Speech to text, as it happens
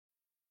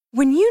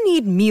When you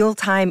need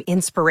mealtime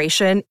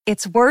inspiration,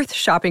 it's worth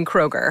shopping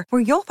Kroger,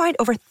 where you'll find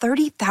over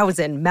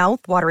 30,000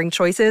 mouth-watering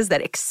choices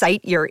that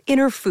excite your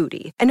inner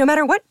foodie. And no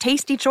matter what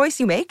tasty choice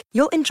you make,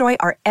 you'll enjoy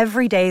our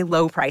everyday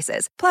low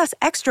prices, plus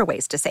extra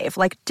ways to save,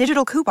 like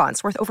digital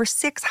coupons worth over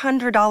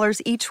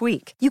 $600 each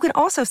week. You can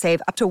also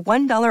save up to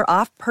 $1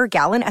 off per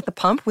gallon at the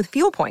pump with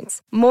fuel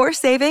points. More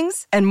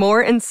savings and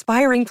more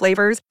inspiring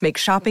flavors make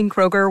shopping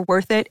Kroger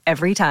worth it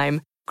every time.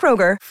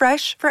 Kroger,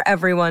 fresh for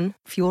everyone.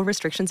 Fuel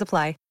restrictions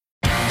apply.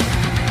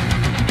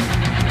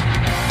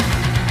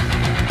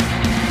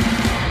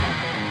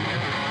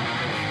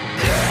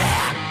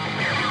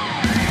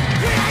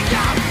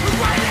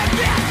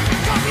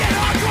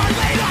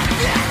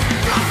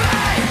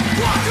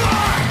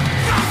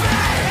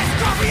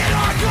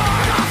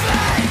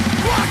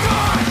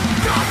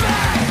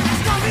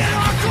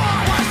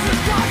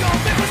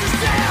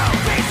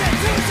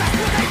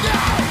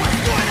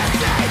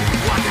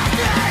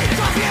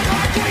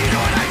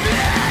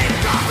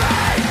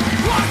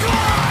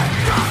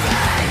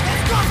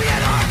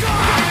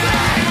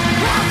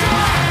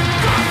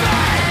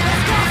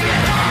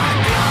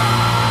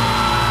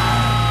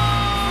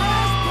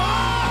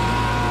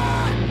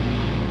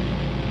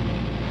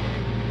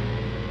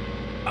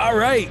 All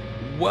right,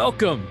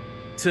 welcome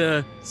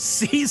to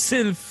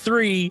season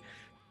 3,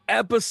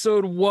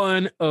 episode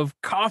 1 of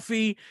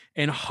Coffee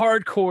and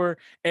Hardcore.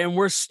 And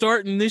we're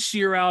starting this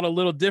year out a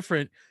little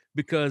different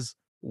because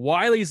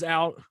Wiley's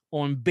out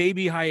on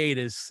baby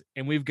hiatus,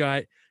 and we've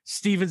got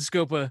Steven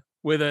Scopa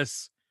with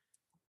us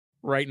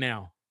right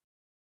now.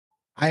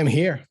 I am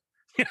here.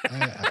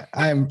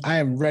 I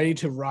am ready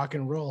to rock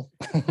and roll.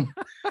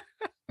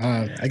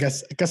 I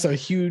guess a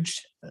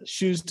huge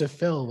shoes to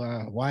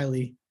fill,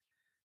 Wiley.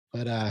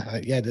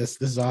 But yeah,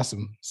 this is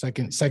awesome.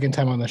 Second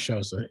time on the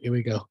show, so here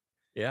we go.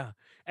 Yeah,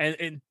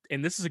 and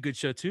this is a good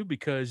show too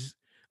because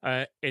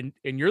and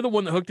you're the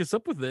one that hooked us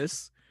up with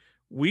this.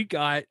 We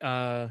got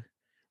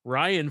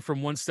Ryan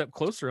from One Step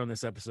Closer on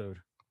this episode.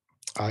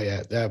 Oh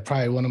yeah,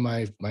 probably one of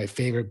my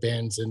favorite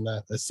bands in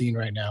the scene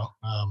right now.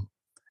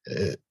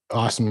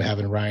 Awesome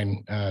having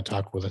Ryan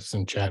talk with us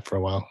and chat for a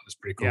while. It's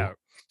pretty cool. Yeah,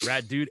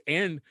 rad dude.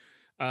 And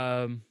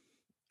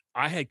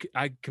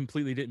I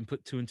completely didn't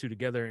put 2 and 2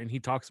 together, and he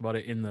talks about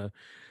it in the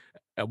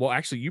well,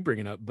 actually you bring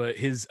it up, but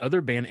his other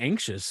band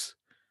Anxious,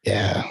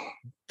 yeah,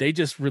 they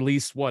just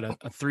released a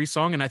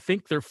 3-song, and I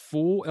think their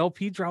full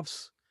LP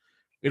drops.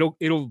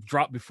 It'll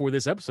drop before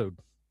this episode.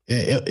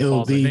 Yeah,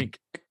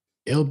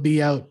 it'll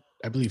be out,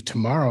 I believe,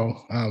 tomorrow,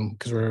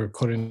 because we're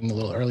recording a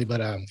little early,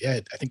 but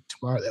yeah, I think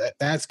tomorrow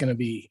that's gonna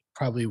be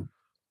probably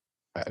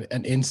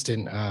an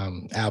instant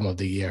album of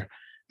the year.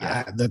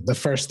 The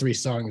first 3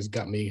 songs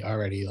got me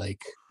already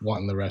like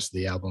wanting the rest of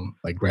the album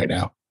like right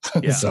now.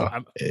 Yeah, so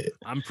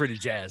I'm pretty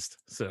jazzed.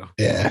 So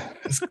yeah,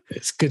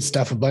 it's good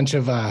stuff. A bunch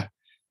of I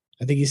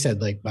think he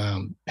said like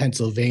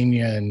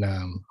Pennsylvania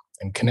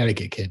and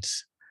Connecticut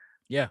kids.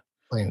 Yeah,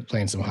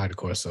 playing some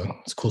hardcore. So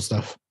it's cool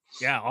stuff.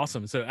 Yeah,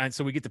 awesome.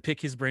 So we get to pick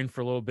his brain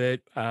for a little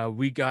bit.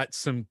 We got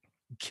some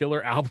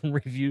killer album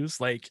reviews.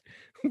 Like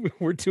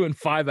we're doing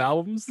 5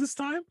 albums this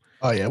time.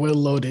 Oh yeah, we're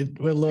loaded.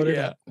 We're loaded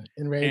up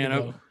and ready to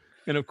go.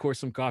 And of course,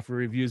 some coffee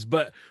reviews.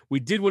 But we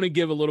did want to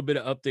give a little bit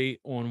of update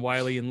on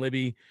Wiley and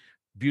Libby.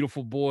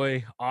 Beautiful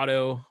boy,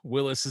 Otto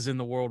Willis is in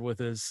the world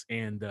with us,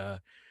 and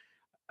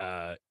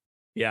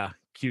yeah,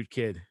 cute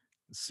kid,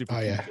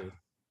 super cute kid.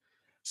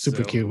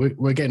 Super cute.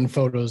 We're getting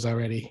photos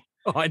already.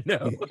 Oh, I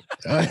know.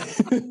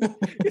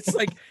 It's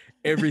like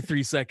every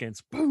 3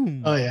 seconds,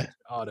 boom. Oh yeah,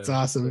 Otto. It's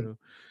awesome.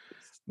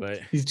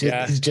 But he's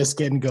just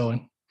getting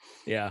going.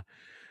 Yeah,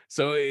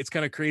 so it's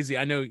kind of crazy.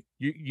 I know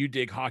you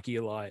dig hockey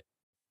a lot.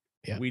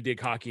 Yeah. We dig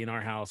hockey in our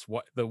house.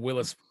 What the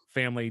Willis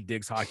family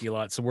digs hockey a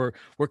lot. So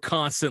we're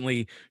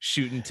constantly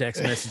shooting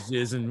text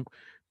messages and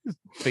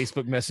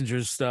Facebook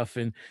messengers stuff.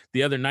 And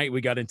the other night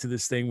we got into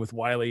this thing with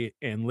Wiley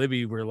and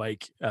Libby where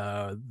like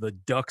the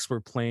Ducks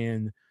were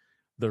playing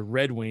the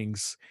Red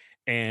Wings,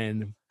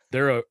 and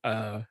they're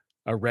a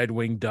Red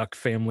Wing Duck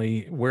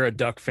family. We're a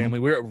Duck family.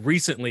 We're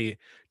recently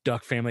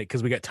Duck family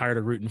because we got tired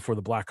of rooting for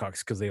the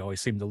Blackhawks because they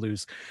always seem to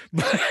lose.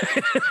 But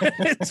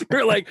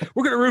we're like,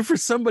 we're gonna root for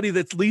somebody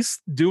that's at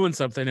least doing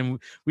something, and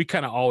we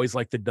kind of always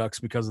like the Ducks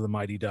because of the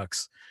Mighty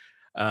Ducks.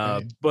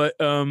 But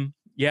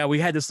yeah, we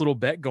had this little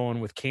bet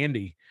going with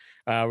Candy.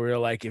 We were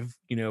like, if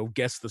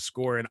guess the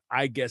score, and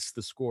I guessed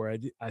the score.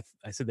 I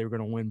said they were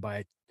gonna win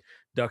by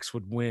Ducks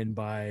would win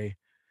by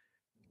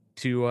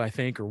 2, I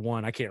think, or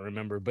 1. I can't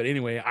remember. But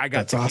anyway, I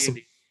got that's awesome.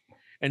 Candy.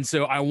 And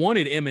so I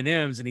wanted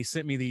M&Ms, and he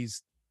sent me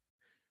these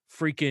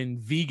freaking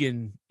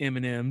vegan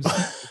M&Ms.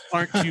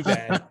 Aren't too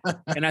bad.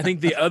 And I think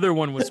the other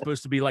one was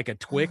supposed to be like a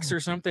Twix or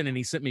something, and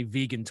he sent me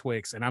vegan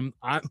Twix. And I'm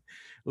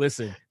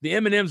listen, the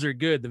M&Ms are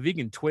good. The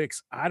vegan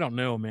Twix, I don't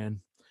know, man.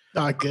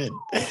 Not good.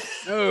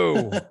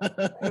 Oh,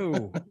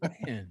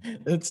 man.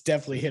 It's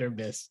definitely hit or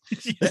miss.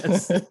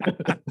 Yes.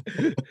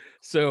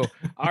 So,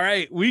 all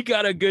right, we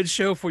got a good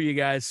show for you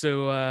guys.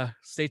 So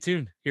stay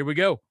tuned. Here we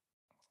go.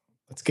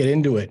 Let's get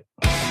into it.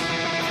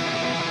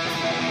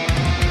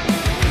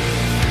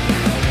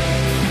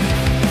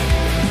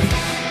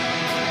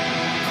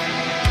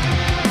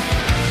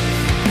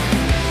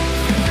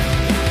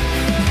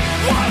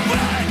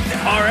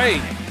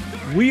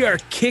 We are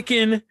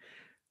kicking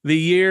the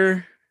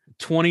year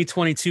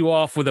 2022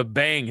 off with a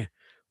bang.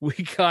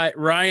 We got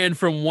Ryan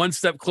from One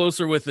Step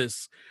Closer with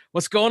us.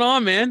 What's going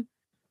on, man?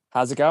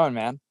 How's it going,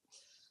 man?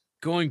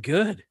 Going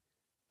good.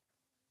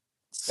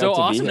 So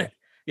awesome.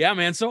 Yeah,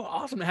 man. So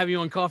awesome to have you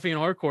on Coffee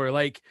and Hardcore.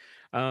 Like,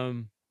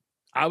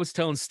 I was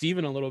telling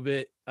Steven a little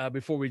bit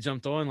before we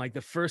jumped on, like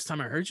the first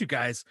time I heard you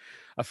guys,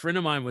 a friend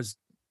of mine was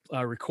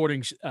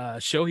recording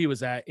a show he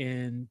was at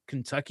in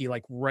Kentucky,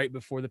 like right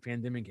before the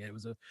pandemic hit. It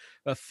was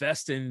a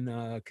fest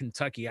in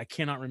Kentucky. I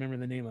cannot remember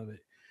the name of it.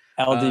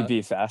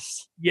 LDB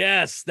Fest.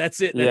 Yes, that's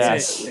it.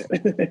 That's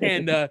it.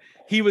 And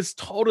he was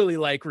totally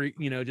like,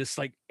 just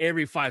like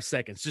every 5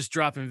 seconds, just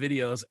dropping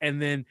videos.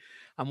 And then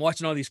I'm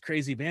watching all these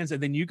crazy bands,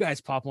 and then you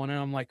guys pop on, and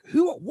I'm like,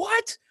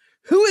 what?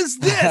 Who is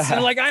this?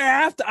 And like, I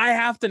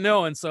have to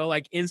know. And so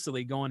like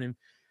instantly going and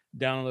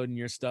downloading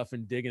your stuff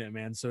and digging it,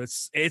 man. So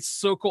it's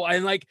so cool.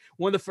 And like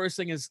one of the first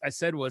things I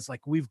said was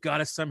like, we've got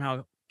to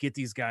somehow get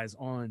these guys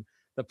on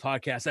the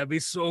podcast. That'd be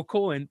so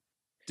cool. And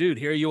dude,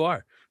 here you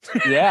are.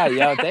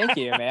 Yeah. Thank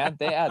you, man.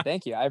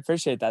 Thank you. I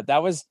appreciate that.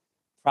 That was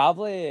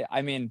probably,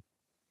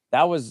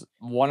 that was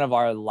one of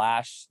our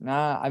last,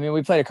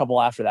 we played a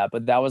couple after that,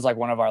 but that was like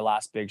one of our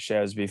last big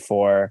shows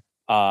before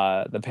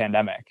the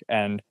pandemic.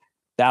 And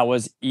that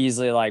was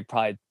easily like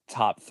probably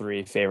top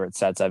 3 favorite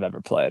sets I've ever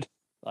played,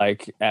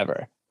 like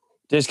ever.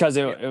 Just because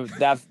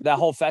that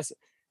whole fest,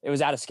 it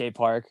was at a skate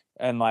park,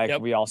 and like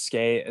we all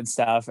skate and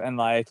stuff, and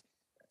like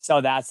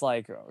so that's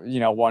like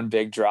one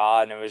big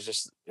draw, and it was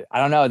just I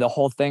don't know, the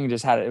whole thing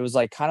just had it was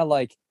like kind of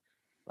like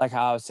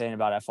how I was saying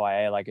about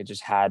FYA, like it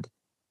just had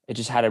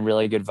a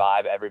really good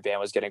vibe. Every band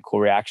was getting cool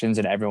reactions,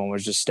 and everyone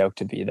was just stoked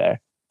to be there.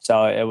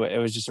 So it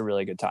was just a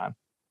really good time.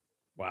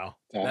 Wow,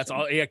 that's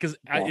all. Yeah, because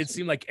it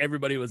seemed like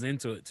everybody was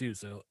into it too,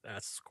 so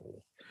that's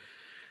cool.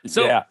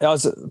 So yeah, that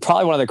was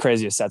probably one of the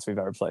craziest sets we've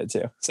ever played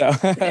too. So,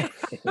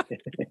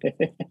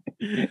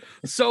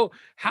 so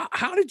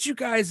how did you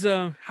guys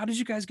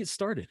get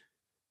started?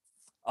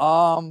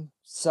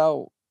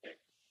 So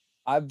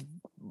I've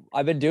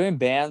been doing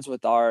bands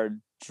with our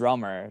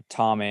drummer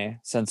Tommy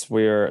since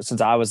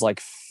I was like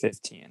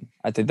 15.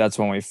 I think that's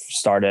when we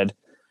started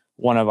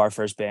one of our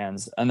first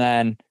bands, and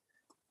then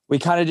we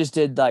kind of just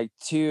did like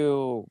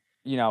 2,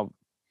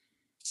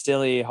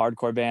 silly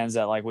hardcore bands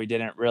that like we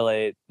didn't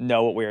really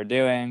know what we were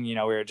doing. We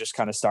were just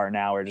kind of starting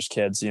out. We were just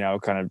kids,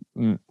 kind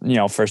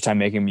of, first time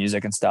making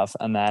music and stuff.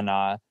 And then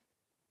I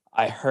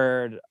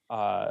heard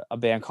a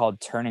band called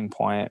Turning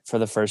Point for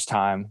the first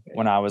time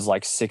when I was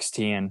like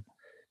 16,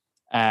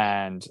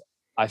 and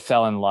I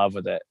fell in love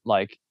with it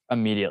like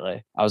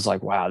immediately. I was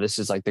like, wow, this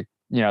is like the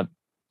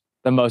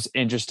most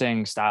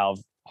interesting style of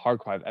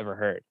hardcore I've ever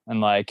heard,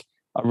 and like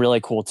a really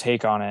cool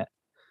take on it.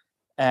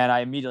 And I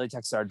immediately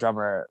texted our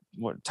drummer,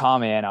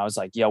 Tommy, and I was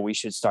like, yo, we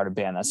should start a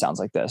band that sounds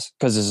like this,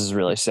 because this is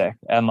really sick.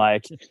 And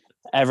like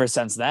ever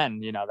since then,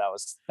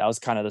 that was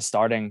kind of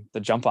the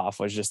jump off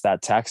was just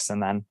that text.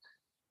 And then,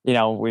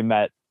 we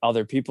met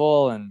other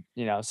people and,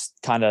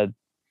 kind of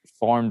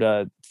formed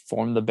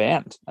the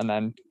band, and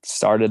then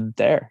started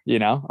there,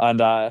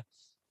 and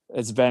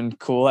it's been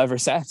cool ever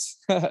since.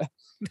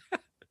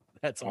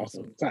 That's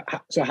awesome.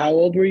 So how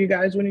old were you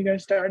guys when you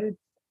guys started?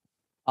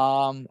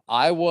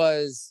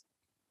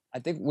 I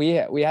think we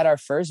had our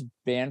first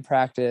band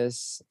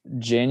practice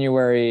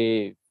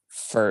January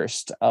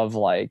 1st of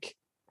like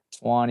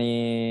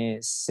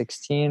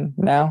 2016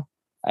 now.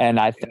 And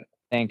I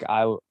think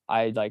I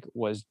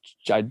was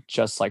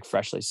just like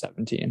freshly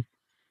 17.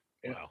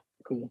 Wow.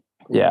 Cool.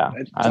 Yeah.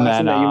 It's awesome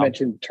that you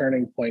mentioned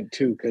Turning Point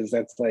too, because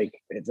that's like,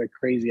 it's a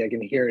crazy, I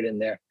can hear it in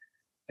there.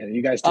 And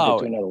you guys took it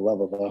to another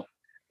level though.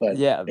 But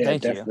yeah,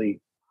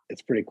 definitely,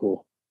 it's pretty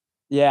cool.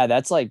 Yeah,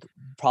 that's like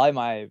probably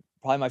my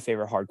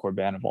favorite hardcore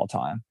band of all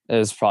time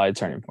is probably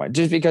Turning Point,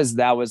 just because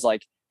that was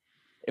like,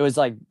 it was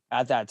like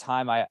at that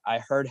time I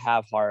heard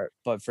Have Heart,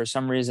 but for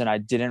some reason I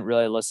didn't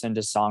really listen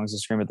to Songs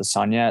of Scream at the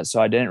Sun yet.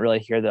 So I didn't really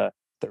hear the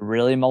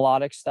really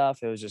melodic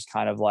stuff. It was just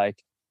kind of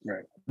like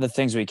the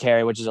Things We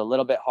Carry, which is a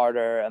little bit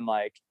harder and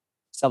like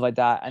stuff like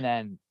that. And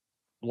then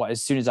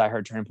as soon as I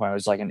heard Turning Point, it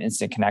was like an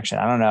instant connection.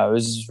 I don't know. It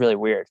was just really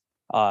weird.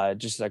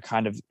 Just a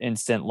kind of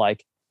instant,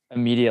 like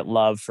immediate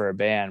love for a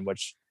band,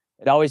 which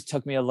it always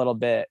took me a little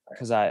bit,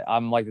 because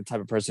I'm like the type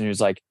of person who's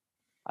like,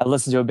 I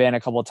listen to a band a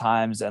couple of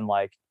times and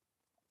like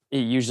it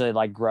usually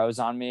like grows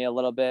on me a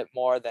little bit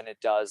more than it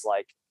does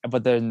like,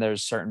 but then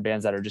there's certain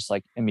bands that are just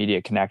like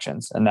immediate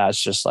connections, and that's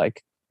just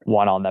like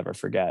one I'll never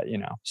forget,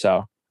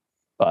 so,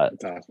 but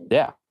that's awesome.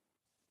 Yeah.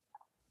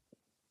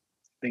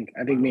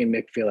 I think me and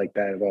Mick feel like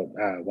that about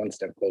One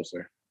Step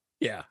Closer.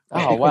 Yeah.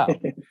 Oh, wow.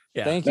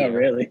 Yeah. Thank you. No,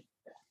 really.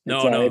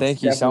 No.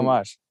 Thank you so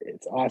much.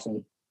 It's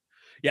awesome.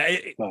 Yeah,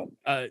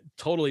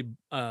 totally.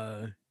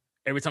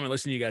 Every time I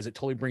listen to you guys, it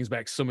totally brings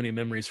back so many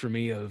memories for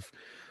me of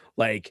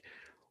like,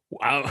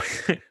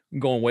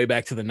 going way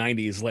back to the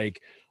 90s. Like,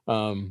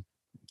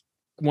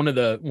 one of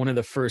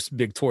the first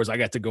big tours I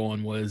got to go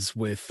on was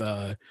with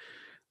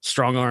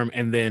Strong Arm,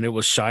 and then it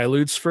was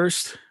Shylud's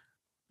first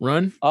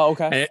run. Oh,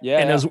 okay.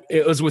 And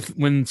it was with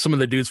when some of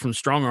the dudes from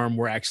Strong Arm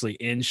were actually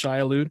in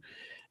Shylud.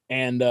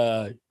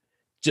 and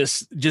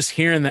just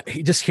hearing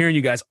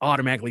you guys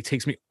automatically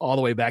takes me all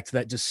the way back to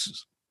that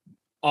just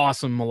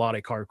awesome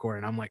melodic hardcore,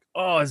 and I'm like,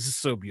 oh, this is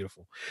so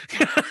beautiful.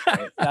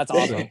 That's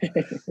awesome.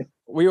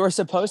 We were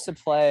supposed to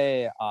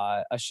play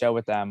a show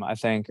with them. I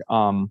think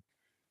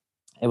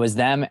it was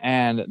them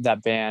and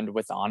that band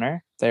With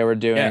Honor. They were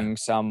doing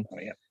some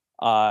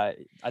I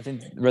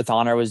think With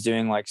Honor was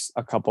doing like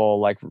a couple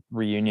like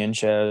reunion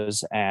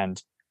shows,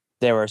 and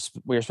we were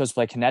supposed to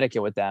play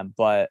Connecticut with them,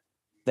 but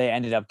they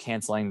ended up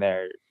canceling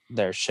their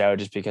show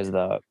just because of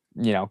the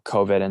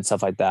COVID and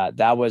stuff like that.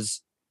 That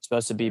was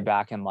supposed to be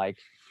back in like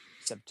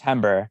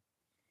September,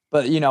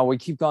 but we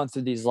keep going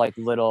through these like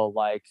little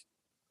like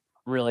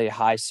really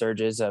high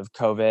surges of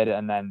COVID,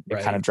 and then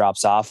it kind of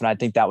drops off. And I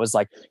think that was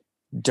like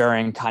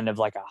during kind of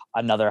like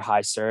another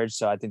high surge,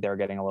 so I think they were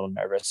getting a little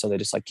nervous, so they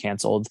just like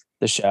canceled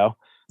the show.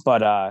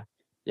 But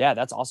yeah,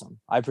 that's awesome.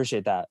 I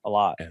appreciate that a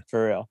lot,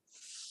 for real.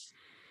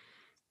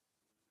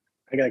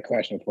 I got a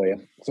question for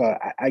you. So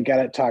I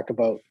gotta talk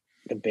about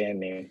the band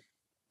name.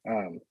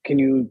 Can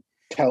you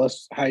tell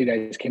us how you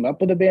guys came up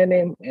with the band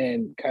name,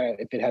 and kind of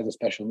if it has a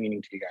special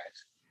meaning to you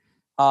guys?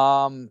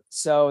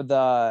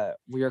 So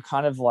we were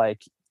kind of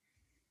like,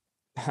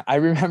 I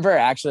remember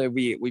actually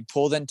we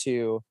pulled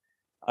into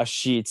a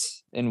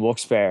Sheetz in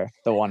Wilkes-Barre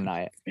the one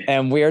night,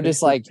 and we were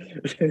just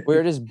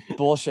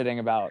bullshitting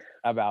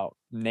about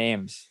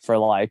names for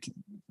like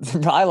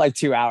probably like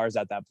 2 hours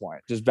at that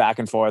point, just back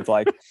and forth.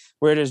 Like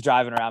we were just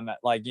driving around,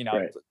 like,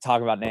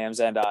 talking about names.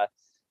 And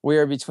we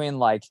were between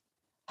like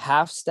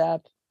Half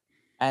Step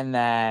and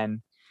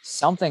then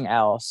something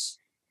else.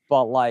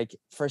 But like,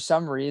 for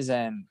some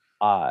reason,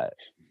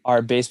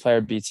 our bass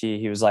player BT,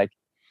 he was like,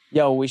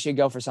 yo, we should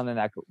go for something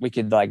that we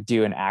could like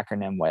do an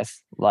acronym with.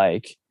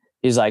 Like,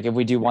 he's like, if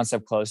we do One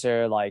Step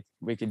Closer, like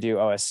we could do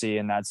OSC,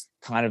 and that's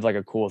kind of like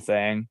a cool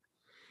thing.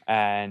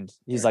 And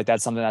he's like,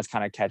 that's something that's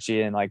kind of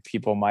catchy, and like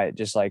people might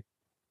just like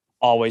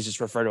always just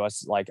refer to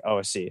us like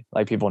OSC,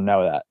 like people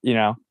know that,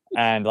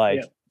 and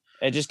like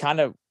it just kind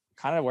of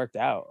worked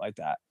out like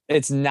that.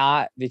 It's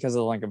not because of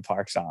the Linkin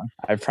Park song,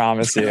 I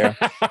promise you.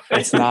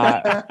 It's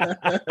not.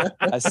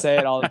 I say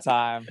it all the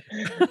time.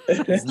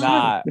 It's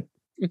not.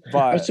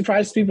 But I'm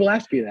surprised people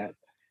ask you that.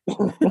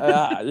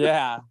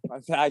 Yeah,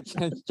 I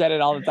get it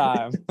all the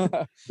time.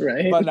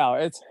 Right. But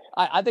no,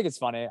 I think it's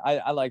funny.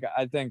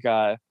 I think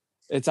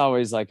it's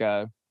always like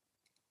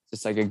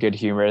just like a good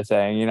humor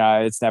thing,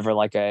 it's never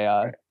like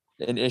an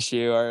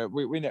issue, or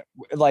we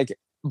like,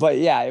 but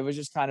yeah, it was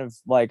just kind of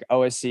like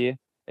OSC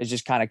is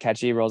just kind of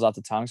catchy, rolls off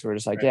the tongue, so we're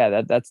just like,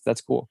 yeah,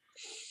 that's cool.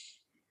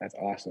 That's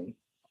awesome.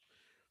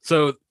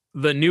 So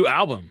the new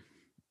album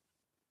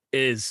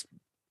is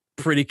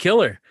pretty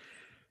killer.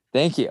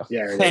 Thank you.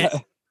 Yeah.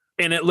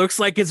 And it looks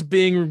like it's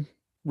being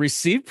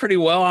received pretty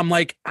well.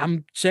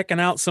 I'm checking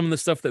out some of the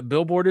stuff that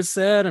Billboard has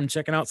said. I'm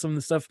checking out some of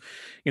the stuff,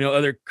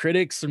 other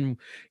critics, and,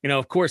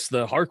 of course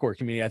the hardcore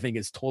community, I think,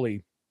 is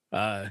totally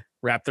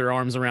wrapped their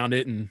arms around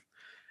it and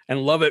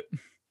love it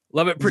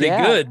pretty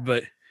good.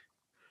 But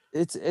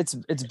it's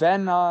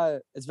been a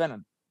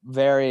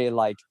very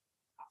like,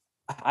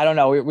 I don't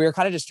know. We were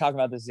kind of just talking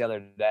about this the other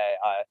day.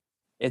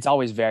 It's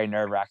always very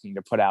nerve-wracking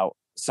to put out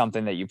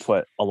something that you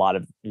put a lot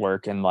of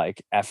work and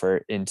like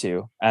effort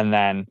into, and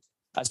then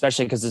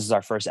especially because this is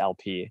our first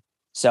LP,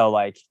 so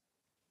like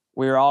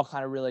we were all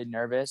kind of really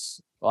nervous,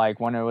 like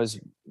when it was,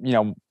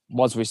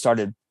 once we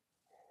started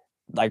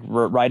like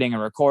writing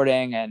and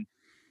recording, and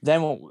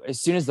then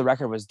as soon as the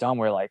record was done,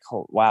 we're like,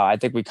 oh wow, I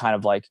think we kind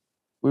of like,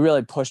 we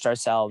really pushed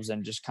ourselves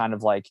and just kind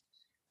of like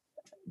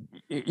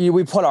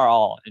we put our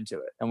all into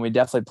it, and we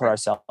definitely put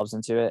ourselves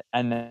into it.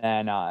 And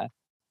then I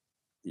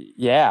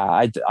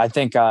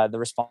think the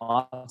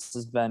response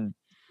has been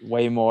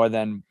way more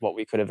than what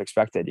we could have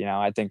expected.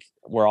 I think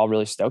we're all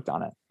really stoked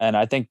on it, and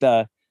I think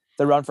the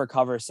Run for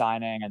Cover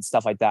signing and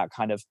stuff like that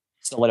kind of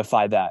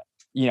solidified that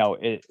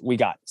we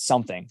got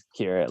something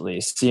here at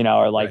least,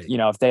 or like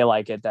if they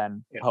like it,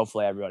 then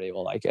hopefully everybody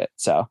will like it.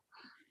 So,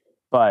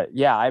 but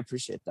yeah, I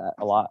appreciate that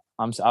a lot.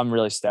 I'm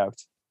really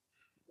stoked.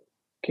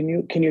 Can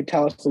you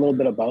tell us a little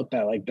bit about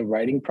that, like the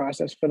writing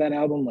process for that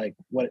album, like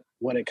what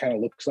it kind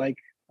of looks like?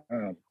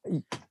 So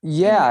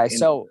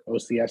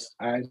OCS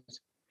eyes.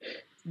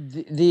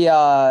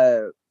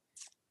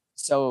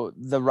 So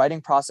the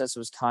writing process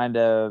was kind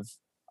of,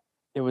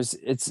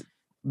 it's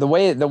the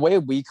way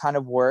we kind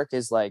of work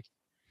is like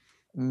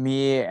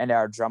me and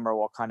our drummer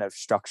will kind of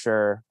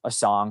structure a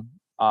song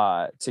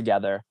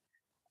together,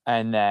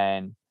 and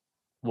then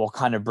we'll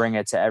kind of bring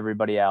it to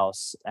everybody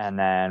else, and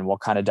then we'll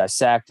kind of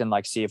dissect and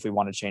like see if we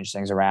want to change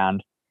things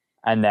around.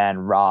 And then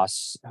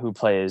Ross, who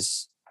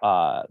plays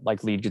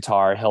like lead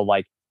guitar, he'll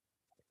like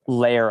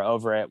layer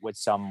over it with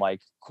some like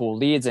cool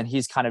leads, and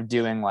he's kind of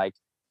doing like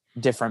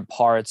different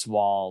parts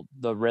while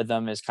the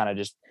rhythm is kind of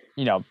just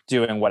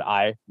doing what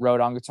I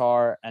wrote on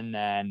guitar. And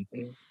then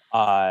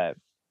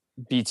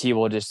BT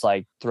will just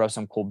like throw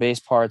some cool bass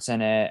parts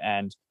in it,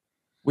 and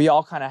we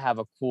all kind of have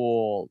a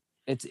cool,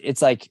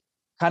 it's like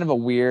kind of a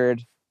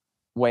weird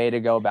way to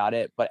go about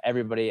it, but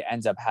everybody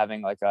ends up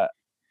having like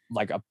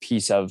like a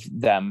piece of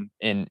them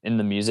in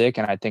the music,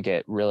 and I think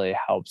it really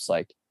helps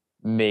like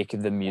make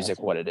the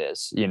music what it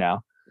is, you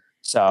know.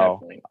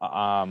 So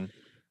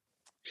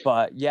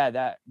but yeah,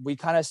 that we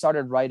kind of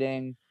started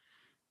writing.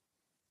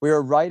 We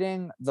were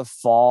writing the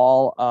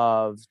fall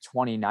of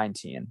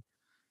 2019,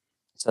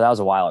 so that was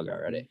a while ago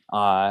already.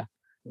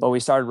 But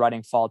we started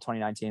writing fall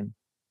 2019,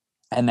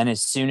 and then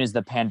as soon as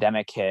the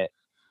pandemic hit,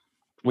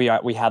 we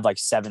had like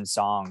 7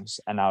 songs,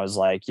 and I was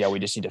like, yeah, we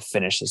just need to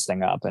finish this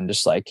thing up and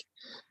just like,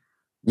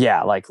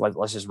 yeah, like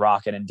let's just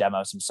rock it and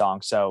demo some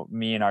songs. So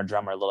me and our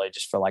drummer literally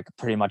just for like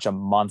pretty much a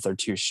month or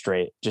 2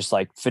 straight, just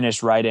like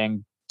finished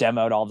writing,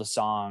 demoed all the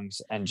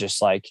songs, and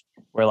just like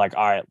we're like,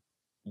 all right,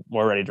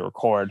 we're ready to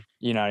record.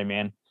 You know what I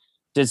mean?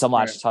 Did some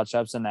last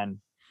touch-ups, and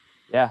then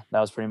yeah, that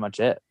was pretty much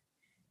it.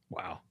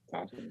 Wow.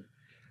 Awesome.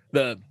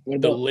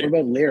 What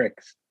about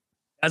lyrics?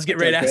 Let's get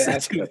right to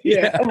that too.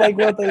 Yeah, I'm like,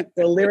 well,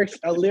 the lyrics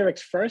are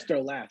lyrics first or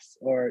last,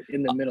 or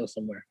in the middle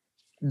somewhere?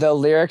 The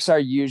lyrics are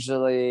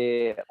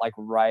usually like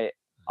right.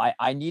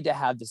 I need to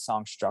have the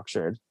song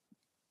structured,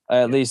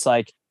 at least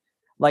like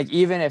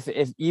even if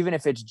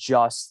it's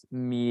just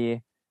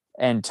me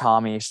and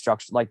Tommy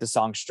structured, like the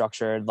song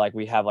structured, like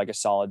we have like a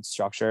solid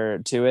structure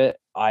to it.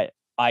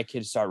 I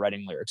could start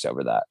writing lyrics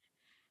over that,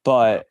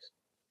 but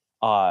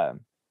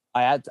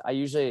it's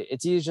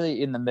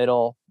usually in the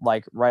middle,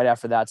 like right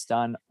after that's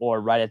done,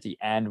 or right at the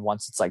end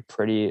once it's like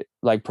pretty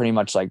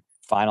much like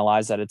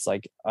finalized that it's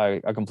like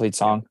a complete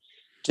song.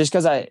 Just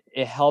because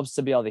it helps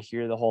to be able to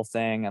hear the whole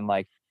thing, and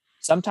like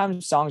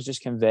sometimes songs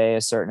just convey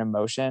a certain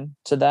emotion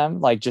to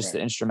them, like just the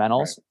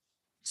instrumentals.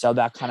 So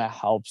that kind of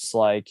helps,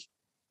 like,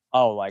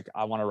 oh, like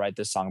I want to write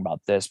this song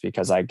about this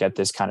because I get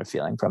this kind of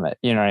feeling from it.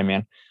 You know what I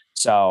mean?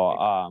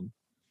 So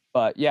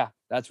but yeah,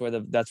 that's where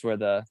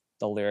the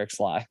lyrics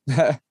lie.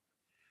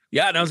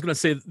 Yeah, and I was gonna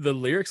say the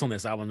lyrics on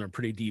this album are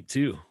pretty deep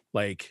too.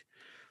 Like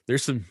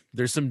there's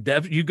some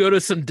depth. You go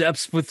to some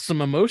depths with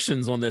some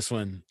emotions on this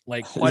one,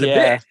 like quite a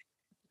bit.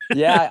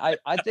 Yeah,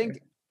 I think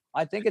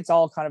it's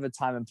all kind of a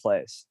time and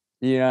place.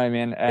 You know what I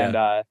mean? And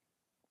I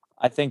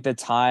think the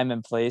time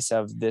and place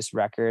of this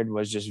record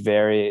was just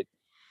very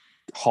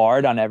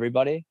hard on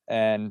everybody,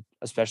 and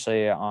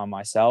especially on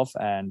myself.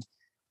 And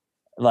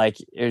like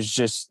it was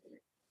just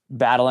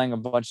battling a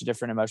bunch of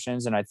different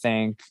emotions, and I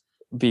think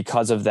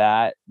because of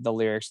that, the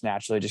lyrics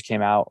naturally just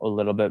came out a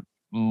little bit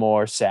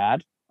more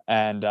sad.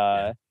 And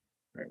I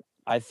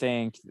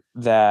think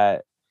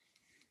that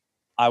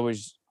I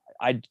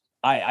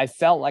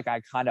felt like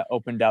I kind of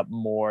opened up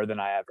more than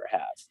I ever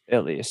have,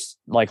 at least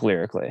like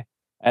lyrically.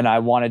 And I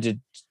wanted to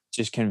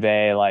just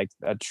convey like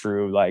a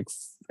true like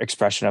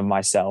expression of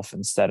myself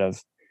instead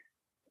of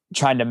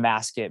trying to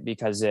mask it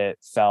because it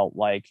felt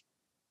like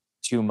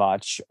too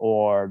much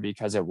or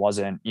because it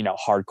wasn't, you know,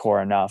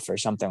 hardcore enough or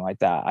something like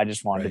that. I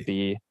just wanted to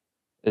be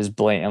as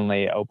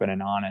blatantly open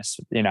and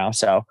honest, you know?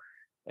 So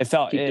it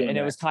felt, and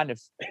it was kind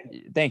of,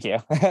 thank you.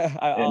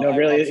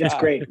 It's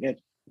great.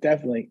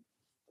 Definitely.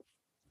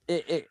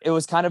 It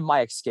was kind of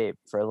my escape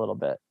for a little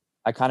bit.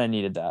 I kind of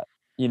needed that,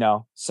 you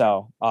know?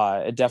 So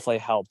it definitely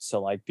helped to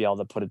like be able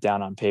to put it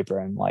down on paper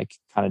and like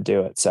kind of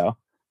do it. So,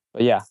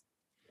 but yeah.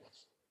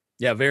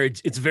 Yeah.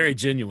 It's very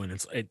genuine.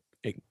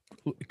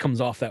 It comes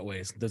off that way.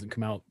 It doesn't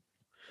come out,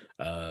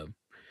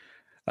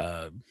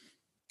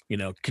 you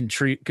know,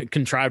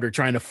 contrived or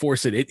trying to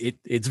force it.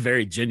 It's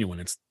very genuine.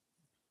 It's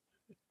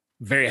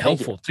very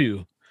helpful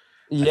too.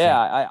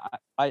 Yeah.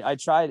 I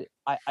tried.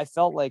 I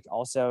felt like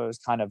also it was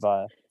kind of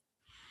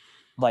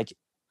like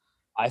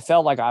I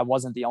felt like I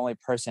wasn't the only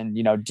person,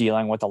 you know,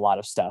 dealing with a lot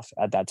of stuff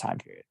at that time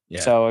period. Yeah.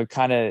 So it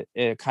kind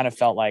of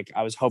felt like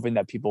I was hoping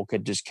that people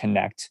could just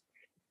connect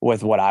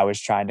with what I was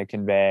trying to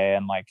convey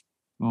and like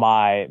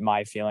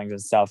my feelings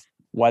and stuff,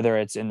 whether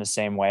it's in the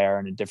same way or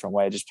in a different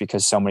way, just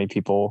because so many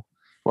people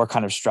were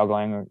kind of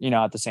struggling, you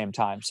know, at the same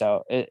time.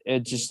 So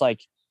it just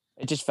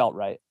felt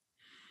right.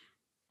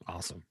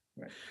 Awesome.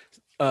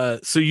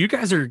 So you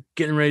guys are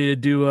getting ready to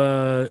do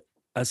a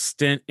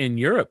stint in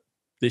Europe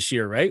this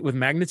year, right? With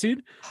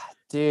Magnitude?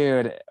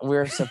 Dude,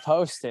 we're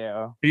supposed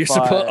to. You're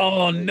supposed.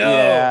 Oh no.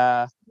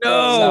 Yeah.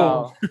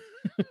 No. So,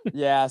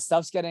 yeah,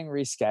 stuff's getting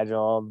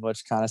rescheduled,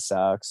 which kind of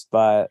sucks.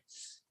 But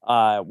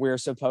we're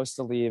supposed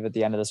to leave at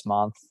the end of this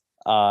month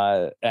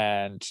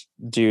and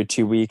do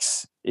 2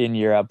 weeks in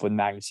Europe with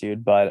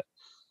Magnitude, but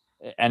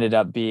it ended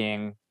up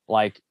being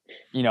like,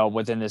 you know,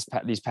 within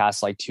these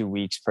past like 2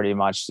 weeks, pretty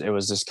much it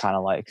was just kind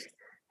of like,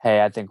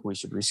 hey, I think we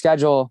should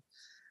reschedule.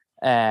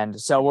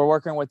 And so we're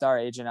working with our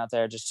agent out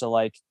there just to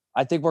like,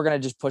 I think we're going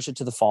to just push it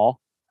to the fall,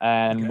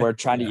 and we're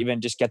trying to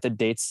even just get the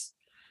dates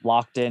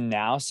locked in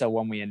now. So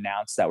when we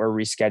announce that we're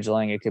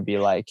rescheduling, it could be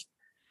like,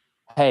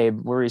 hey,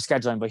 we're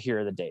rescheduling, but here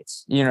are the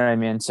dates. You know what I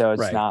mean? So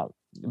it's not,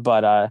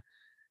 but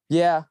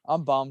yeah,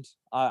 I'm bummed.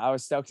 I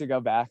was stoked to go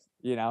back,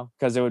 you know,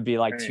 because it would be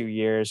like 2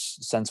 years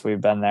since we've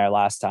been there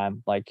last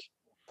time, like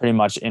pretty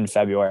much in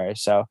February.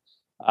 So,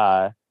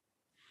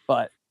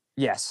 but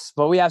yes,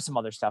 but we have some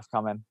other stuff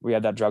coming. We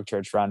have that Drug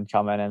Church run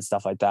coming and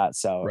stuff like that.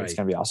 So it's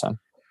going to be awesome.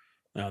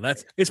 No,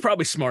 it's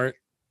probably smart,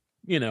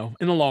 you know,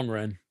 in the long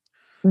run.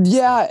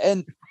 Yeah.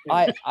 And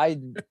I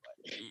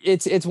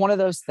it's one of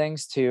those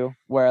things too,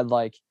 where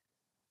like,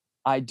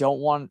 I don't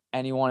want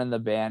anyone in the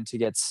band to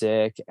get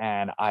sick,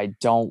 and I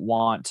don't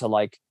want to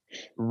like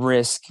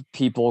risk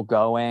people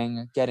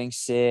getting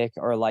sick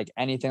or like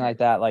anything like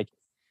that. Like,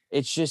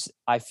 it's just,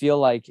 I feel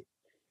like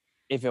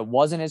if it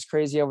wasn't as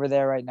crazy over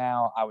there right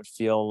now, I would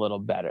feel a little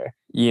better,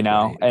 you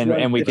know. Right.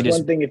 And we could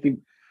just.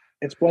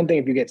 It's one thing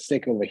if you get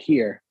sick over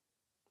here,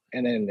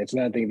 and then it's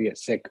another thing if you get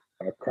sick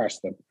across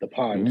the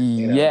pond.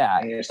 You know,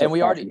 yeah, and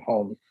we already from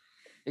home.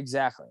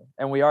 Exactly,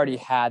 and we already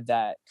had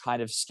that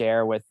kind of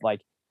scare with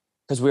like,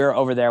 because we were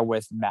over there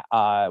with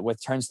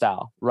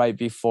Turnstile right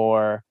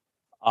before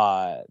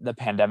the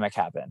pandemic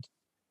happened,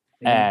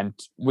 and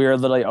we were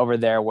literally over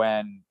there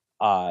when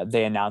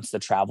they announced the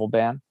travel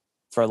ban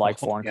for like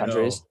foreign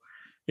countries.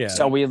 Yeah.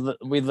 So we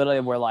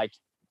literally were like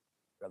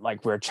we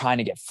were trying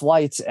to get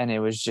flights, and it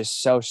was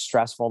just so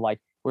stressful. Like,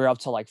 we were up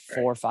till like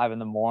 4 or 5 in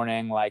the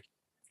morning. Like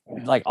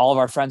all of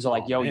our friends were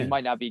like, "Yo, you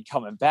might not be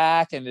coming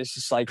back," and it's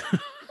just like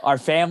our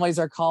families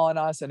are calling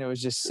us, and it was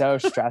just so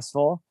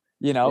stressful,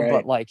 you know.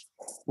 But like,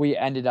 we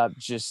ended up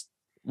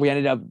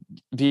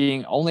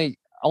being only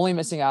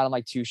missing out on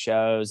like 2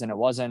 shows, and it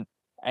wasn't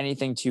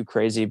anything too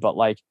crazy. But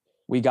like,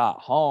 we got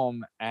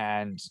home,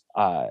 and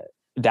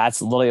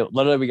that's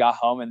literally we got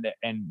home,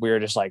 and we were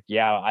just like,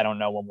 yeah, I don't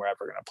know when we're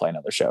ever gonna play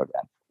another show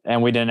again.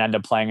 And we didn't end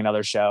up playing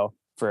another show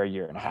for a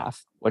year and a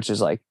half, which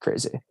is like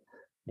crazy.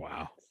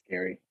 Wow.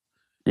 Scary.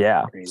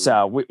 Yeah. Crazy.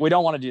 So we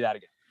don't want to do that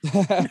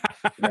again.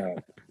 No.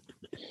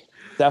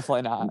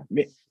 Definitely not.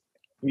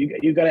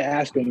 You got to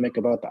ask him, Mick,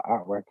 about the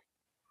artwork.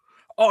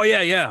 Oh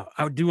yeah.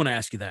 I do want to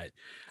ask you that.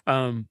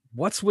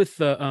 What's with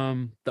the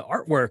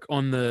artwork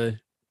on the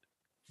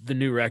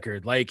new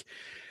record? Like,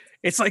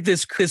 it's like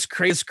this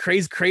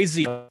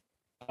crazy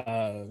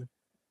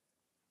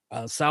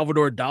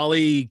Salvador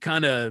Dali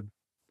kind of,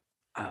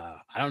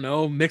 I don't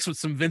know, mixed with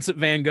some Vincent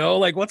Van Gogh.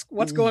 Like,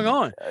 what's going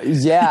on?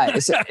 Yeah,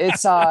 it's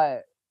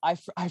I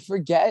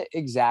forget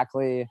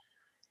exactly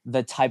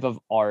the type of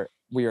art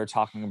we were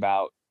talking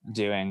about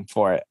doing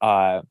for it.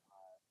 I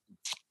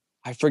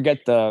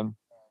forget the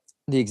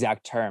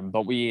exact term,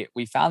 but we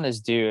found this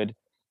dude.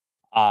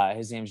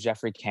 His name's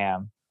Jeffrey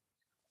Cam,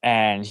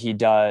 and he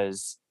did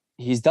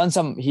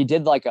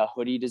like a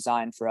hoodie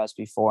design for us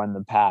before in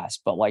the past,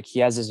 but like,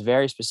 he has this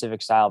very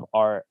specific style of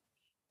art,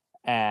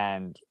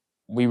 and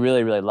we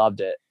really, really loved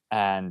it.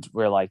 And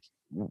we're like,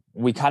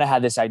 we kind of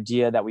had this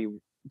idea that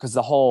because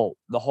the whole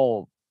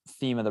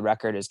theme of the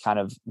record is kind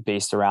of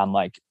based around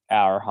like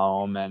our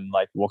home and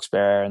like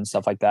Wilkes-Barre and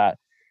stuff like that.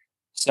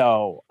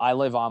 So I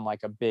live on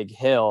like a big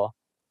hill,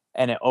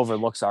 and it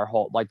overlooks the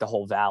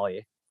whole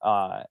valley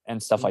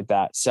and stuff like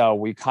that. So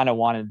we kind of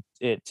wanted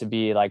it to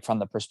be like from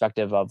the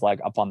perspective of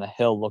like up on the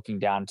hill looking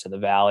down to the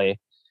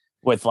valley,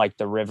 with like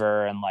the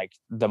river and like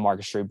the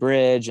Market Street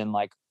Bridge, and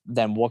like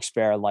then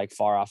Wilkes-Barre like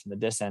far off in the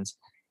distance.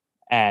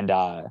 And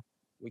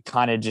we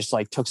kind of just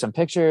like took some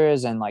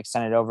pictures and like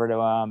sent it over to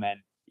him, and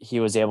he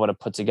was able to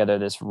put together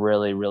this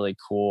really, really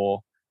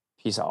cool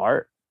piece of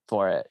art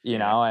for it, you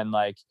know. And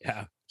like,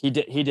 he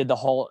did the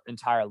whole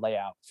entire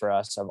layout for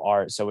us of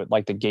art. So with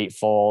like the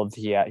gatefold,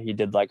 he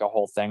did like a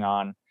whole thing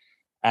on.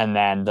 And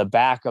then the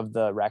back of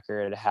the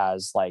record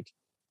has like,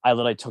 I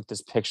literally took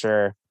this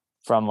picture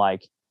from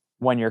like,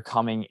 when you're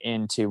coming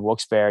into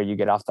Wilkes-Barre, you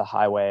get off the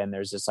highway, and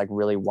there's this like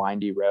really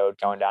windy road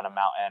going down a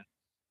mountain.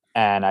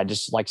 And I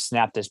just like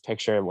snapped this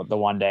picture the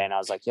one day, and I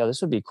was like, yo, this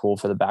would be cool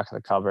for the back of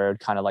the cover. It'd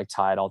kind of like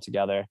tie it all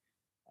together.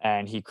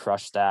 And he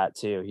crushed that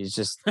too. He's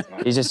just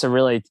a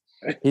really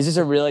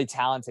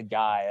talented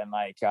guy. And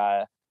like,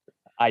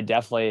 I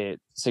definitely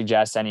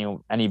suggest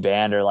any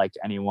band or like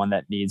anyone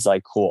that needs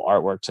like cool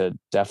artwork to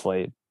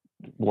definitely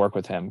work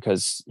with him,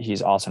 because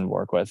he's awesome to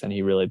work with, and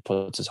he really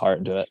puts his heart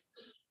into it.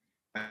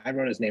 I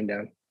wrote his name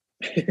down.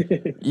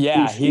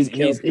 Yeah, he's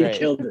great. He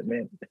killed it,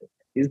 man.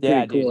 He's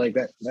pretty cool. Dude.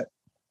 Like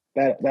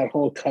that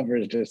whole cover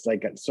is just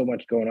like got so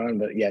much going on,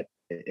 but yet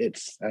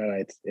it's, I don't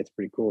know, it's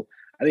pretty cool.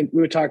 I think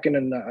we were talking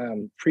in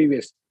the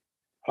previous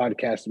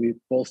podcast. We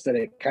both said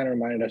it kind of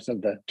reminded us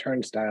of the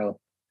Turnstile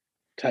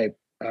type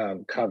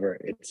cover.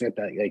 It's got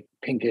that like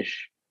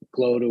pinkish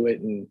glow to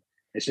it, and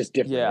it's just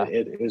different. Yeah.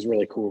 It was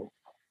really cool.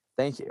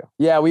 Thank you.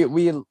 Yeah,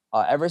 we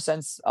ever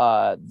since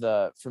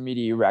the From Me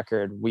to You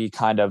record, we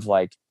kind of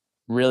like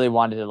really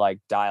wanted to like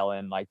dial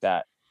in like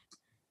that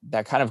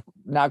kind of,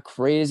 not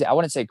crazy, I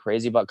wouldn't say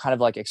crazy, but kind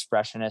of like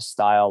expressionist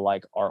style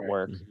like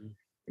artwork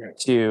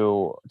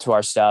to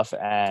our stuff.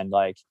 And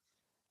like,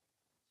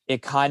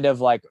 it kind of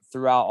like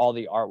throughout all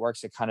the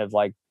artworks, it kind of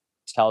like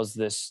tells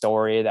this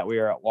story that we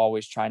were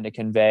always trying to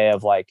convey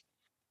of like,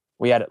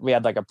 we had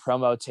like a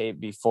promo tape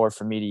before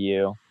From Me to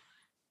You,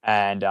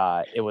 and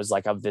it was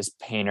like of this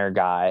painter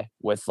guy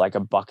with like a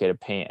bucket of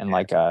paint and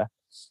like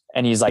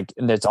and he's like,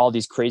 and there's all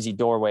these crazy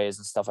doorways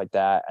and stuff like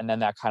that. And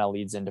then that kind of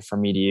leads into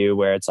From Me to You,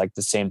 where it's like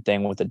the same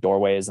thing with the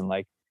doorways and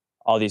like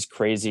all these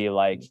crazy,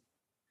 like,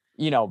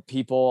 you know,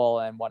 people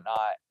and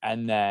whatnot.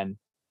 And then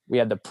we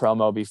had the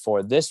promo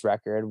before this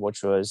record,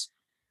 which was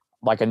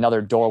like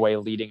another doorway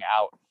leading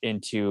out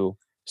into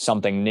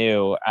something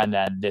new, and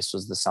then this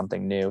was the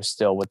something new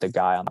still with the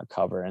guy on the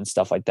cover and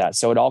stuff like that.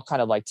 So it all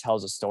kind of like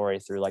tells a story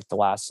through like the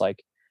last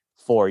like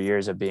 4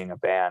 years of being a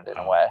band in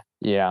a way.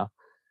 Yeah.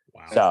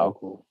 Wow. So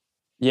cool.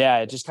 Yeah,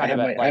 it just kind of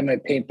I have my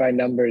paint by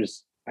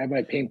numbers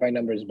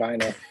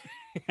vinyl.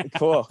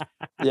 Cool.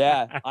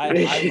 Yeah,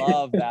 I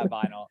love that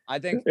vinyl. I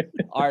think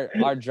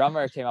our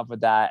drummer came up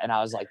with that, and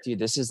I was like, dude,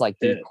 this is like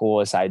the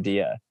coolest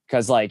idea,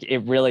 because like it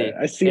really.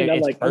 I see it.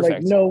 I'm like,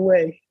 no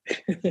way.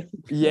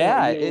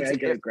 Yeah, I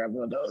gotta grab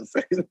one of those.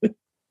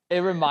 It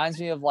reminds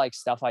me of like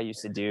stuff I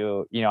used to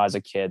do, as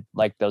a kid,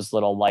 like those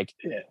little like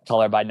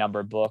color by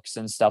number books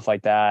and stuff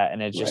like that,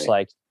 and it's just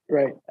like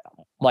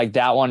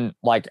that one.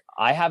 Like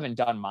I haven't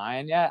done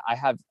mine yet. I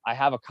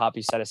have a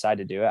copy set aside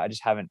to do it. I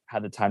just haven't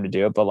had the time to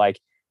do it, but like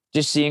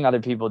just seeing other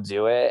people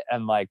do it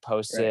and like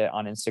post it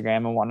on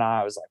Instagram and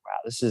whatnot, I was like, wow,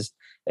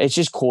 it's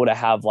just cool to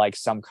have like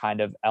some kind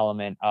of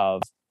element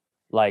of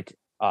like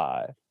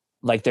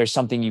there's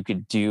something you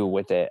could do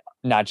with it,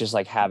 not just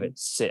like have it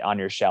sit on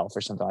your shelf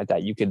or something like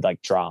that. You could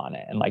like draw on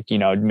it and like,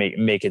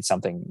 make it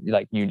something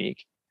like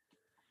unique.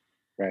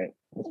 Right.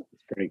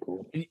 It's pretty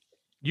cool.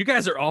 You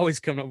guys are always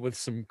coming up with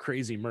some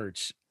crazy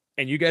merch,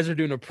 and you guys are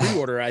doing a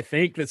pre-order, I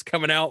think, that's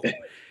coming out.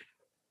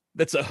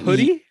 That's a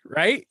hoodie,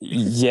 right?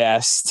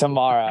 Yes,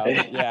 tomorrow.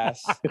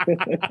 Yes,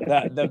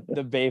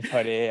 the Bape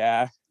hoodie.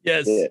 Yeah.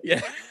 Yes. Yeah.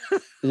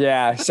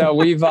 Yeah. So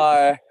we did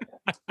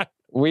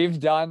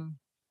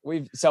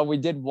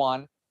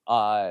one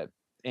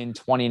in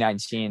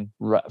 2019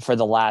 for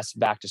the last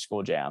back to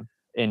school jam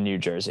in New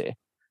Jersey.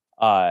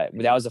 That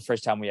was the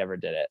first time we ever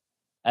did it,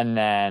 and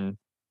then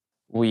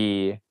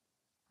it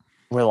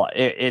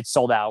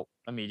sold out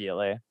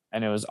immediately,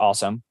 and it was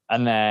awesome.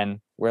 And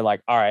then we're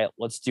like, all right,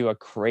 let's do a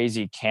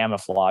crazy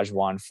camouflage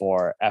one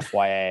for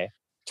FYA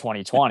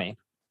 2020.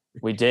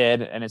 We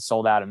did, and it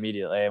sold out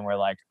immediately. And we're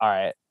like, all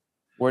right,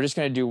 we're just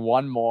going to do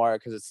one more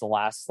because it's the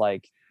last,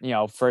 like,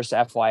 first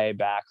FYA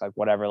back, like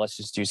whatever, let's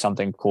just do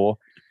something cool.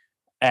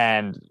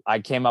 And I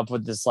came up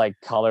with this like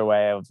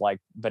colorway of like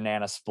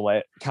banana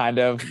split kind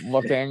of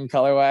looking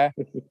colorway.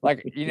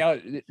 Like,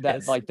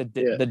 that's like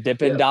the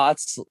Dippin'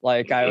 Dots.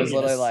 Like I was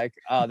literally like,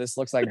 oh, this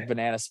looks like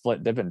banana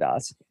split Dippin'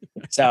 Dots.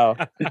 So,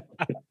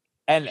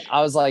 and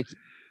I was like,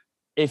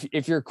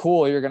 if you're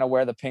cool, you're going to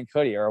wear the pink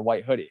hoodie or a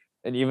white hoodie.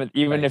 And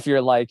even if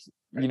you're like,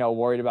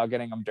 worried about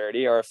getting them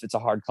dirty, or if it's a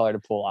hard color to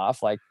pull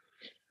off, like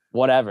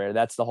whatever,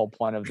 that's the whole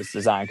point of this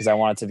design. Cause I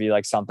want it to be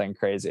like something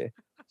crazy.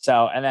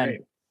 So, and then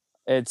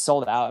it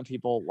sold out and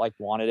people like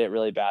wanted it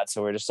really bad.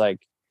 So we're just like,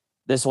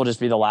 this will just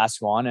be the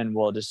last one, and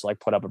we'll just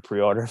like put up a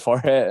pre-order for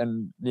it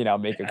and,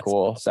 make it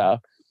cool. Awesome. So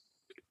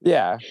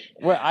yeah,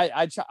 well,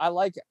 I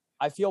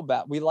feel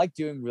bad. We like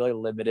doing really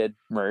limited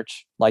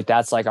merch. Like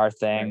that's like our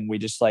thing. We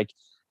just like,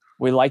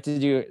 we like to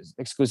do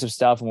exclusive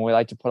stuff, and we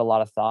like to put a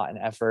lot of thought and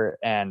effort.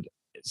 And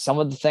some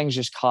of the things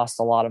just cost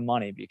a lot of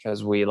money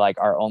because we like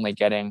are only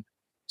getting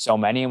so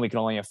many, and we can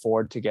only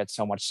afford to get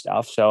so much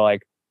stuff. So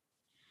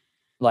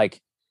like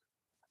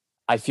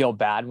I feel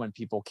bad when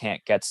people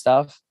can't get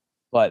stuff,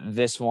 but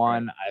this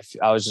one,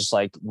 I was just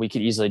like, we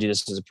could easily do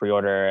this as a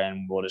pre-order,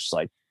 and we'll just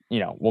like,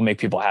 we'll make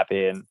people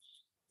happy, and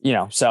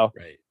so.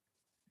 Right.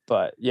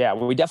 But yeah,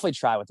 we definitely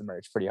try with the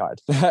merch pretty hard.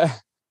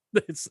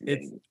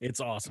 It's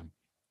awesome.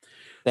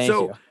 Thank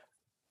you.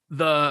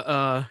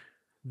 The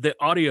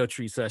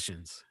Audiotree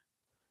sessions.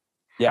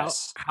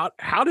 Yes.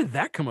 How did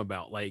that come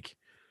about? Like,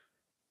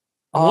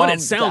 it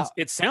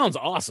sounds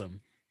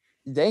awesome.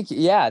 Thank you.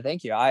 Yeah,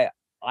 thank you. I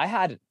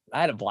had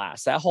a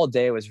blast. That whole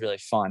day was really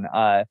fun.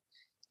 I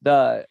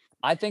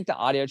think the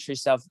Audiotree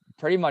stuff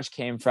pretty much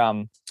came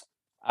from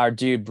our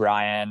dude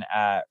Brian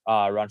at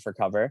Run for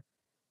Cover.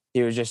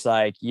 He was just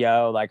like,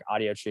 yo, like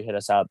Audiotree hit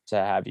us up to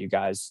have you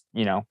guys,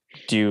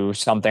 do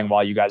something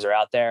while you guys are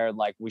out there.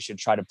 Like we should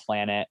try to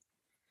plan it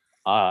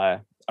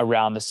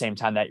around the same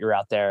time that you're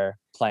out there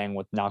playing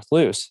with Knocked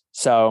Loose.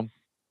 So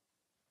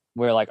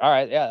we're like, all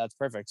right, yeah, that's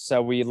perfect.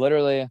 So we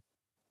literally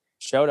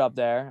showed up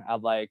there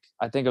at like,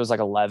 I think it was like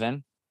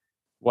 11,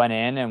 went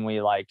in and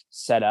we like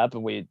set up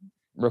and we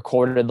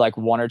recorded like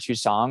 1 or 2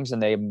 songs,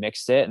 and they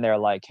mixed it, and they're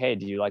like, hey,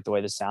 do you like the way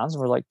this sounds?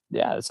 And we're like,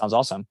 yeah, that sounds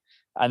awesome.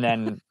 And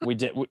then we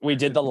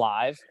did the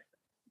live,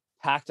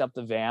 packed up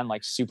the van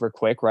like super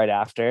quick right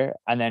after,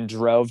 and then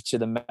drove to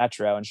the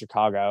Metro in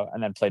Chicago,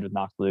 and then played with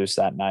Knocked Loose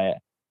that night.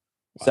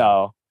 Wow.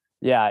 So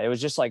yeah, it was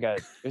just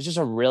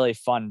a really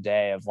fun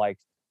day of like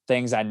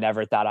things I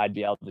never thought I'd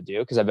be able to do,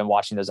 because I've been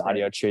watching those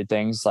Audiotree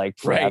things like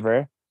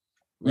forever,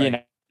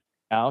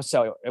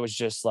 so it was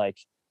just like,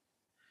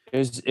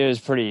 it was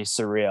pretty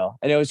surreal,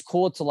 and it was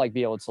cool to like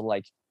be able to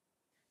like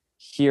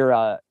hear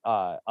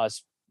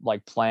us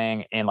like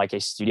playing in like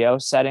a studio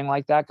setting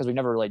like that, because we've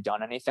never really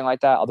done anything like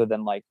that other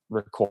than like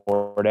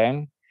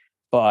recording.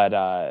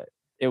 But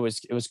it was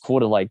cool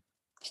to like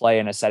play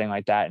in a setting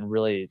like that, and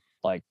really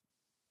like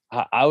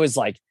I was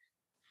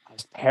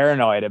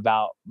paranoid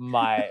about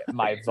my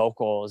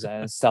vocals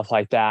and stuff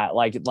like that.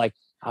 Like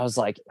I was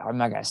like, I'm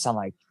not gonna sound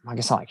like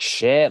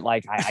shit.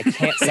 Like I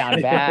can't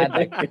sound bad.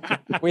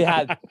 Like we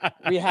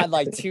had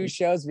like 2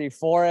 shows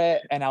before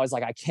it, and I was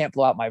like, I can't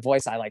blow out my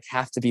voice. I like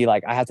have to be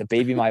like, I have to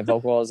baby my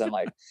vocals, and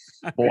like,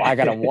 well, I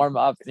gotta warm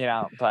up, you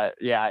know. But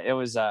yeah, it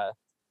was a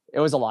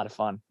lot of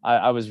fun.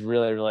 I was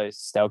really, really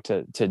stoked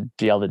to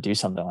be able to do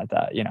something like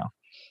that, you know.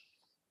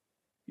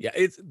 Yeah,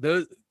 it's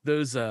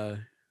those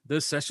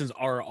sessions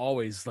are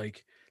always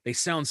like, they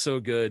sound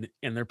so good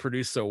and they're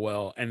produced so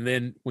well. And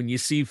then when you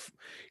see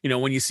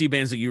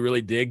bands that you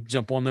really dig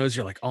jump on those,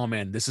 you're like, oh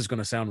man, this is going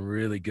to sound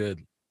really good.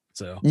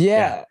 So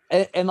yeah.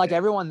 And like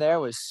everyone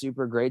there was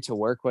super great to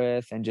work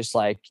with, and just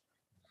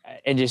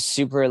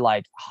super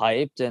like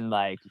hyped and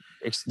like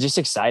just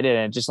excited,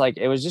 and just like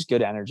it was just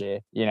good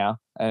energy, you know,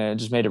 and it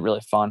just made it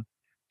really fun.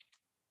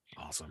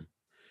 Awesome.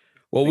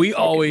 Well, we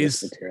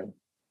always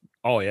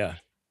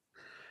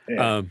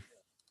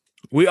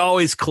we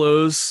always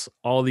close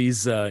all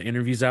these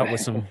interviews out with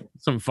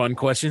some fun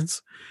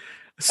questions.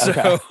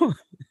 So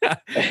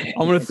okay.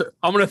 I'm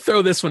gonna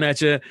throw this one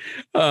at you.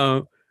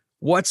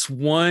 What's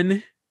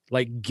one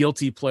like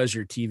guilty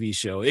pleasure TV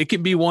show? It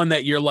can be one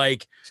that you're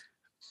like,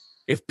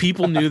 if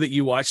people knew that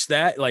you watched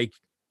that, like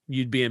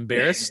you'd be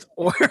embarrassed,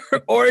 or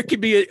it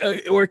could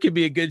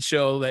be a good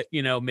show that,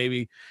 you know,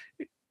 maybe,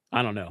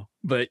 I don't know,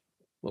 but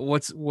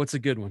what's a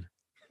good one?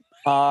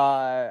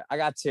 I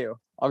got 2.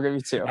 I'll give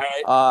you 2.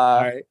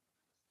 All right.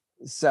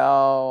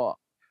 So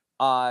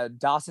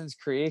Dawson's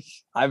Creek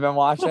I've been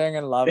watching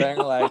and loving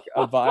like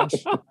a bunch,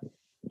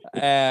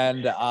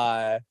 and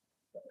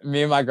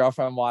me and my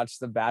girlfriend watch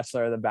The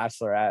Bachelor or The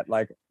Bachelorette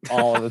like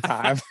all of the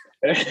time.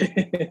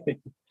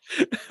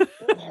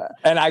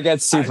 And I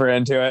get super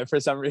into it for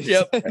some reason.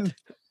 Yep.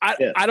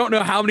 I don't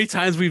know how many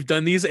times we've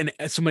done these, and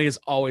somebody has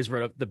always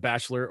brought up The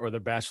Bachelor or The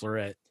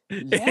Bachelorette.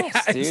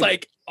 Yes, it's dude.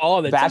 like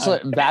all the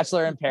time.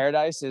 Bachelor in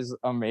Paradise is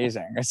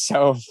amazing. It's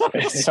so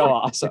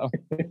awesome.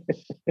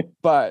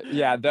 But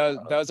yeah,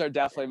 those are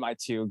definitely my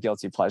 2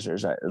 guilty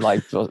pleasures,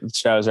 like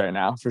shows right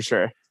now, for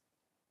sure.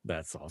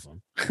 That's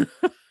awesome.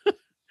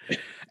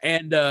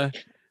 And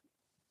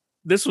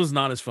this was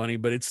not as funny,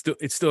 but it's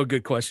still a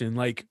good question.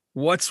 Like,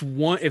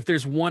 if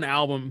there's one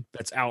album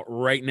that's out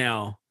right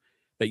now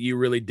that you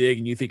really dig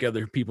and you think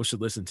other people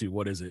should listen to,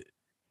 what is it?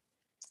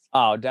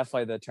 Oh,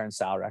 definitely the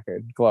Turnstile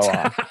record, Glow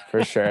On,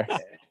 for sure.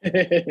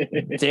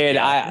 Dude,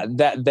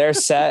 their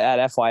set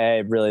at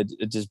FYA really,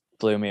 it just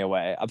blew me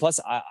away. Plus,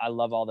 I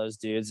love all those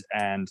dudes,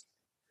 and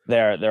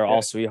they're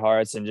all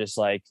sweethearts and just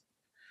like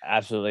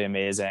absolutely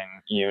amazing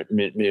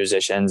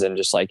musicians, and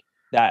just like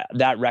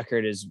that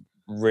record is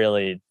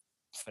really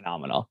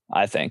phenomenal,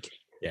 I think.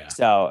 Yeah.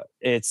 So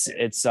it's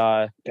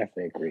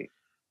definitely agree.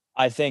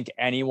 I think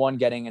anyone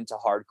getting into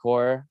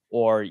hardcore,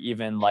 or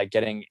even like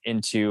getting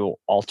into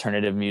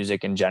alternative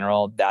music in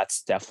general,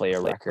 that's definitely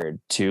a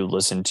record to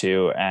listen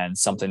to, and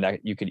something that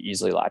you could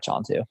easily latch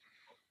onto.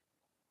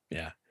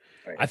 Yeah.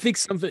 Right. I think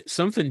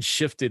something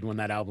shifted when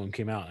that album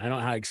came out. I don't know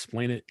how to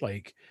explain it.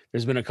 Like,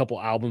 there's been a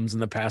couple albums in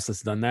the past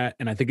that's done that,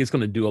 and I think it's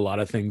going to do a lot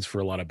of things for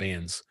a lot of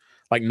bands.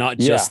 Like, not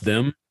just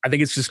them. I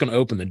think it's just going to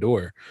open the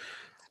door.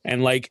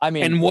 And like, I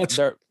mean,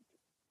 and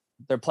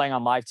they're playing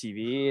on live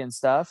TV and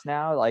stuff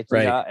now, like,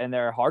 right. You know, and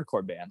they're a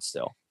hardcore band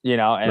still, you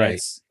know, and right.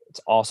 it's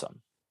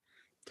awesome.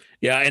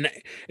 Yeah. And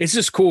it's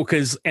just cool.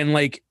 And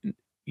like,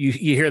 you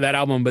hear that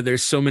album, but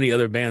there's so many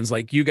other bands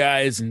like you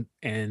guys,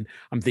 and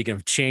I'm thinking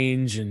of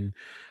Change and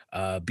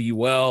Be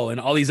Well and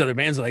all these other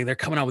bands, like they're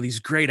coming out with these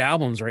great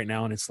albums right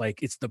now. And it's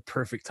like, it's the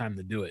perfect time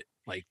to do it.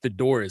 Like, the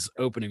door is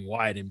opening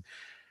wide, and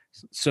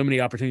so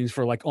many opportunities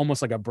for like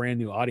almost like a brand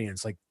new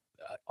audience, like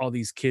all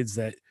these kids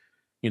that,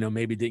 you know,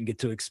 maybe didn't get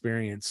to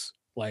experience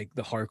like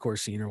the hardcore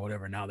scene or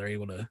whatever. Now they're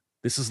able to,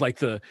 this is like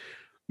the,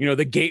 you know,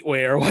 the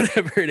gateway or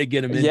whatever to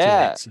get them into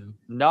it. So.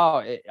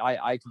 No,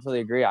 I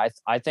completely agree.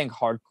 I think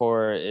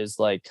hardcore is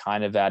like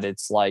kind of at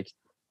its like,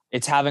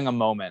 it's having a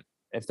moment,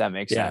 if that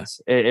makes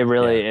sense. It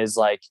really is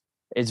like,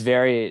 it's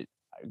very,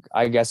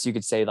 I guess you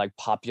could say like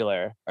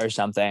popular or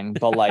something,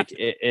 but like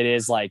it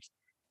is like,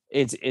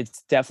 it's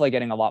definitely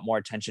getting a lot more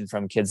attention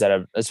from kids that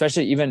have,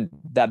 especially even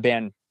that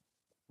band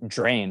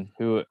Drain,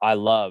 who I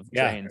love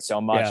Drain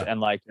so much.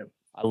 And like,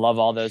 I love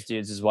all those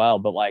dudes as well.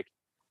 But like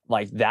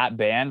that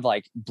band,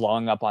 like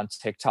blowing up on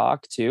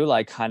TikTok too,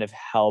 like kind of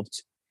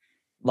helped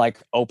like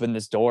open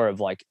this door of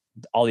like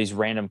all these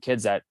random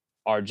kids that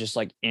are just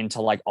like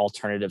into like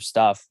alternative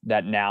stuff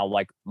that now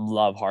like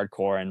love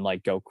hardcore and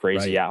like go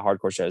crazy at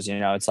hardcore shows. You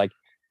know, it's like,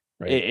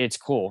 it's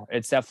cool.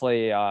 It's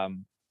definitely,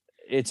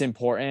 it's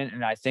important.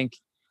 And I think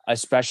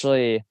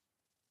especially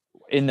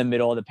in the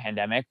middle of the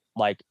pandemic,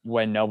 like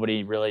when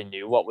nobody really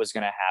knew what was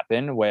going to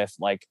happen with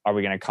like, are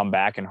we going to come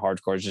back and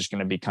hardcore is just going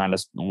to be kind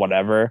of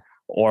whatever,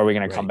 or are we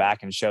going to come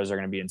back and shows are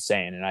going to be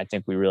insane? And I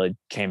think we really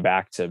came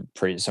back to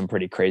some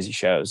pretty crazy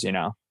shows, you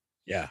know?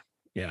 Yeah.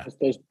 Yeah.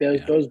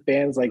 Those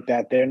bands like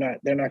that, they're not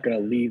going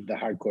to leave the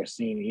hardcore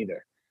scene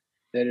either.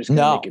 They're just going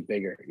to make it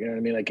bigger. You know what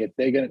I mean? Like if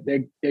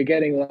they're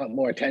getting a lot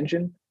more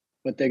attention,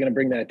 but they're going to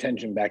bring that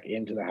attention back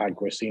into the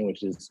hardcore scene,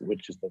 which is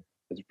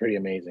is pretty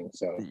amazing.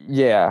 So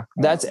yeah,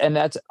 that's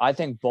I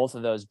think both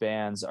of those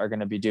bands are going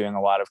to be doing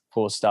a lot of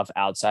cool stuff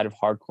outside of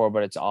hardcore,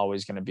 but it's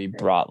always going to be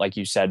brought, like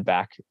you said,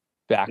 back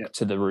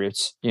to the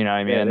roots. You know what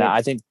I mean? And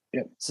I think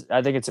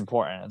it's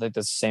important. I think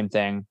that's the same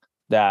thing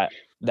that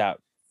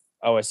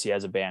OSC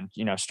as a band,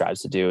 you know,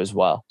 strives to do as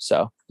well.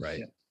 So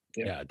right.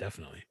 Yeah,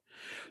 definitely.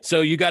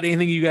 So you got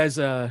anything you guys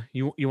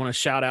you want to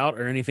shout out,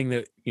 or anything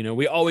that, you know,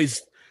 we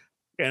always,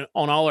 and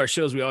on all our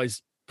shows we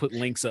always put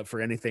links up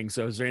for anything.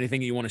 So is there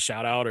anything you want to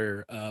shout out,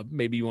 or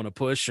maybe you want to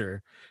push,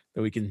 or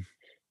that we can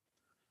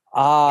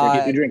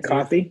you drink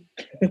coffee?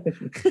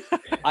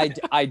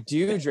 I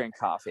do drink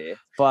coffee,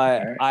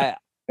 but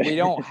we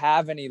don't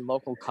have any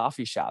local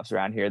coffee shops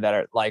around here that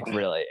are like,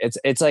 really,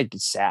 it's like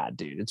sad,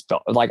 dude. It's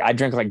like I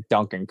drink like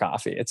Dunkin'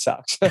 coffee. It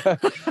sucks.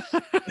 But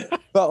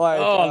like,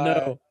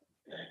 no.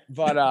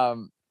 But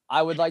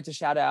I would like to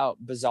shout out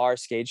Bizarre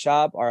Skate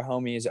Shop. Our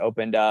homies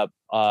opened up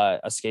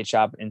a skate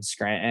shop in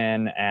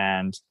Scranton,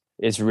 and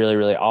it's really,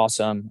 really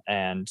awesome.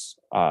 And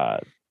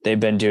they've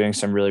been doing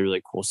some really,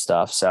 really cool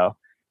stuff. So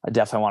I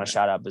definitely want to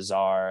shout out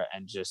Bizarre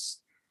and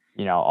just,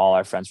 you know, all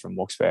our friends from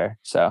Wilkes-Barre.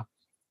 So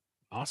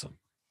awesome.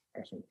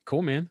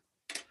 Cool, man.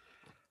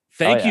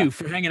 Thank you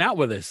for hanging out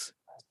with us,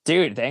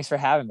 dude. Thanks for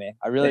having me.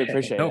 I really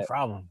appreciate it. No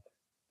problem.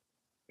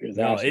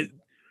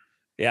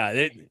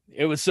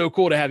 It was so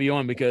cool to have you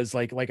on, because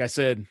like I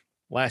said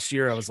last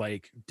year, I was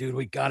like, dude,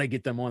 we got to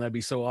get them on. That'd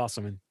be so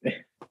awesome.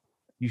 And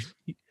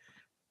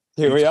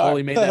here we are.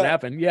 Made that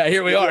happen. Yeah,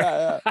 here we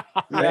are.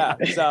 Yeah.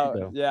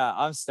 So yeah,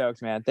 I'm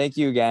stoked, man. Thank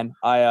you again.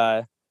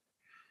 I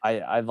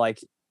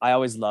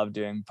always love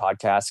doing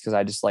podcasts because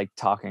I just like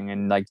talking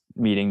and like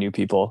meeting new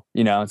people.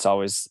 You know, it's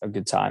always a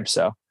good time.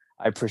 So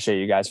I appreciate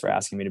you guys for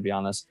asking me to be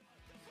on this.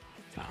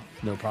 Oh,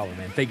 no problem,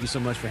 man. Thank you so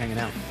much for hanging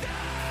out.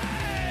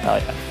 Hell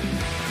yeah.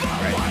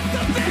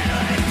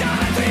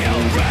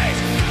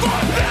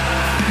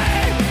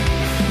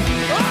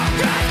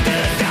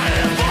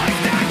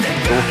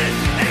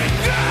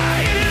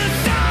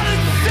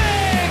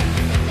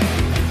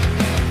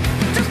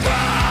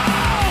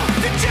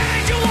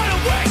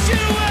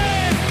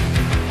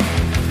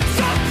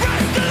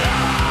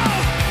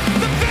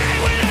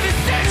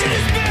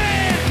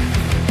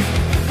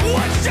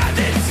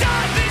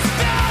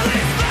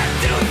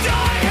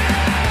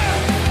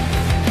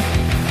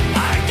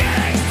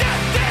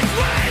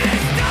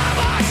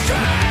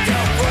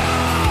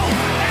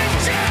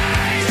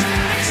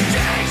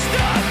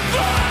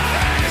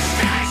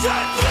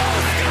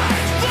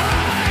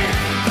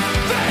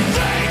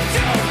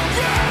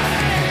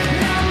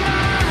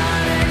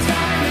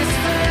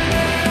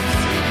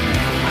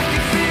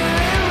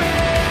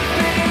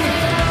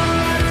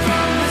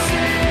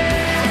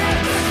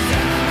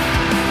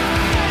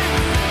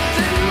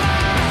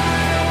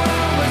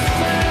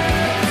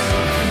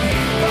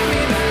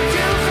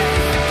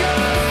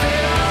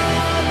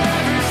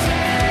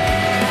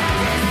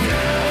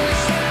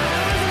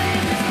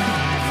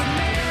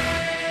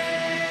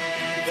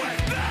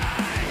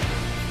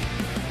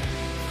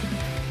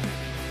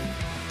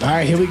 All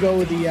right, here we go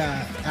with the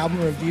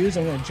album reviews.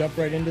 I'm going to jump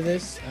right into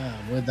this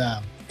with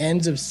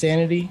Ends of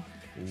Sanity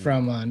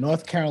from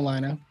North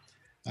Carolina.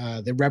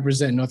 They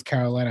represent North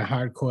Carolina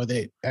hardcore.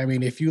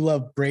 If you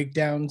love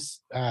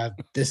breakdowns,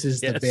 this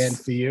is the band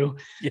for you.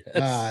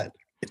 Yes.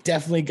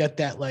 Definitely got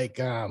that like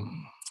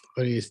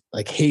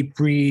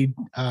Hatebreed,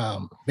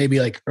 maybe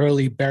like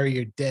early Bury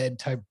Your Dead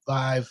type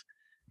vibe.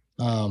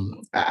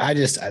 I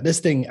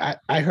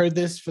heard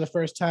this for the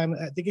first time.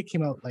 I think it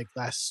came out like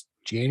last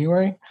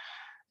January.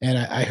 And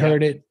I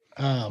heard it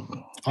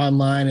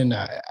online, and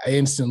I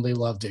instantly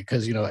loved it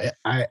because, you know,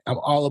 I'm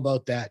all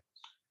about that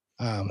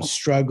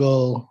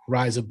struggle,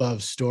 rise above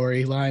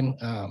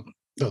storyline.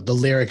 The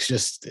lyrics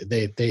just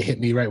they hit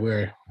me right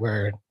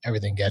where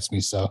everything gets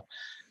me. So,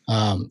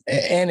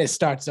 and it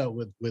starts out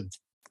with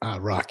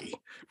Rocky.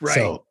 Right.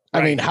 So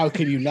I mean, how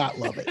could you not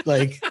love it?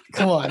 Like,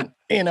 come on,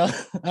 you know.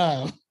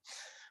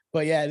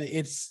 But yeah,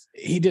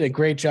 he did a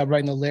great job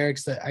writing the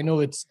lyrics. That I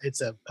know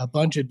it's a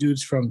bunch of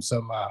dudes from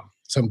some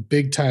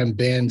big time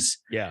bands.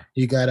 Yeah.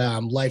 You got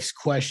Life's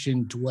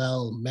Question,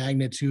 Dwell,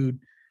 Magnitude,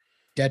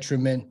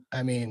 Detriment.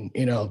 I mean,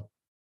 you know,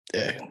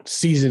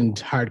 seasoned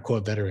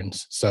hardcore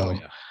veterans. So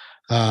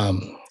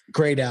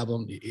great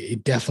album. You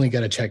definitely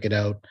got to check it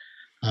out.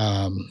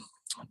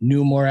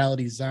 New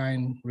Morality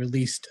Design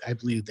released, I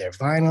believe, their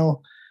vinyl.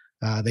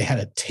 They had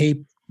a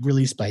tape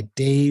released by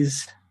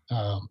Days.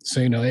 So,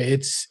 you know,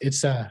 it's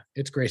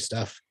great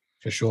stuff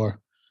for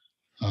sure.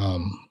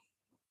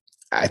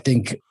 I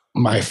think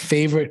my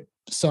favorite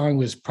song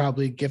was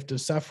probably Gift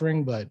of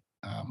Suffering, but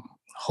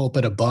Hope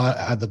at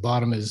the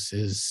Bottom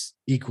is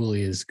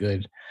equally as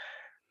good.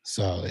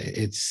 So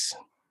it's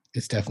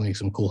definitely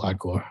some cool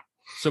hardcore.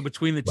 So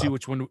between the two,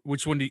 which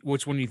one do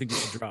you think you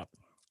should drop?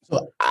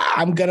 So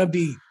I'm gonna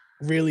be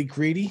really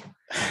greedy.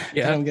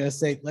 Yeah. And I'm gonna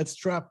say let's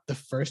drop the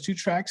first two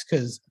tracks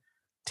because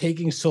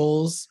Taking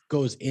Souls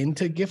goes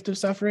into Gift of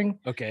Suffering.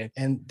 Okay.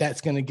 And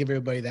that's gonna give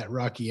everybody that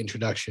Rocky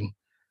introduction.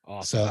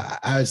 Awesome. So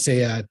I would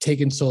say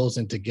Taking Souls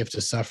into Gift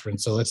of Suffering.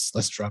 So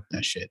let's drop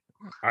that shit.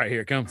 All right,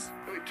 here it comes.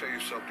 Let me tell you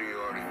something you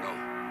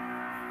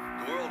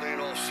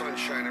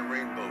sunshine and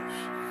rainbows.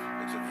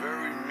 It's a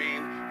very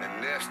mean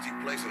and nasty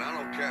place, and I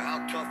don't care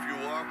how tough you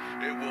are,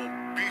 it will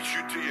beat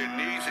you to your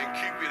knees and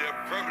keep you there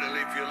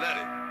permanently if you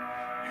let it.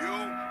 You,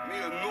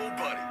 me, or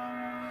nobody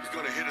is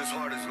gonna hit as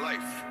hard as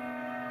life.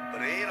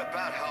 But it ain't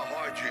about how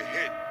hard you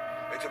hit.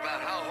 It's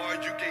about how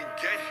hard you can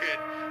get hit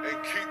and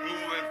keep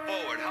moving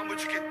forward. How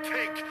much you can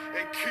take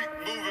and keep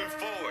moving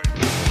forward.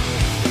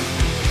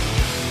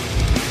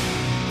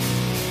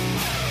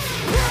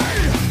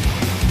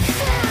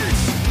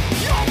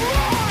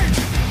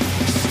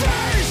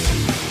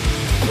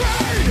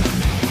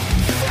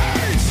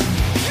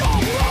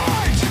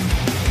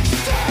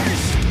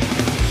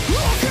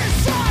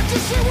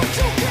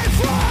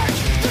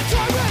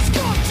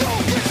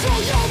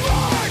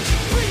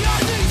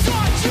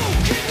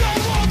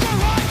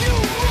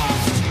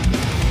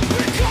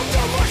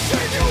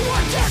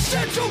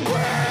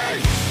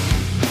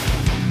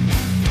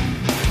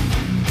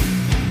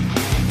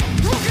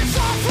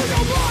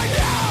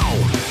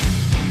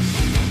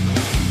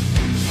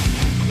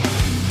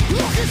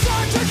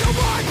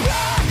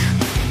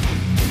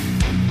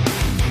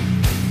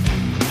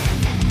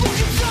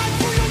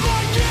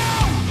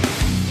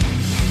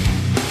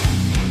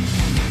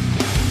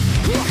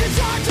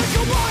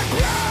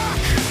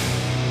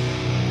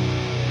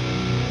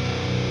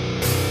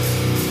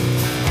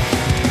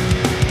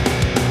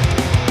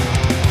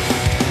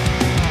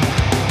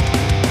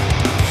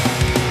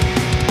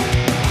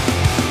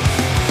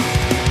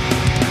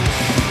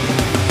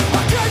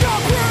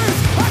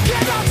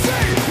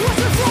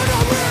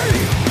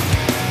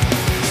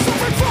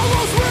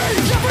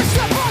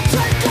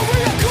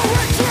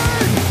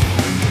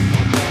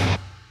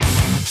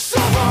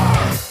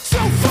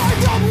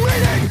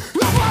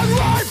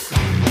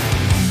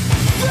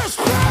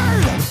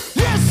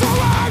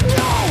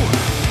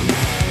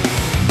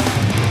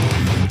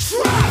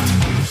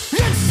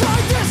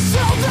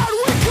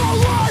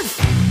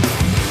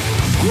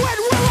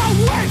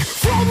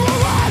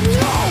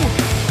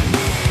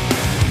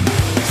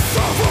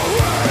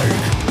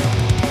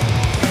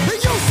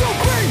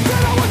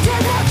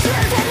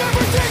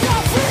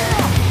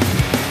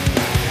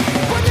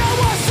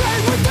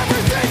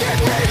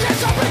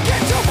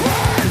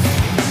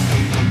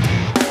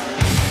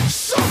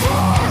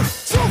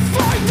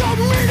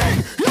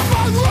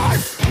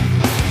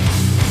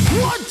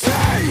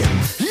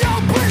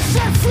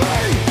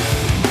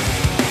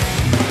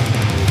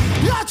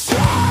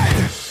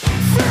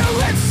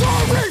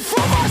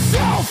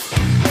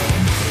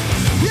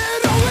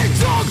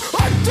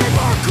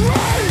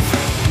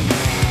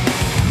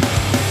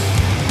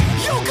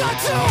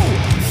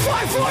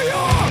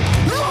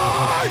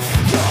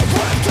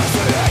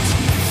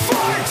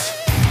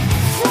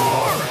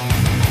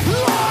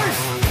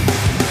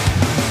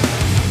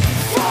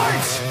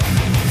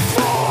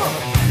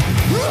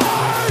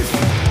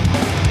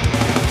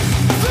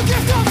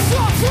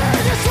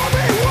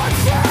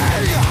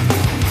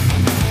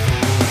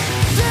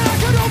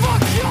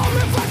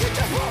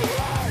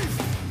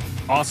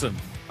 Awesome.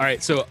 All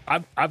right, so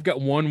I've got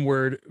one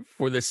word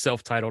for this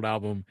self-titled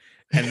album,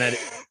 and that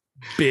is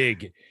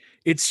big.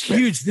 It's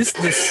huge. The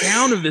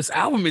sound of this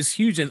album is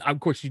huge, and of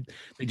course you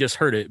just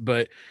heard it,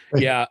 but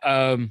yeah,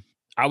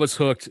 I was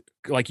hooked,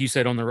 like you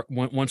said, on the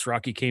once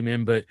Rocky came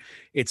in. But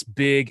it's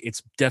big.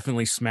 It's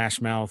definitely Smash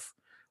Mouth.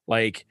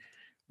 Like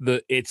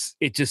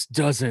it just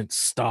doesn't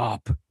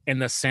stop,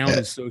 and the sound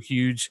is so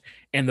huge,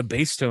 and the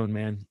bass tone,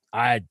 man.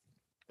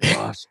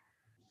 Gosh.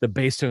 The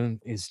bass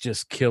tone is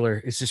just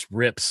killer. It's just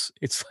rips.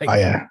 It's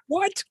like,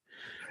 what?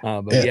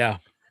 But yeah,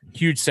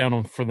 huge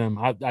sound for them.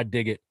 I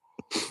dig it.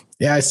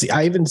 Yeah, I see.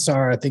 I even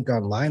saw, I think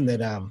online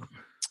that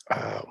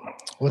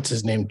what's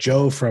his name?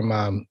 Joe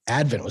from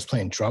Advent was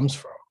playing drums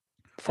for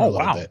a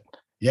little bit.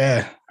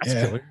 Yeah. That's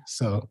killer.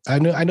 So I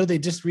know they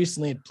just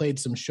recently played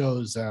some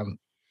shows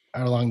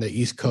along the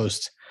East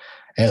Coast,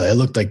 and it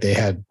looked like they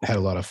had a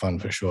lot of fun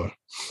for sure.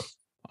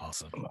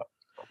 Awesome.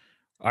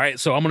 All right,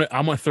 so I'm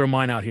gonna throw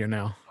mine out here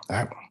now.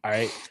 All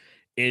right.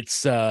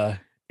 It's the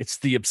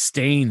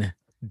Abstain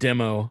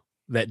demo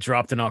that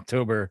dropped in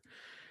October.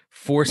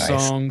 4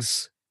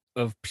 songs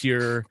of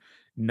pure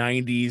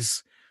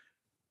 90s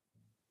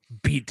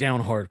beat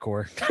down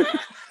hardcore.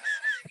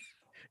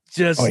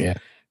 Just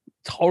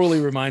totally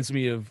reminds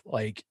me of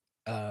like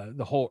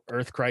the whole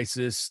Earth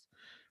Crisis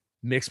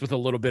mixed with a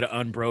little bit of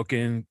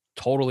Unbroken,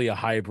 totally a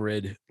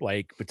hybrid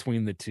like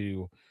between the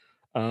two.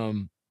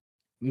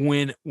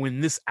 When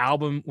this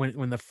album,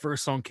 when the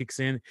first song kicks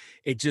in,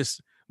 it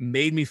just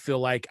made me feel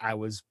like I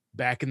was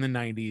back in the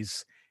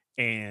 90s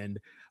and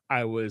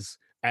I was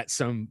at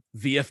some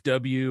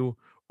VFW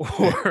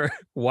or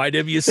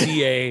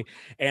YWCA,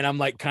 and I'm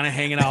like kind of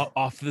hanging out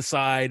off to the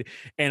side,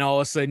 and all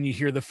of a sudden you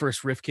hear the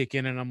first riff kick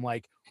in, and I'm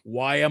like,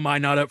 why am I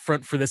not up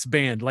front for this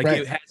band? Like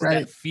it has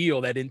that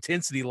feel, that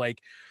intensity, like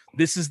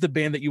this is the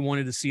band that you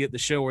wanted to see at the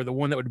show, or the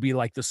one that would be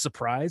like the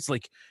surprise,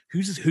 like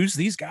who's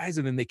these guys?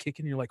 And then they kick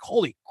in and you're like,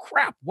 holy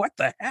crap, what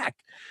the heck?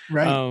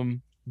 Right.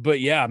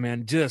 But yeah,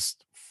 man,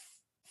 just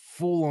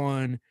full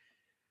on,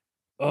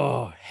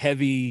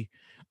 heavy,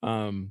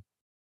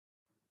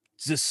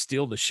 just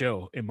steal the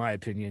show, in my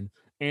opinion.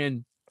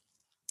 And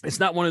it's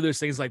not one of those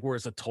things like where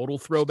it's a total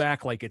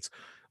throwback, like it's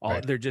all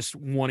they're just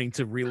wanting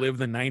to relive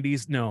the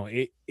 90s. No,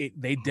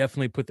 they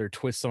definitely put their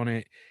twists on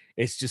it.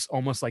 It's just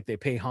almost like they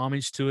pay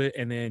homage to it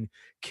and then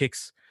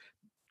kicks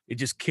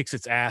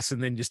its ass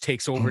and then just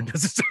takes over and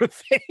does its own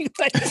thing.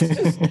 Like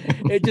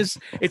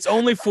it's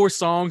only 4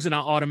 songs and I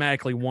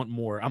automatically want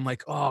more. I'm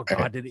like, oh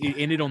God, did it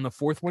end it on the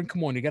 4th one?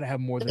 Come on, you gotta have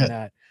more than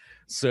that.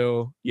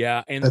 So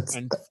yeah, and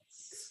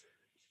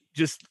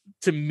just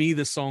to me,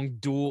 the song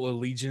Dual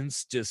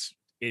Allegiance,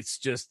 it's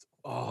just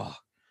oh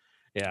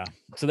yeah.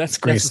 So that's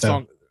the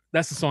song.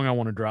 That's the song I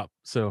want to drop.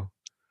 So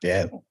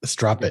yeah, let's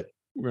drop it.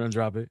 We're gonna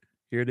drop it.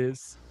 Here it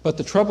is. But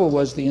the trouble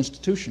was the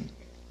institution.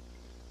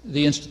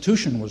 The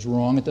institution was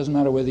wrong. It doesn't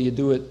matter whether you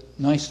do it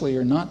nicely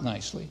or not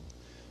nicely.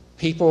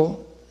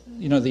 People,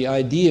 the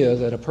idea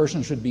that a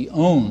person should be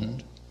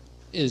owned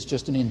is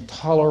just an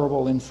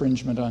intolerable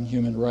infringement on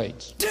human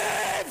rights.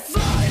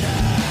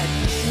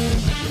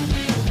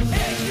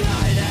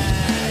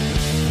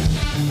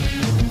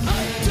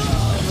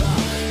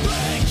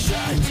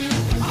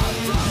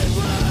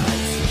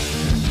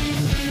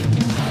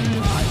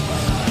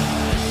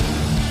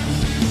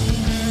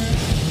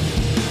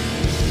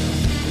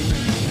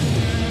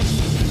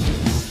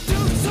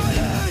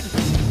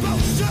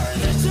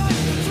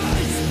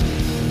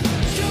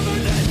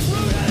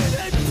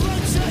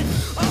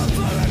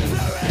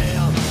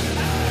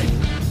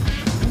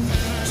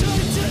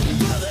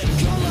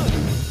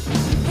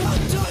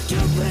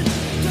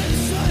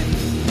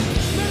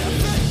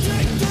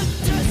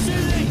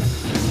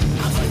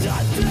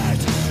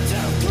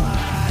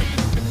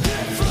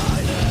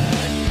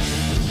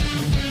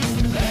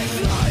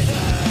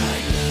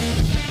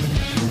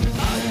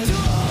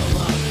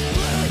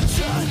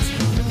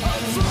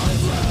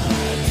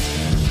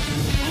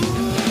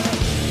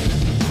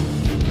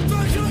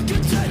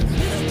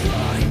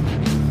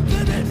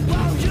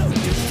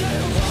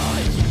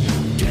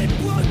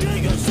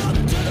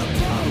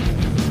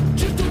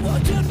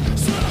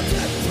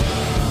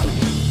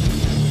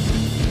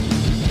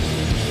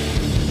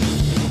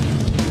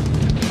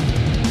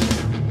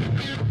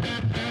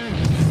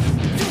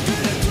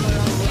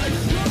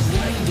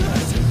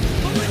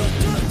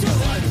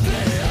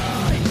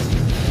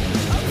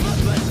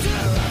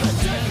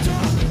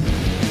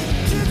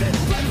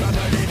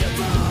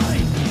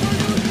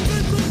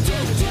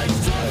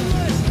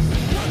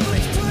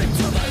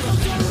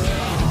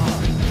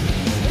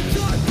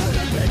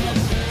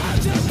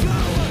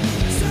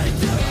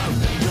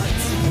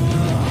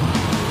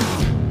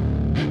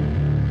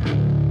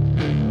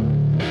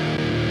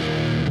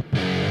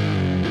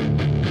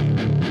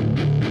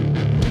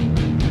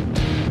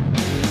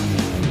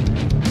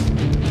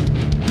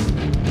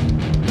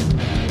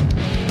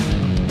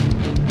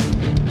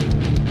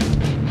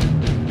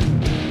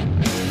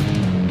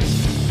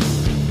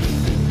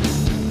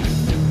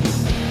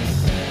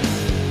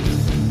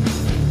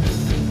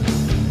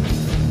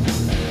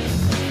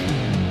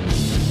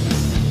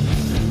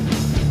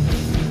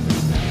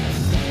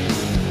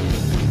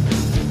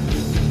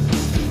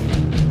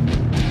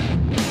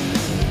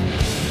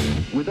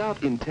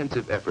 Without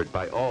intensive effort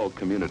by all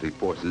community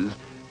forces,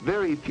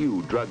 very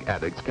few drug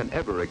addicts can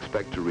ever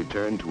expect to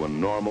return to a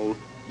normal,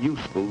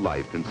 useful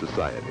life in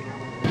society.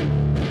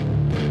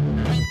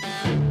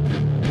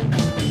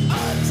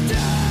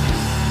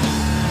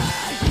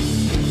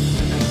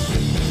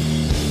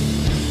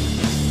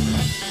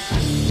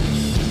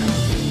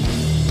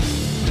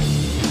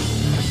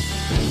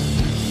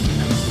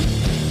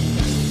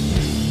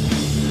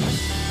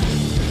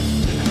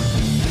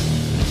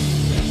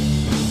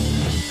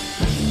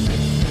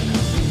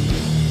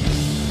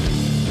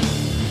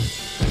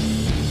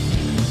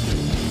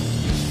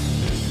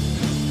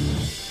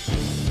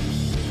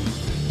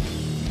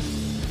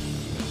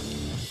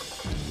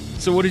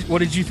 So what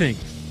did you think?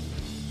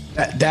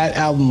 That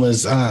album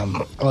was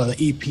the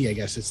EP, I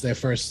guess it's their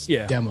first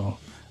demo.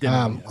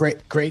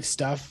 Great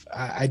stuff.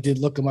 I did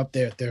look them up.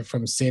 They're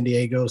from San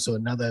Diego, so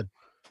another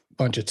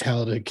bunch of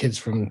talented kids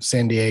from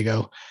San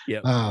Diego.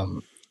 Yeah.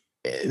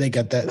 They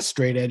got that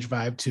straight edge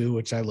vibe too,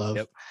 which I love.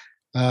 Yep.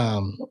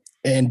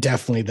 And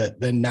definitely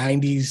the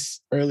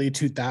 90s, early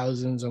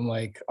 2000s. I'm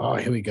like, oh,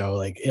 here we go.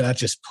 Like that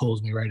just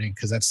pulls me right in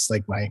because that's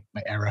like my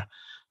era.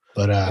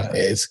 But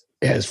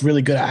it's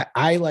really good.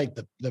 I like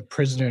the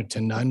Prisoner to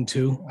None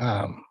too.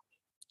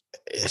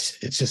 It's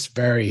just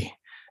very.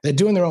 They're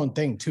doing their own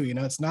thing too.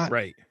 It's not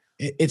right.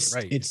 It's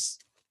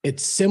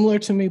similar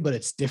to me, but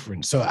it's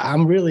different. So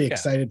I'm really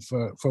excited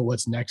for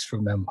what's next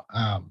from them.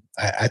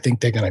 I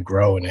think they're gonna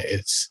grow, and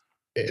it's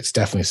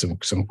definitely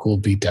some cool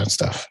beatdown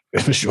stuff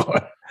for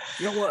sure.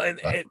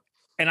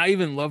 And I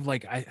even love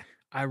like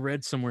I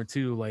read somewhere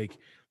too, like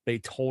they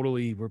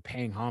totally were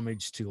paying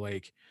homage to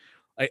like.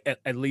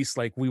 At least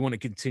like we want to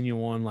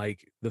continue on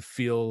like the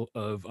feel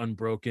of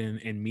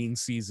Unbroken and Mean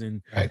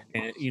Season, right.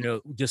 And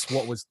just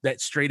what was that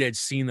straight edge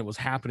scene that was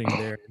happening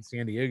there in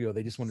San Diego.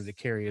 They just wanted to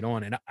carry it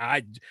on, and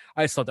I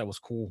just thought that was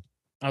cool.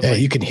 I was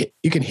you can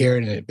hear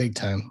it in it big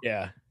time.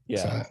 Yeah.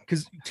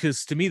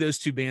 Because to me those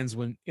two bands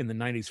when in the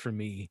 90s for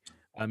me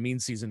Mean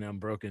Season and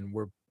Unbroken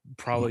were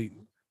probably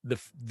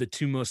the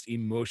two most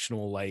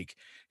emotional, like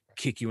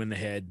kick you in the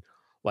head,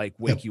 like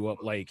wake you up,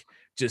 like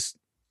just,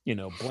 you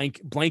know,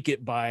 blanket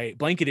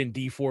in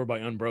D4 by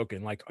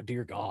Unbroken, like, oh,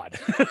 dear God,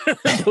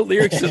 the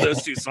lyrics to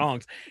those two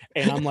songs.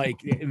 And I'm like,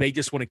 and they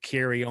just want to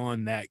carry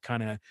on that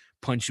kind of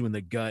punch you in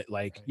the gut.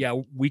 Like, yeah,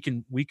 we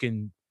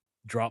can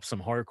drop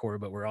some hardcore,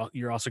 but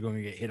you're also going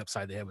to get hit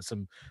upside the head with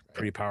some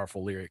pretty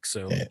powerful lyrics.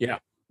 So yeah.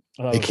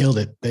 They killed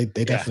it. They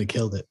definitely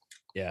killed it.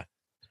 Yeah.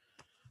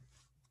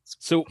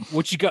 So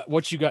what you got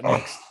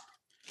next?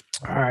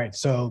 All right.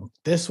 So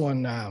this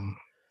one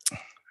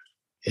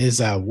is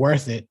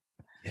Worth It.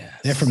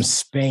 Yes. They're from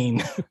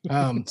Spain.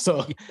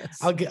 So Yes.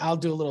 I'll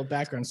do a little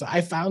background. So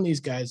I found these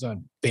guys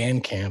on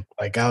Bandcamp.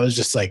 Like I was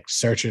just like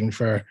searching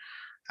for,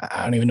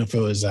 I don't even know if it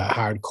was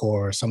hardcore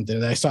or something.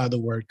 And I saw the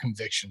word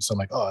conviction. So I'm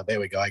like, oh, there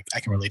we go. I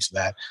can relate to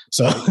that.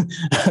 So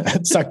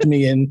it sucked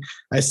me in.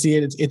 I see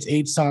it. It's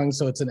 8 songs.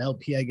 So it's an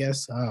LP, I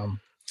guess.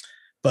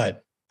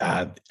 But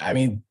I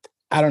mean,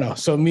 I don't know.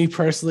 So me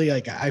personally,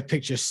 like I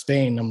picture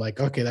Spain. I'm like,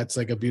 okay, that's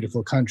like a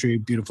beautiful country,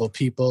 beautiful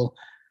people.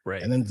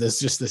 Right. And then there's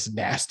just this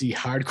nasty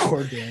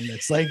hardcore band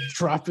that's like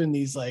dropping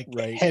these like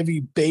Right. heavy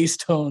bass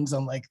tones.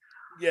 I'm like,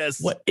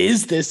 Yes. what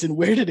is this and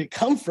where did it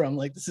come from?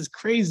 Like, this is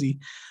crazy.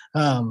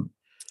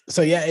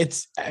 So yeah,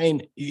 I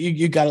mean,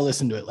 you got to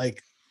listen to it.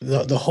 Like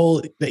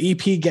the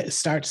EP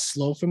starts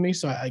slow for me.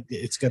 So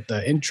it's got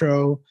the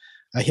intro.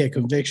 I hear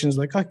Convictions,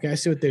 like, okay, I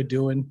see what they're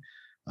doing.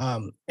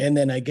 And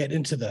then I get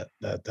into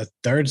the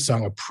third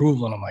song,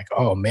 Approval, and I'm like,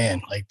 oh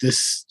man, like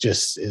this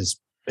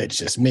it's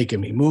just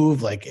making me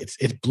move. Like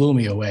it blew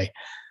me away.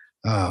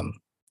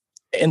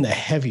 And the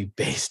heavy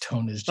bass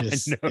tone is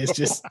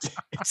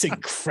it's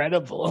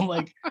incredible. I'm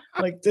like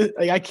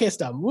I can't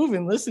stop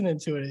moving, listening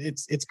to it.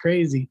 It's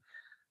crazy.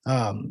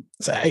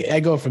 So I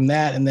go from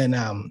that, and then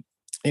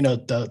you know,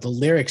 the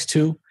lyrics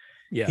too.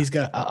 Yeah. He's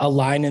got a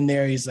line in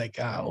there. He's like,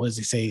 what does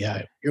he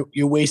say?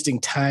 You're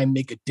wasting time,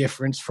 make a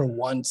difference for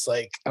once.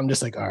 Like, I'm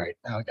just like, all right,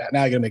 now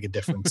I gotta make a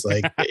difference.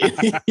 Like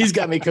he's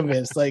got me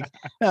convinced. Like,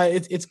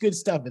 it's good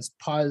stuff. It's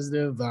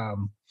positive.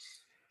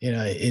 You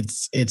know,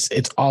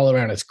 it's all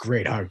around. It's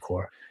great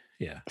hardcore.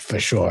 Yeah, for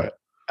sure.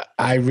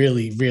 I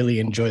really, really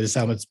enjoy this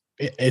album.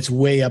 It's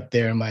way up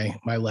there in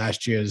my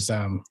last year's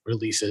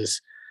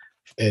releases.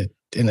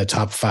 In the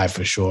top 5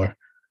 for sure.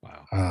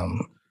 Wow.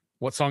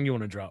 What song you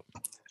want to drop?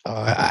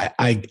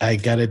 I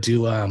gotta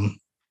do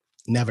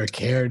Never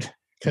Cared,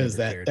 because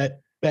that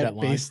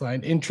bass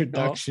line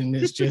introduction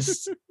is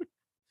just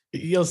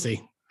you'll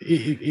see.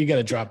 You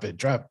gotta drop it.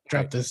 Drop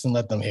this and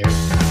let them hear it.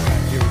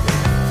 Right, here we go.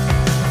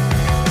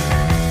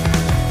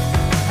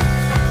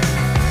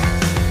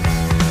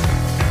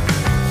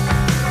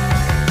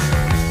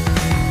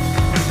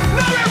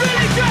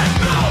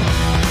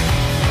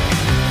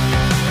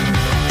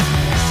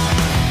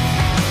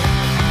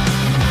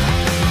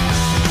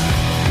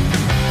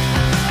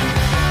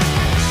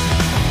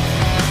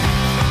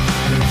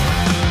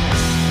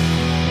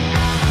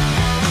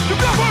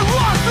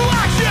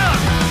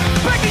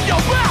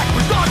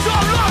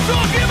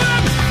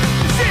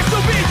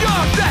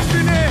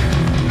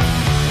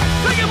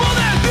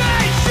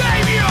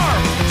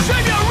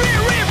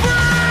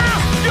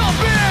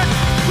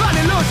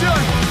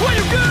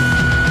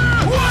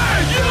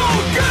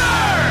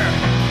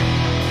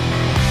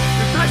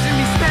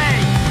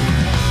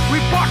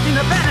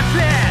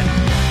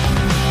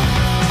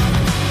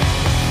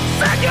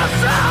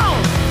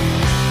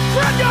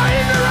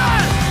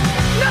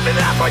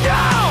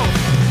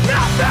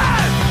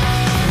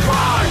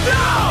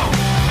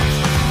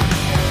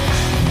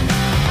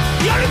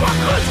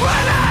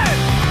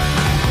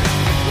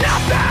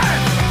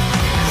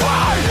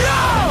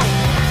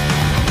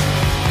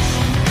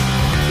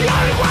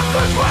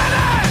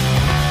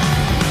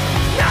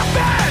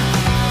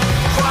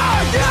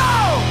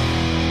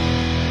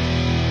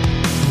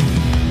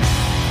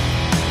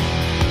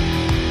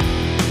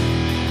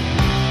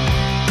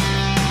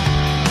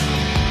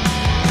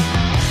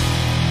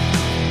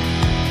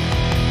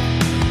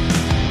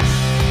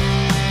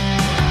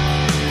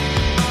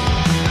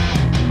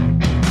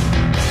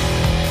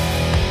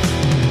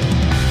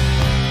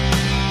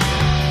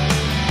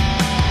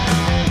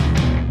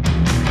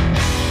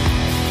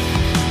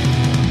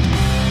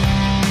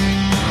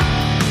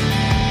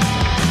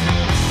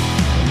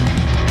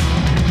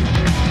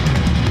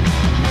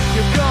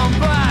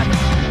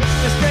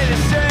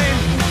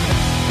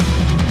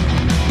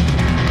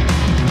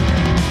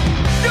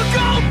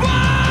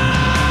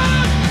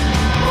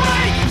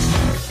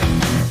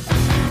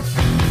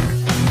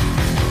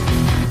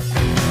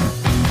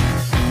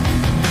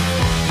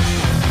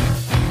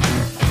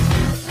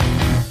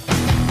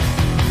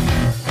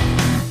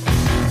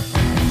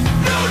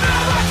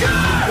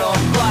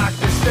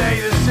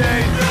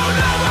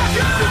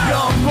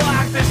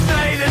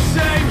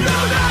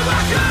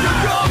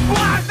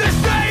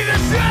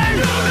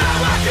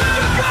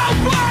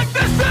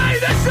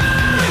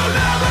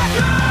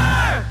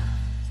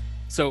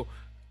 So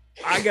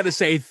I gotta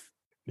say,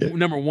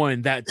 number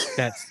one, that's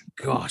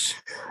gosh.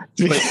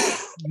 But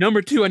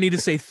number 2, I need to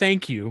say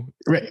thank you.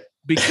 Right.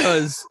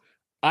 because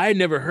I had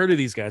never heard of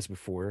these guys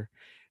before.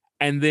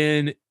 And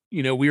then,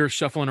 you know, we were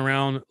shuffling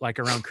around like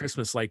around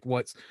Christmas, like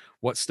what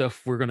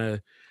stuff we're going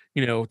to,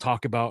 you know,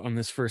 talk about on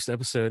this first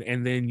episode.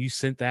 And then you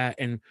sent that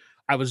and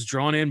I was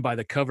drawn in by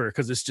the cover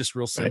because it's just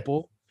real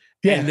simple.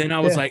 Right. Yeah. And then I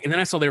was like, and then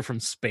I saw they were from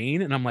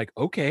Spain and I'm like,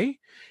 okay.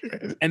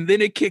 And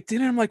then it kicked in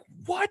and I'm like,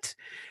 what?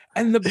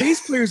 And the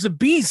bass player is a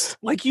beast.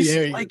 Like he's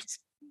like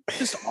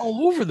just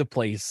all over the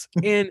place.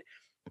 And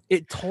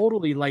it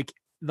totally like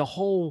the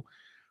whole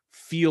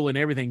feel and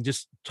everything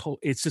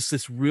it's just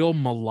this real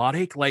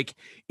melodic, like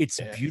it's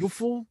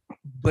beautiful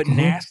but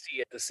nasty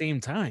at the same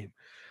time.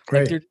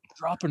 Like they're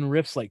dropping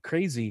riffs like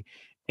crazy,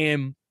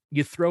 and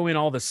you throw in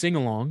all the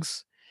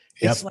sing-alongs.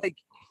 It's like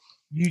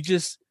you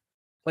just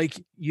like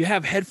you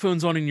have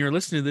headphones on and you're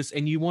listening to this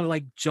and you want to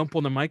like jump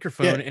on the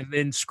microphone and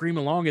then scream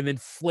along and then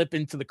flip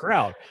into the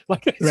crowd.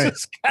 Like it's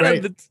just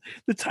kind of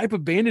the type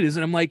of band it is.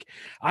 And I'm like,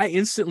 I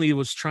instantly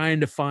was trying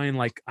to find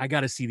like, I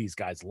got to see these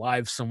guys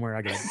live somewhere.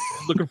 I got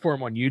looking for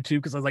them on YouTube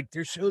because I was like,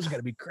 their shows got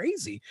to be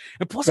crazy.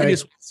 And plus I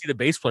just want to see the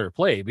bass player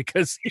play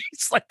because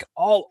he's like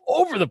all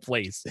over the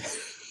place.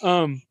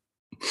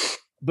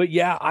 But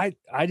yeah, I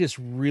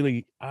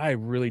really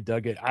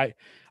dug it. I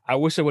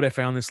wish I would have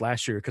found this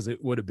last year because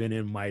it would have been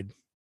in my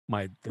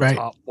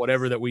top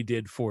whatever that we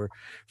did for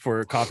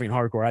Coffee and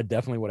Hardcore. I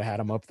definitely would have had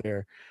them up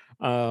there.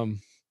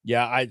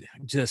 I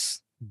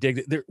just dig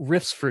it. They're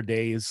riffs for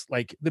days,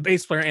 like the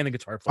bass player and the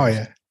guitar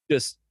player.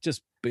 Just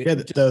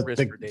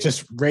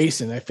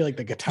racing. I feel like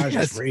the guitar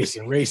just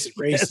racing.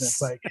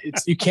 It's like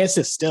you can't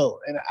sit still,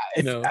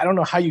 and I don't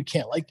know how you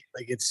can't like it.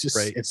 Like it's just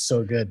it's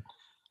so good.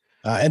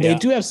 And they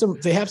do have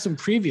some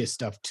previous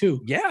stuff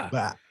too. Yeah,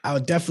 but I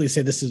would definitely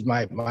say this is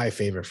my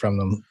favorite from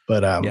them.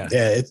 But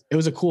it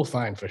was a cool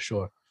find for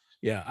sure.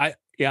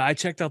 I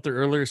checked out their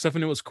earlier stuff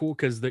and it was cool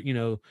because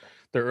their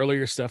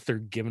earlier stuff they're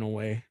giving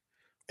away.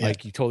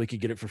 Like you totally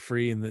could get it for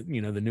free, and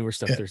the newer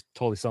stuff they're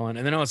totally selling.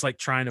 And then I was like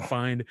trying to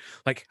find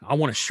like I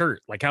want a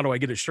shirt. Like how do I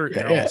get a shirt?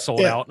 And they're all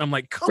sold out. And I'm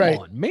like, come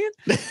on, man.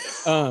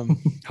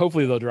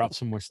 Hopefully they'll drop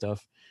some more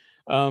stuff.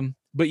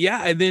 But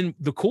yeah, and then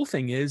the cool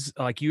thing is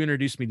like you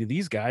introduced me to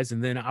these guys,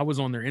 and then I was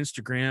on their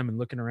Instagram and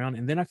looking around,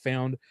 and then I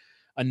found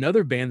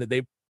another band that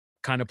they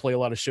kind of play a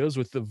lot of shows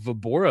with, the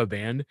Vibora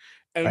band,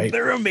 and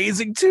they're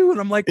amazing too. And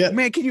I'm like,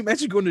 man, can you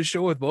imagine going to a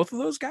show with both of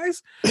those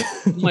guys?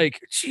 I'm like,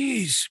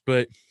 geez,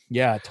 but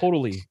yeah,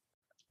 totally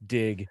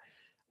dig.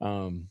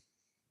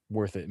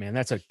 Worth it, man.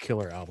 That's a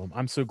killer album.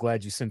 I'm so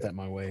glad you sent that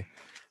my way.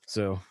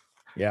 So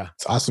yeah,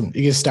 it's awesome.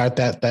 You can start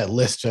that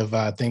list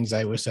of things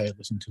I wish I had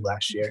listened to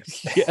last year.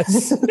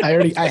 Yes,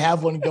 I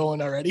have one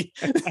going already.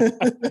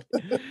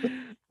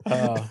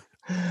 All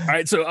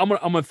right, so I'm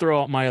gonna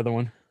throw out my other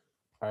one.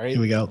 All right,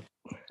 here we go.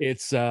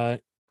 It's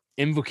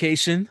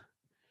Invocation.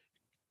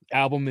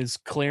 Album is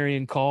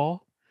Clarion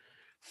Call.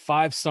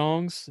 5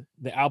 songs.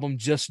 The album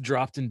just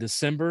dropped in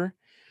December.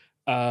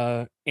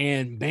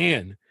 And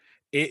man,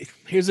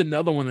 here's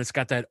another one that's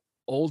got that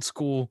old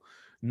school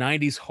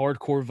 90s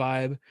hardcore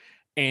vibe.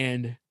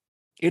 And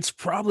it's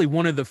probably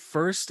one of the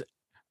first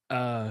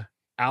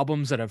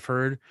albums that I've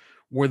heard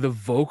where the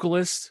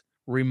vocalist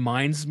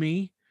reminds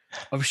me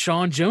of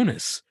Sean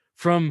Jonas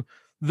from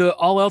the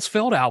All Else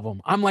Failed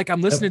album. I'm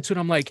listening to it.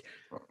 I'm like,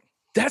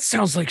 that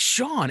sounds like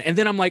Sean. And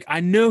then I'm like,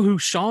 I know who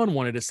Sean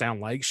wanted to sound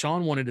like.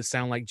 Sean wanted to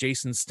sound like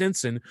Jason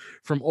Stinson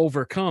from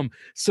Overcome.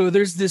 So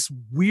there's this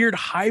weird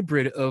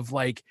hybrid of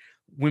like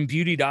When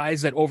Beauty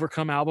Dies, that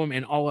Overcome album,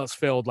 and All Else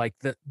Failed, like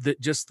the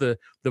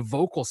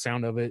vocal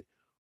sound of it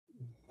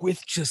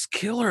with just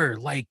killer,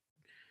 like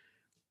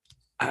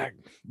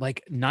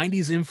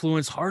 90s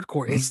influence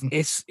hardcore.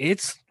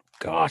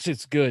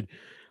 It's good.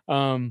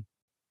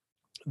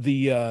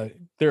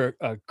 They're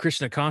a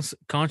Krishna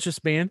conscious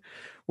band,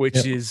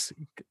 which is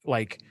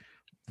like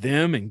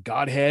them and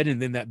Godhead, and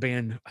then that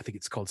band, I think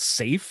it's called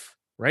Safe,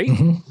 right?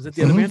 Is that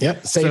the other band?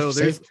 Yep,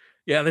 Safe.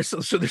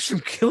 There's some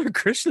killer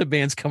Krishna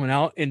bands coming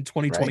out in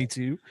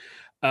 2022.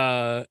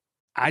 I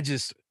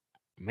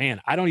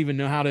don't even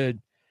know how to.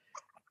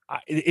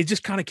 It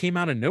just kind of came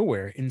out of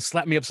nowhere and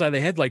slapped me upside the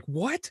head, like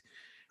what?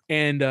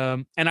 And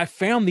I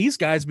found these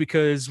guys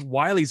because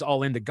Wiley's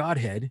all into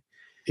Godhead,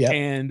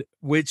 and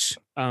which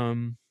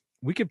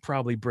we could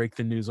probably break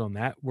the news on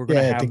that. We're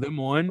gonna have them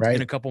on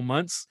in a couple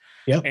months.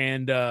 Yep.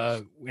 And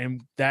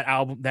that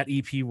album, that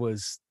EP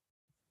was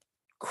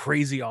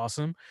crazy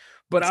awesome.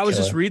 But I was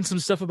just reading some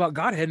stuff about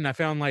Godhead, and I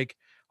found like,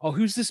 oh,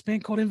 who's this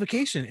band called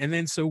Invocation? And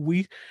then so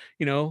we,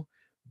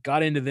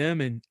 got into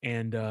them, and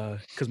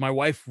because my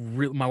wife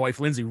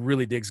Lindsay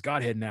really digs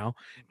Godhead now,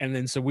 and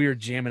then so we were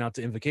jamming out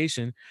to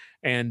Invocation,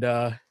 and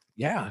I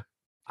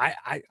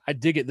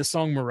dig it. The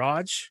song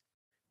Mirage,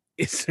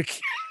 it's a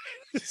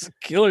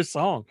killer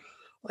song.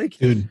 Like,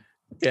 dude,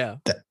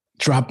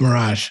 drop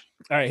Mirage.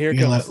 All right, here it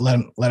comes.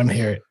 Let him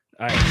hear it.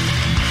 All right.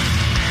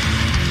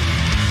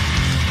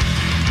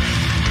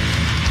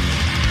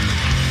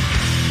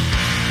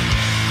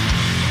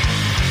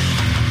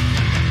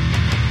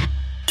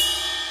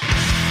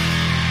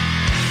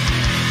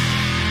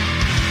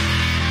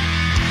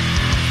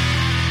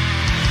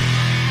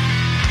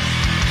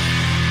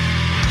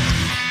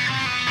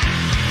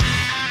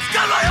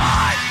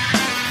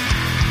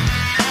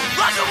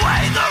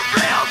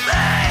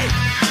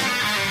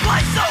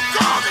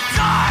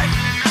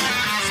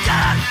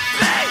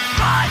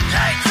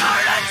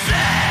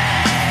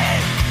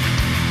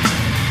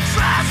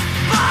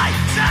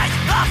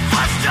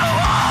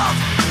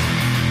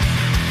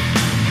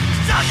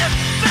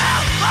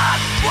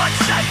 What's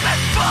safe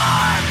and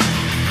firm?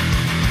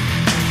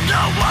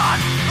 The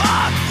one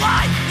of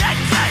light and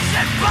taste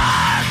and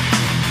burn.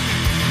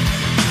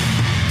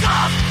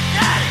 Come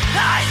and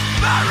night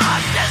for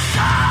us to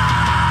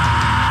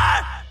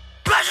serve.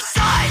 Precious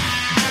sight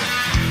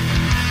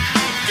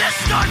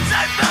distorts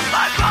and fills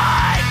my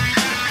mind.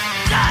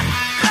 Death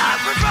and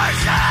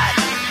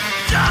perversion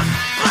just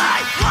play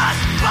plus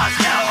push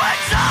you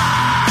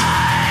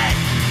inside.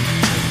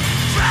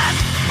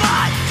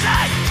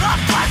 Transmitting a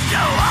flesh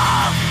to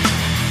all.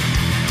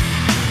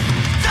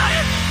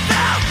 Study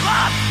build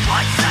up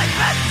what's safe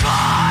and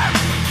firm.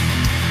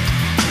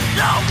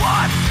 No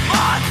one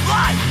on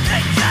life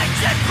it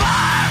takes and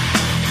burn.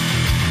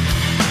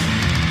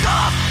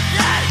 Come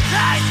and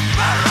hate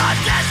for us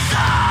to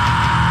serve.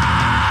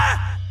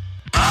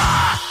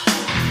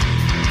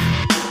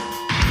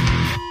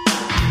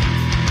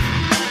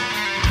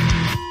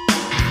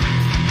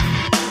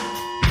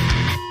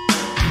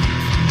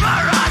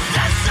 For us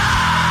to serve.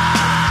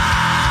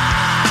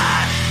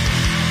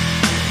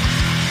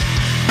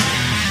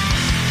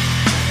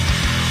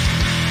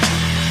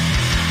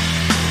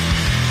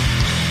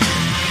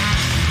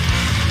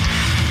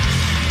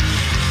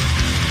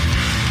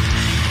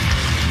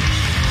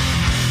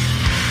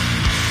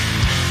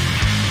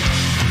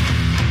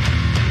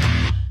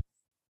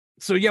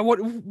 So yeah,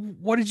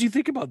 what did you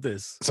think about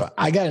this? So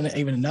I got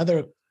even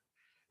another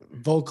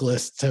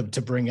vocalist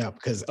to bring up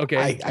because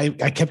Okay. I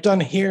kept on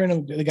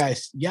hearing the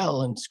guys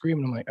yell and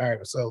scream. I'm like, all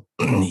right, so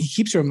he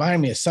keeps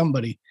reminding me of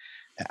somebody.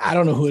 I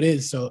don't know who it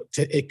is. So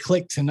it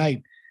clicked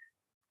tonight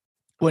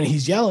when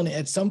he's yelling.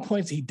 At some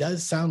points, he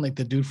does sound like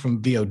the dude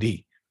from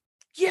VOD.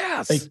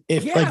 Yes. Like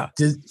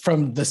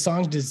from the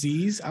song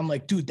 "Disease," I'm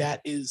like, dude,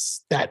 that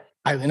is that.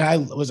 I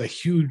was a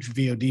huge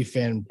VOD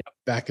fan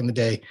back in the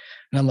day,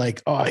 and I'm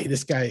like, oh,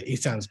 this guy, he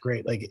sounds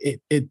great. Like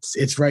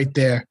it's right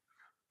there.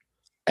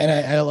 And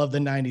I love the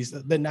 '90s.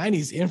 The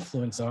 '90s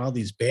influence on all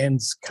these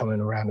bands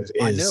coming around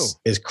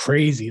is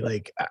crazy.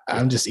 Like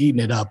I'm just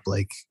eating it up.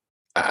 Like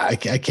I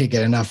can't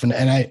get enough. And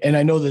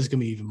I know there's gonna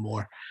be even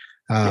more.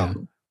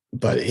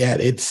 But yeah,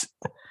 this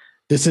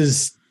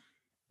is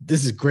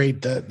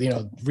great.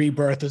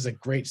 Rebirth is a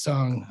great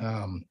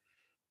song.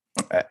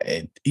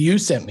 You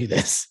sent me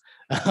this.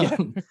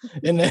 And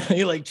then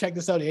you like check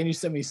this out, and you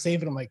sent me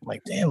save it. I'm like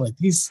damn, like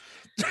these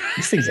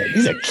things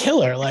are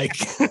killer. Like,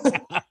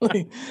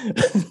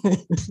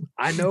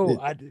 I know.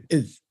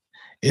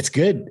 It's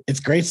good. It's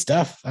great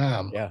stuff.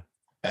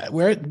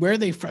 Where are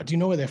they from? Do you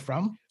know where they're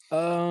from?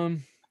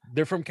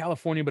 They're from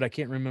California, but I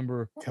can't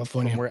remember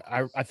California. Where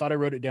I thought I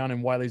wrote it down,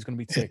 and Wiley's going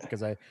to be sick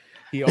because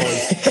he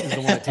always is the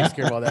one that takes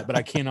care of all that, but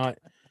I cannot.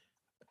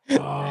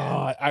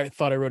 I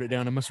thought I wrote it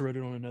down. I must have wrote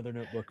it on another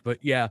notebook, but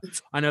yeah,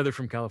 I know they're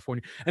from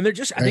California, and I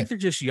think they're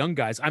just young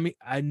guys. I mean,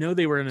 I know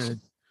they were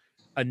in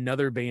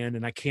another band,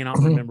 and I cannot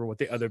remember what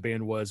the other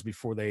band was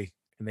before they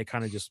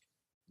kind of just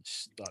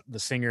the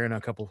singer and a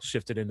couple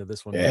shifted into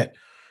this one. Yeah.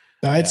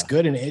 No, it's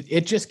good. And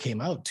it just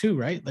came out too,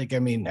 right? Like, I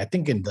mean, I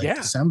think in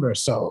December.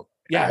 So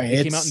yeah, I mean,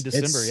 it came out in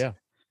December. Yeah.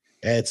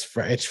 It's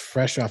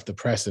fresh off the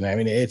press. And I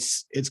mean,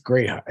 it's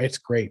great. It's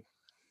great.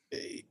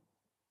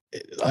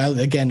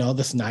 Again, all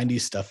this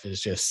 90s stuff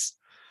is just,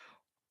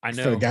 I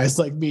know, for guys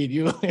like me and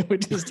you, we're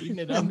just eating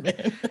it up,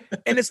 man.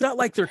 And it's not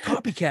like they're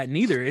copycatting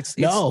either. It's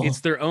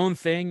their own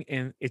thing,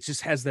 and it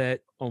just has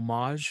that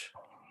homage.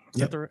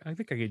 I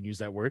think I can use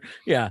that word.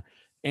 Yeah.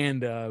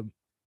 And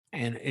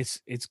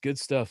it's good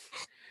stuff.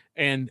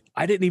 And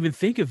I didn't even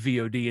think of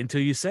VOD until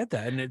you said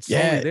that, and it's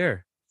totally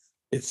there.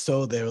 It's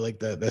so there, like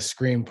the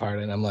scream part,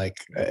 and I'm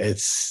like, I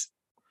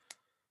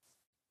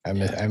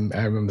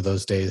remember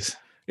those days.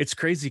 It's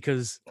crazy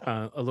because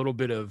a little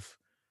bit of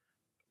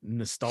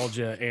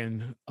nostalgia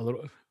and a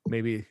little,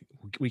 maybe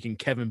we can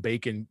Kevin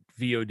Bacon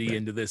VOD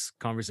into this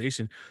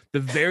conversation. The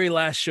very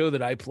last show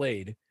that I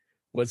played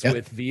was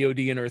with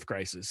VOD and Earth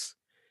Crisis.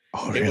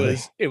 Oh, really?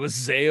 It was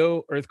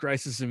Zao, Earth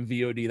Crisis, and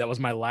VOD. That was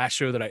my last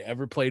show that I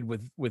ever played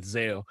with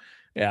Zao.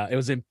 Yeah, it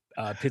was in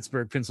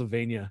Pittsburgh,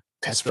 Pennsylvania.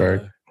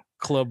 Pittsburgh.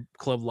 Club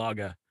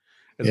Laga.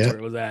 That's where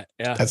it was at.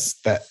 Yeah.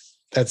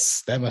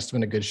 That must have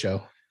been a good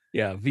show.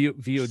 Yeah,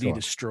 VOD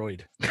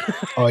destroyed.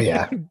 Oh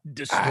yeah,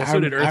 so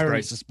did Earth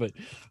Crisis. But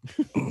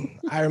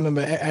I remember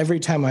every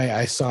time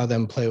I saw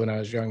them play when I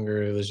was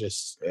younger, it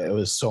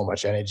was so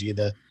much energy.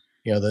 The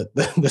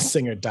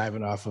singer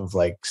diving off of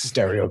like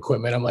stereo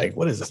equipment. I'm like,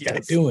 what is this guy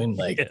doing?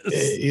 Like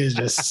he was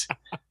just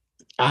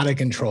out of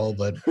control,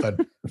 but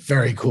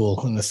very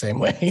cool in the same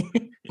way.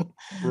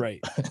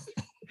 Right.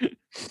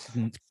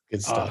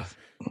 Good stuff.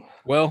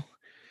 Well,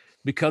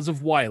 because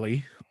of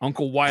Wiley,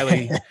 Uncle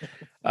Wiley.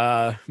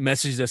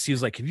 Messaged us. He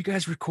was like, have you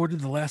guys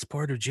recorded the last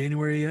part of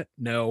January yet?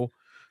 No.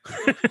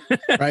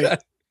 Right.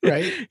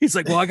 He's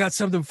like, well, I got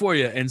something for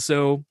you. And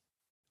so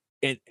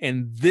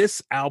and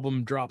this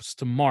album drops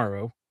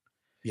tomorrow.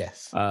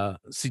 Yes.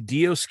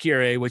 Dio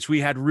Schiere, which we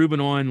had Ruben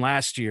on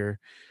last year,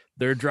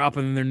 they're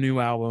dropping their new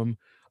album,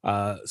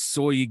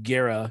 Soy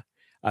Guerra.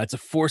 It's a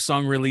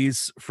 4-song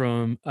release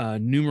from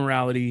New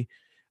Morality.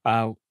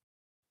 Are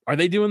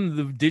they doing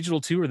the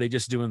digital too, or are they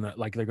just doing that?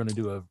 Like they're going to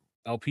do a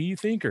LP, you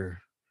think,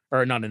 or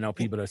or not an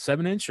LP, but a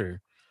 7-inch,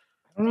 or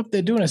I don't know if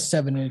they're doing a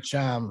 7-inch.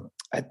 I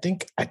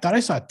thought I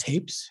saw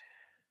tapes.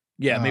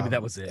 Yeah, maybe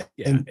that was it.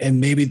 Yeah, and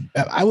maybe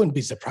I wouldn't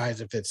be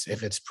surprised if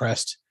it's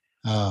pressed.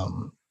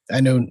 I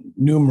know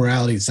New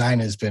Morality Zion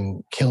has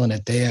been killing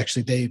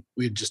it.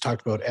 We just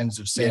talked about Ends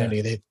of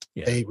Sanity.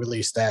 They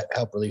released that,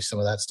 helped release some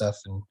of that stuff,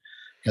 and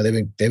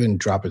they've been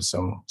dropping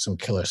some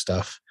killer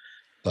stuff.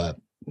 But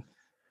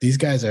these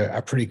guys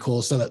are pretty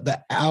cool. So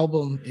the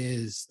album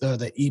is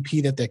the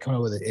EP that they're coming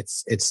up with.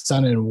 It's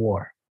Sun and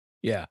War.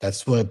 Yeah,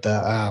 that's what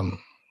the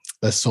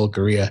Soul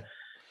Korea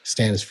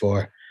stands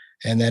for.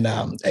 And then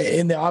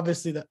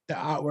obviously the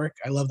artwork.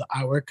 I love the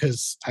artwork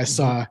because I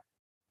saw,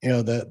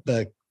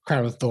 the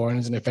Crown of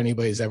Thorns, and if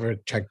anybody's ever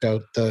checked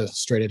out the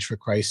Straight Edge for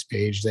Christ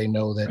page, they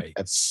know that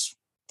that's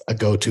a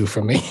go-to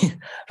for me.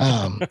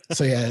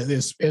 So yeah,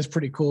 it's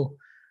pretty cool.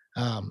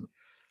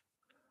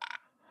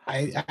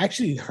 I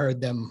actually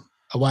heard them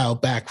a while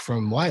back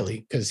from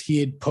Wiley because he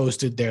had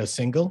posted their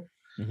single,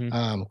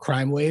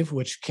 Crime Wave,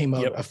 which came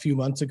out a few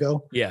months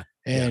ago. Yeah.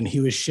 And he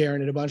was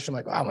sharing it a bunch. I'm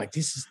like, wow,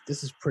 this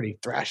is pretty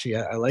thrashy.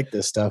 I like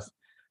this stuff.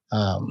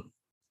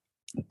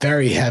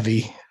 Very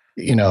heavy.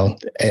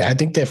 I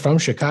think they're from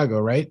Chicago,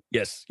 right?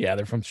 Yes. Yeah,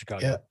 they're from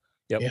Chicago.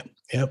 Yep.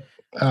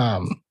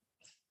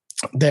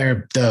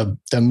 The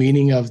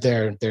meaning of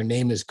their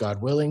name is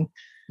God Willing.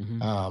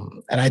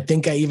 And I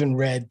think I even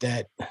read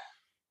that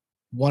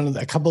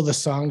a couple of the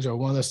songs, or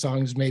one of the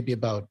songs maybe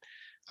about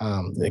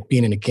like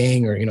being in a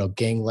gang, or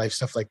gang life,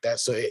 stuff like that.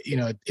 So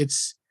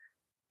it's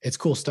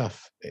cool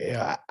stuff.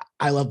 Yeah,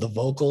 I love the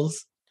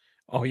vocals.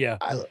 Oh yeah,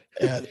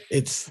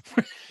 it's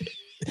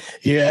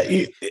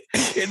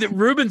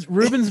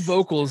Ruben's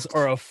vocals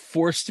are a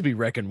force to be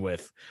reckoned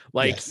with.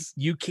 Like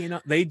you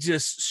cannot. They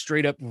just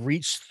straight up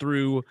reach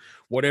through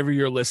whatever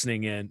you're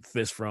listening in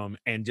this from,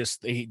 and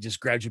he just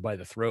grabs you by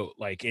the throat.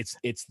 Like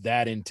it's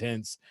that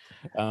intense.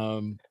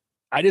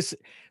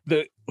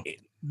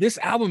 This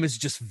album is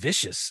just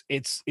vicious.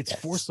 It's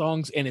 4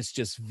 songs, and it's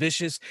just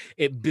vicious.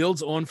 It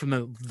builds on from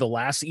the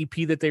last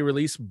EP that they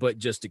released, but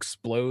just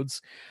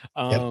explodes.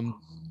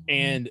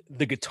 And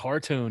the guitar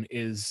tone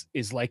is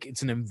like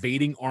it's an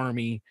invading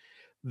army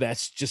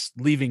that's just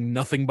leaving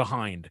nothing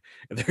behind.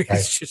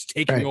 It's just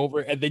taking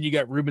over. And then you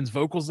got Ruben's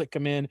vocals that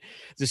come in,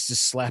 just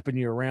slapping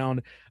you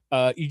around.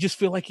 You just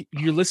feel like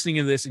you're listening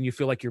to this and you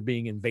feel like you're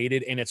being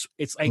invaded. And it's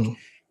like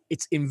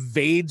it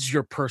invades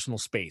your personal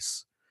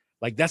space.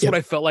 Like that's what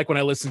I felt like when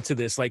I listened to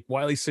this. Like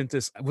Wiley sent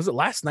this. Was it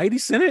last night he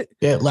sent it?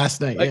 Yeah, last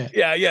night.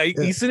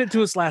 He sent it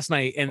to us last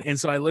night, and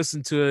so I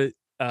listened to it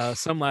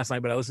some last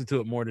night, but I listened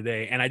to it more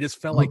today, and I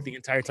just felt like the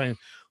entire time,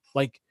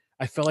 like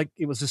I felt like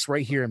it was just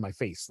right here in my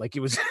face. Like it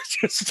was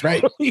just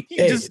totally,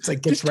 it's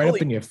like gets right up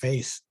in your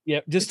face. Yeah,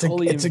 just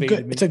totally. It's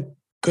a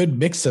good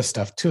mix of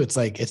stuff too. It's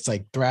like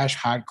thrash,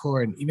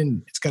 hardcore, and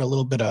even it's got a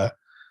little bit of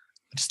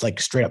just like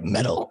straight up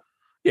metal.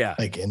 Yeah,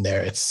 like in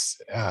there, it's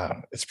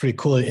pretty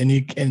cool. And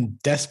in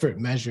Desperate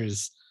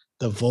Measures,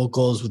 the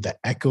vocals with the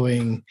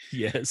echoing,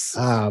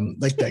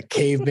 like that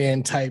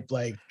caveman type,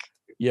 like,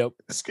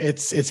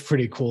 it's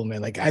pretty cool,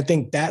 man. Like I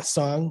think that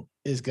song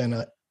is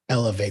gonna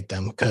elevate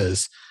them,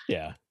 because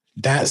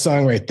that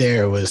song right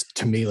there was,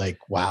 to me, like,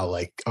 wow,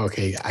 like,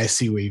 okay, I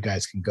see where you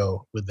guys can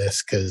go with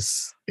this,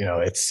 because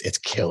it's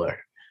killer,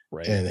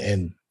 right?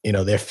 And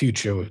their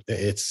future,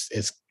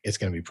 it's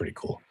gonna be pretty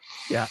cool.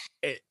 Yeah,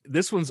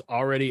 this one's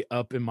already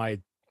up in my.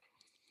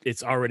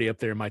 It's already up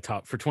there in my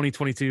top for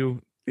 2022.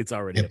 It's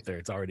already up there.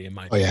 It's already in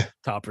my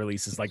top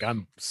releases. Like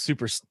I'm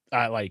super.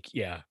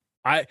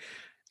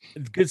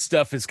 Good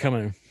stuff is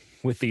coming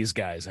with these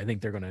guys. I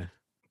think they're gonna.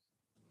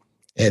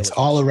 It's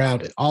all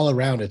around.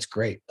 It's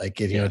great.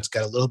 Like it's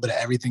got a little bit of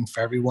everything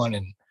for everyone,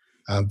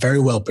 and very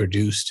well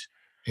produced.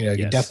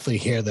 You definitely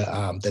hear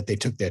that they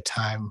took their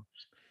time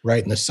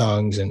writing the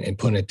songs and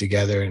putting it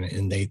together,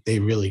 and they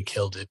really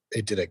killed it.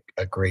 They did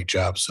a great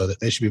job, so that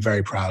they should be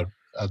very proud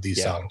of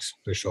these songs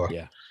for sure.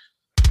 Yeah.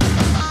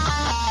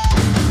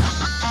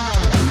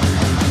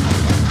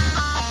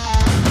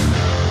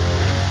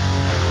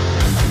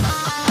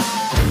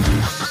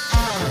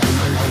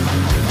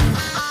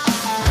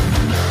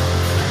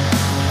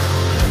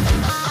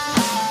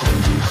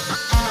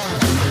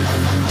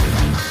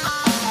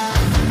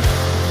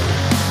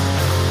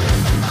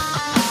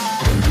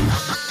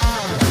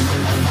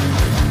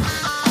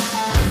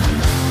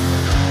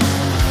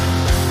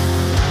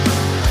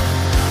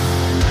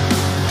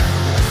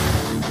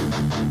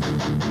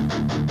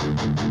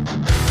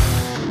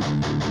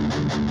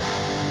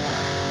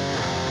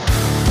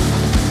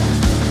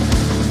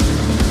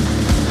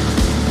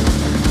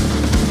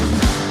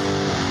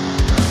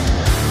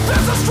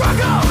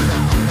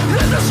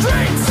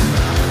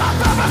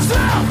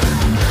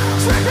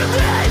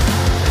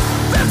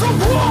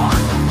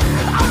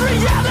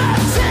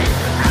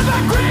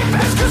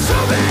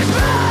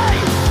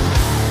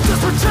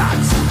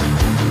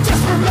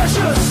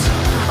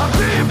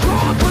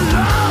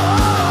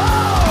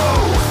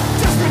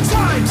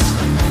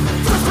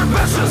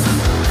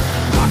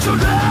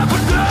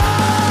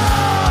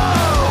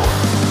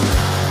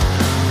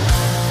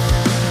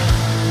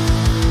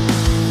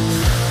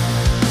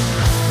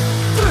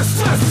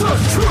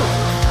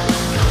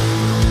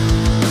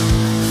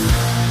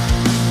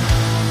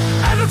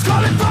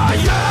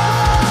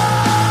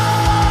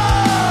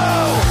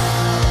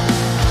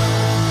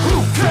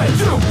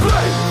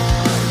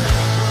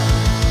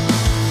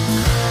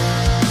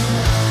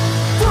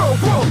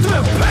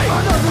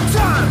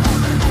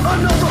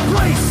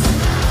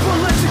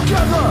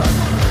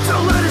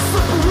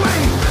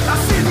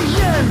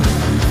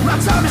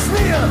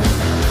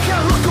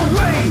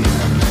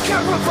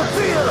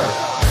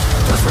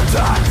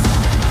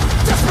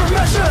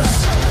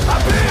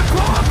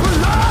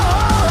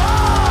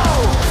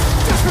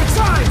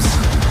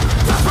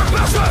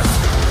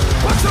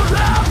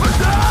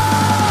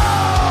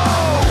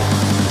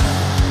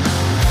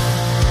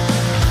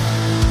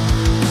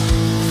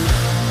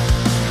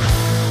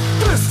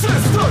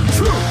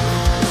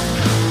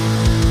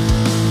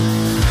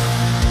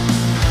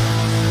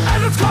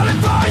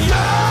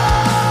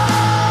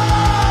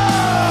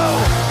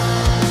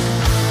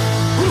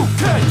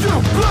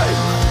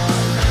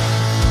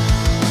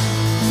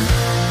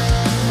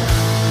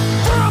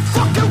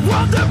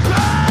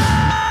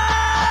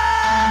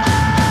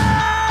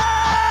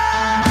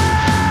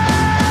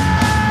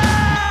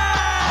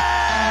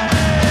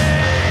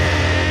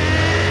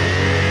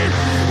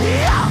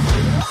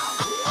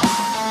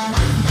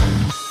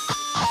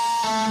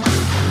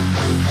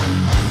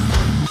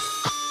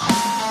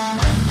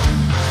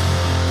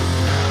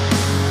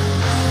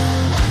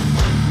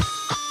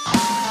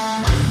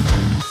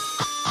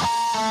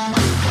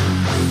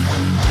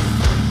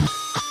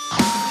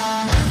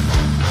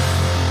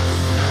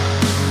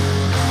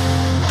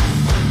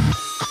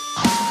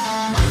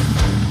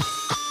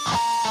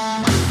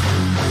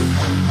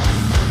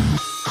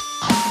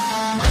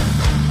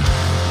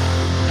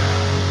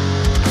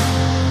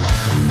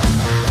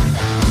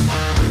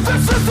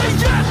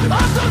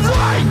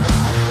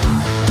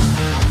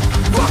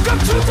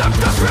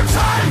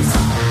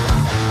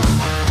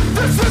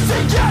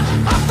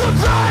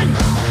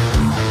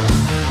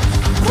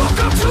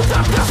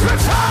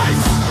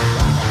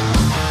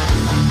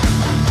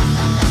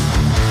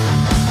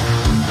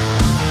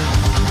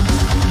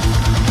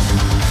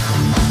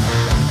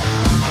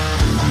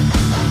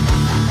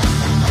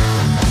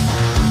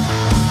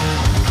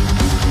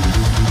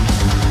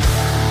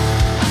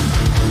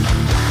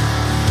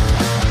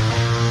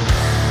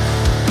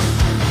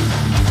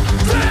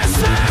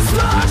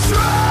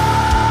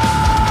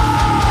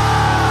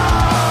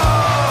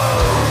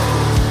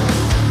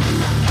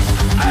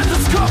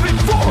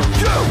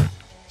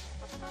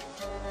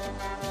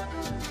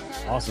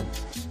 Awesome.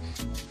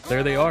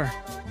 There they are.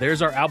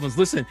 There's our albums.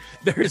 Listen,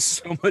 there is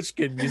so much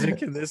good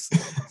music in this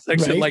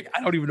section. Right? Like,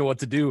 I don't even know what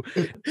to do.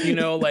 You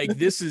know, like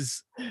this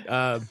is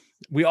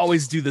we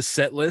always do the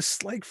set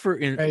list like for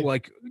Right.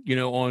 like, you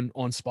know, on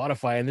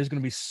Spotify, and there's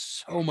gonna be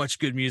so much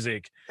good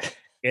music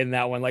in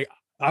that one. Like,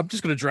 I'm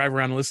just gonna drive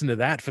around and listen to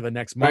that for the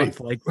next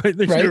month. Like, there's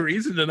no Right.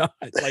 reason to not.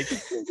 Like,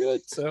 it's so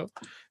good. So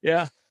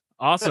yeah,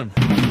 awesome.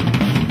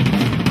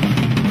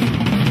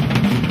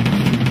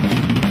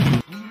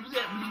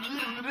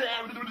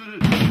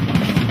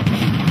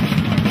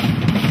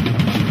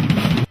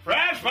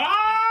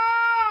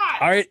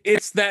 All right,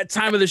 it's that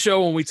time of the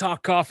show when we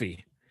talk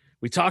coffee.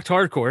 We talked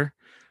hardcore.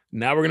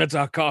 Now we're gonna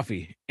talk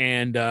coffee,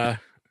 and I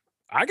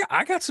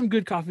got some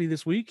good coffee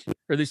this week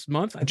or this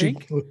month. I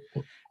think.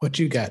 What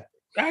you got?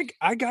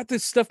 I got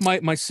this stuff.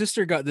 My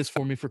sister got this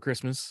for me for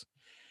Christmas,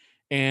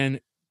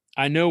 and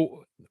I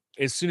know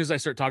as soon as I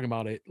start talking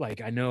about it,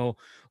 like I know,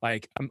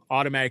 like I'm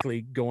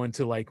automatically going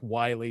to like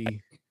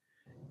Wiley,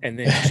 and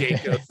then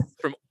Jacob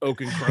from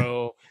Oak and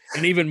Crow,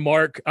 and even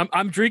Mark.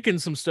 I'm drinking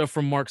some stuff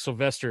from Mark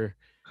Sylvester.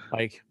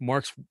 Like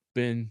Mark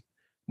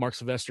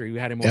Sylvester. We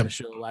had him on the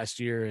show last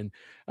year, and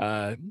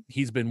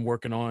he's been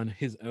working on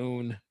his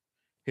own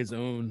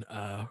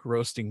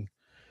roasting.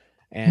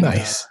 And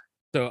Nice.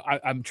 so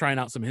I'm trying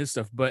out some of his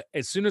stuff. But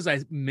as soon as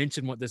I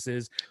mention what this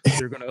is,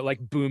 they're gonna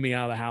like boo me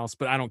out of the house.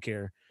 But I don't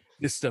care.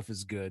 This stuff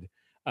is good.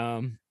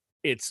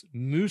 It's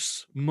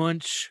Moose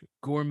Munch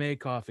Gourmet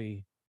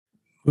Coffee.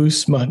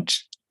 Moose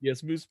Munch.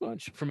 Yes, Moose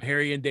Munch from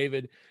Harry and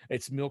David.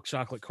 It's milk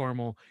chocolate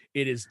caramel.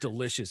 It is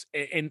delicious.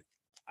 And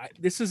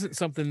this isn't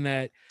something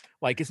that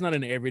like, it's not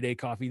an everyday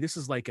coffee. This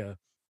is like a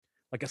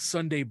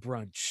Sunday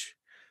brunch.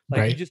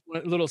 Like you just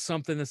want a little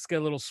something that's got a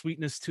little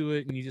sweetness to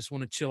it, and you just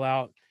want to chill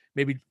out,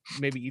 maybe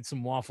eat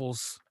some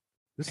waffles.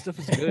 This stuff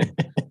is good.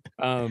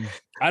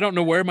 I don't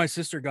know where my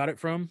sister got it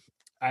from.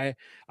 I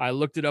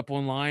looked it up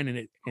online, and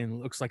it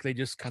looks like they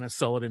just kind of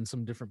sell it in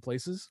some different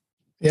places.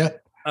 Yeah.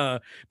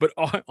 But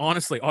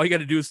honestly, all you got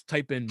to do is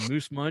type in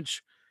Moose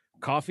Munch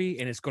coffee,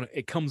 and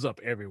it comes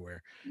up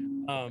everywhere.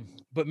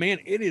 But man,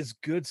 it is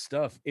good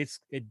stuff.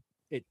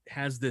 It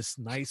has this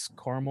nice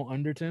caramel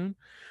undertone.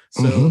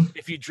 So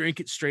if you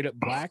drink it straight up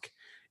black,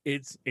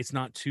 it's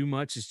not too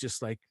much. It's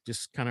just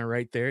kind of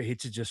right there. It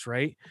hits you just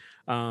right.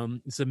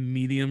 It's a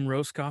medium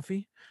roast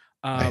coffee.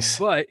 Nice.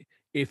 But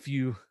if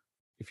you're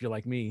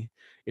like me,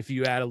 if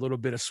you add a little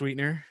bit of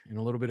sweetener and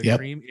a little bit of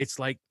cream, it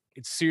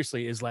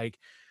seriously is like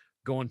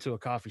going to a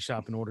coffee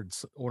shop and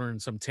ordering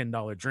some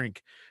 $10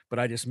 drink, but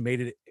I just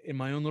made it in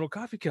my own little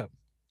coffee cup.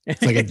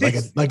 It's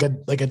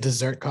like a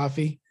dessert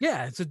coffee.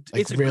 Yeah, it's a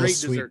real great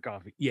sweet dessert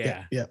coffee.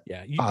 Yeah.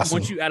 Awesome.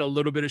 Once you add a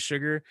little bit of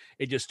sugar,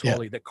 it just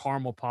totally the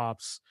caramel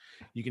pops.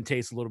 You can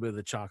taste a little bit of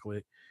the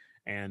chocolate,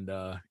 and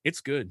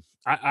it's good.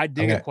 I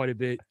dig it quite a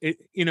bit.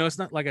 It's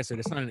not, like I said,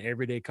 it's not an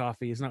everyday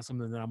coffee. It's not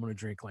something that I'm going to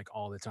drink like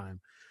all the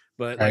time.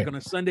 But like on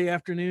a Sunday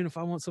afternoon, if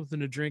I want something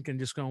to drink and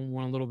just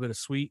want a little bit of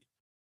sweet,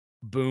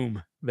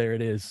 boom, there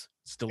it is.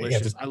 It's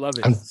delicious. I love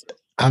it.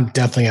 I'm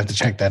definitely have to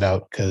check that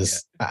out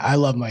because I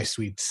love my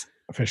sweets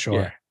for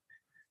sure.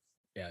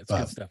 Yeah, it's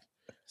good stuff.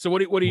 So what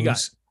do you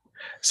got?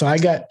 So I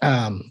got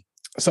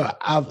so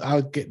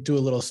I'll do a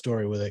little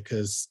story with it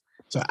because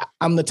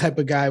I'm the type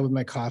of guy with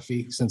my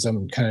coffee, since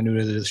I'm kind of new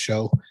to this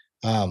show.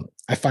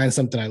 I find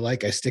something I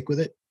like, I stick with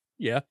it.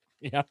 Yeah.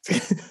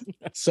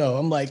 So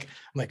I'm like,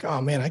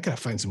 oh man, I gotta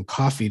find some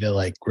coffee to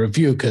like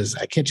review because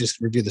I can't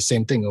just review the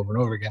same thing over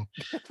and over again.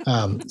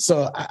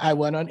 So I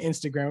went on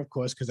Instagram, of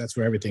course, because that's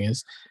where everything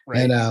is.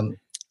 Right. And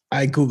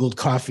I Googled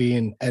coffee,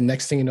 and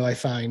next thing you know, I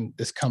find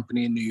this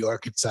company in New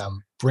York. It's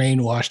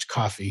Brainwashed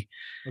Coffee.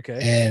 Okay.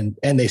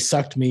 And they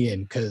sucked me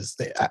in because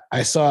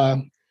I saw,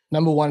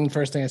 number one,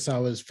 first thing I saw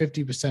was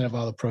 50% of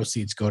all the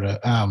proceeds go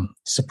to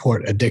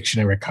support addiction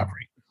and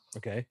recovery.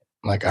 Okay.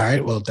 I'm like, all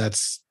right, well,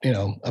 that's,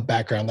 a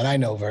background that I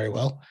know very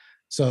well.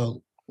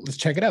 So let's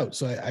check it out.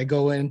 So I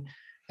go in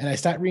and I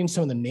start reading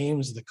some of the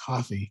names of the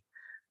coffee,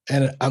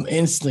 and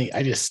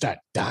I just start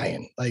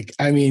dying. Like,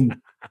 I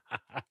mean,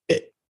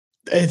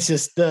 it's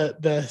just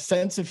the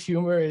sense of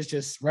humor is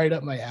just right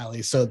up my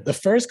alley. So the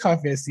first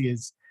coffee I see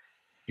is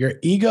your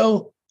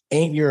ego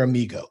ain't your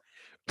amigo.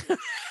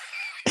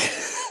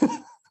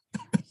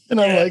 And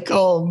I'm like,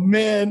 oh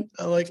man,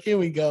 I'm like, here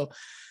we go.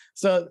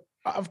 So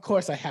of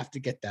course I have to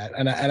get that.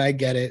 And I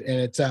get it. And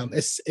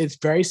it's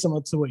very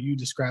similar to what you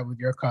described with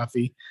your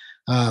coffee.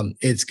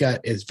 It's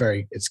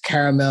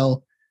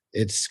caramel,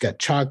 it's got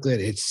chocolate,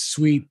 it's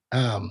sweet.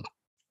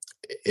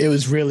 It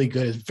was really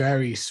good. It's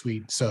very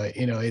sweet. So,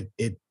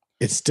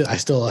 I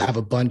still have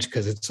a bunch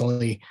because it's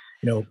only,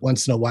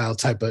 once in a while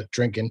type of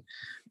drinking.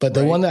 But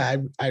the one that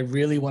I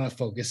really want to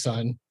focus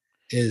on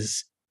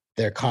is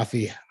their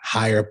coffee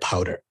Higher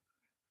Powder.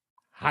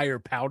 Higher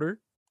Powder?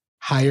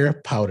 Higher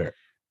Powder.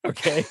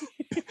 Okay.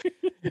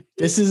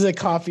 This is a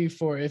coffee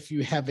for if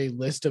you have a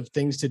list of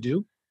things to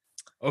do.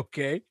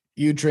 Okay.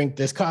 You drink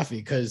this coffee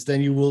because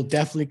then you will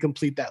definitely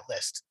complete that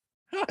list.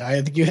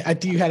 I think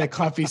you had a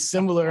coffee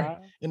similar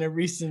in a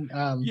recent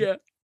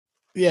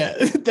yeah,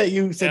 that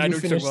you said you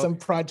finished some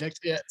project.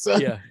 Yeah. So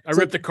I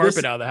ripped the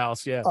carpet out of the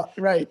house. Yeah.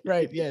 Right.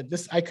 Yeah.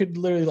 I could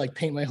literally like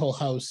paint my whole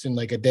house in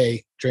like a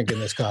day drinking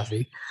this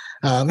coffee.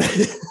 But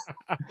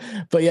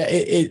yeah,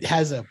 it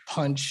has a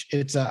punch.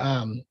 It's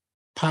a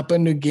Papua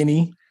New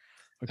Guinea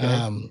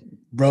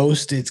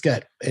roast.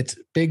 It's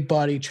big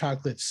body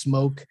chocolate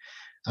smoke.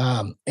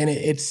 And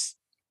it's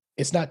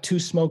not too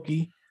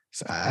smoky.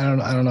 So I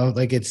don't know.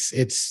 Like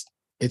it's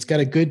got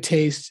a good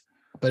taste,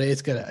 but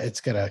it's got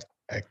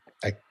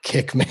a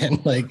kick, man.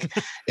 Like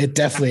it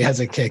definitely has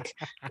a kick.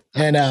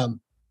 And I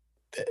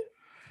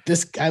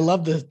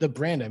love the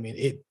brand. I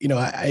mean,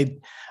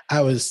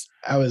 I was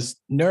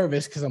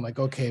nervous because I'm like,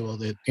 okay, well,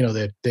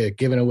 they're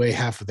giving away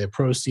half of their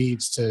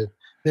proceeds to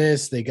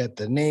this. They got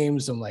the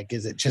names. I'm like,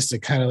 is it just a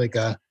kind of like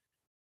a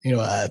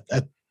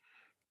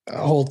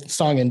whole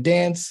song and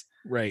dance?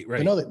 Right.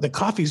 The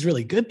coffee's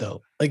really good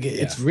though. Like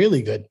it's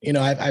really good.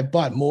 I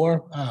bought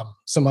more,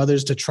 some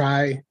others to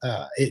try.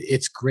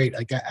 It's great.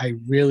 Like I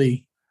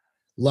really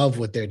love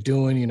what they're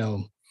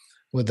doing,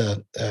 with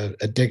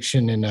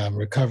addiction and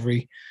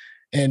recovery.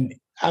 And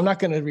I'm not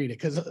going to read it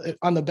because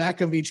on the back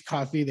of each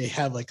coffee, they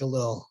have like a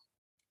little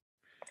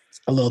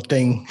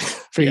thing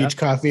for each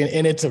coffee,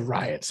 and it's a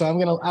riot. So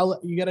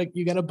you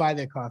gotta buy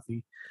their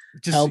coffee,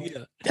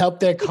 help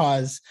their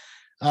cause.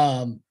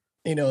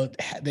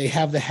 They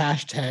have the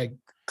hashtag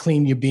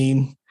clean your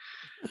bean.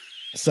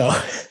 So,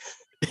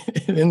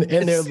 and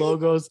their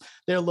logos,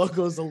 a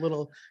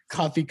little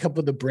coffee cup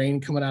with a brain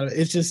coming out of it.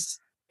 It's just,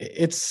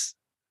 it's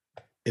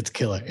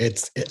killer.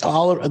 It's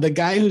all the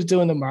guy who's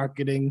doing the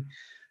marketing.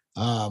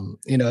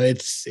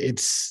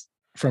 It's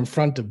from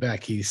front to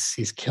back.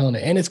 He's killing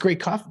it, and it's great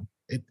coffee.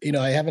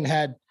 I haven't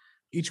had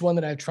each one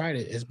that I've tried.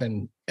 It has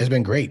been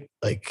great.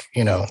 Like,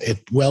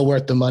 it's well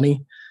worth the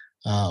money.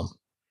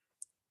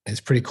 It's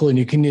pretty cool. And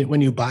you can,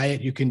 when you buy it,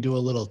 you can do a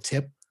little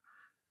tip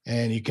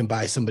and you can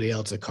buy somebody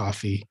else a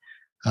coffee,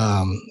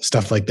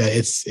 stuff like that.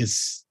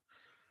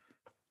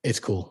 It's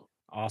cool.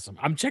 Awesome.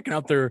 I'm checking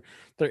out their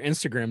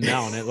Instagram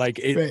now, and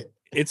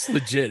it's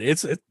legit.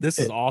 This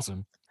is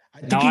awesome.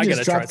 I think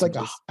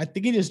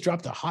he just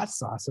dropped a hot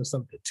sauce or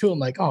something too. I'm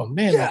like, oh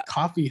man, that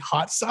coffee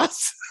hot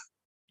sauce.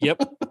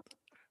 Yep.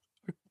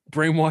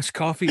 Brainwash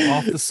coffee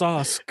off the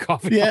sauce.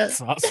 Coffee hot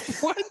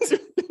sauce. What?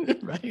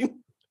 Right.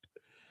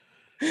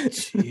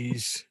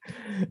 Jeez,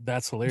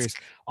 that's hilarious.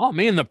 Oh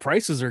man, the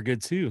prices are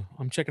good too.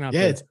 I'm checking out.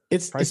 Yeah,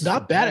 it's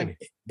not bad.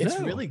 It's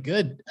really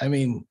good. I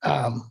mean,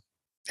 the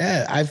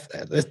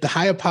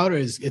Higher Powder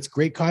it's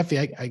great coffee.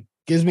 I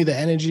gives me the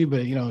energy,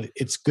 but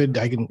it's good.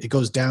 It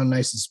goes down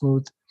nice and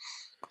smooth.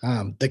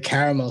 The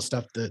caramel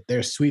stuff,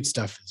 their sweet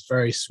stuff is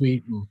very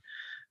sweet,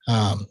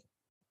 and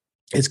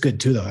it's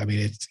good too. Though I mean,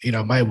 it's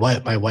my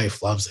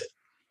wife loves it.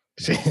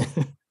 So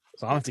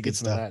I'll have to get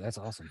some of that. That's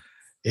awesome.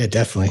 Yeah,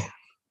 definitely.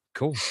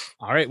 Cool.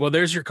 All right. Well,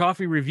 there's your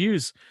coffee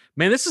reviews,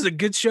 man. This is a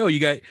good show. You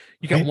got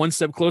one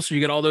step closer.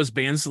 You got all those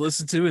bands to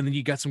listen to, and then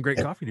you got some great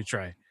coffee to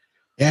try.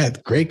 Yeah,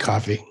 great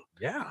coffee.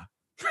 Yeah.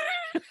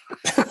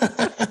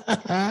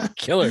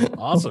 Killer.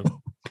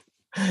 Awesome.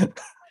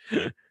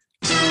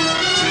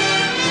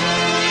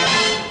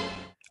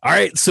 All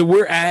right. So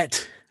we're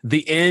at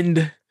the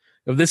end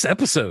of this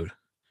episode.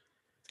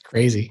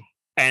 Crazy.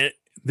 And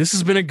this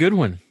has been a good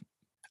one.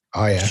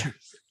 Oh yeah.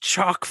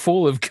 Chock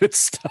full of good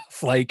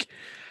stuff. Like,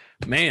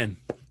 man,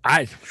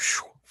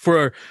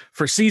 for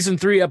season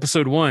 3,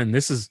 episode 1,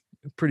 this is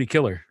pretty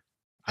killer.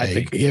 I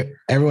think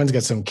everyone's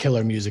got some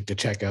killer music to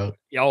check out.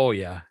 Oh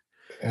yeah.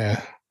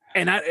 Yeah.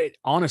 And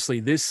honestly,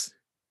 this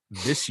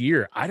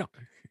year,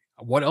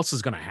 what else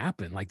is going to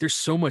happen? Like there's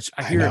so much,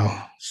 I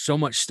hear so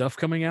much stuff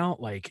coming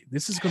out. Like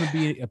this is going to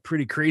be a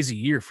pretty crazy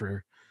year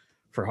for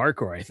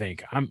hardcore. I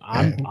think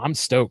I'm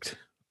stoked.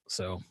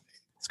 So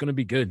it's going to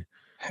be good.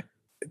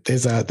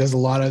 There's a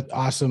lot of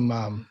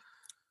awesome,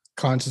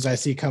 concerts I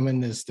see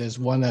coming. There's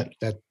one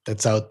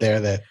that's out there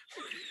that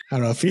I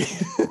don't know if you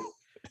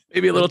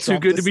maybe a little too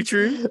good to be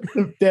true.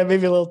 Yeah,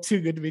 maybe a little too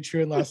good to be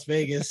true in Las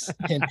Vegas.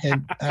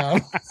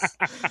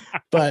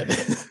 But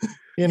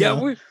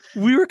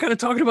we were kind of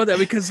talking about that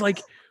because like,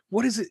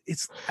 what is it?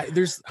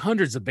 There's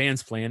hundreds of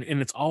bands playing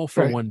and it's all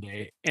for one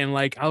day. And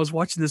like, I was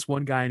watching this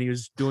one guy and he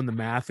was doing the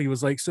math. He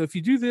was like, so if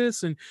you do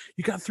this and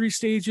you got 3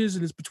 stages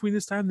and it's between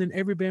this time, then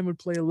every band would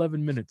play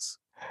 11 minutes.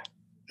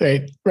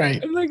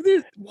 Right. I'm like,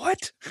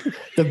 what?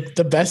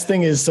 The best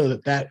thing is so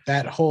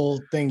that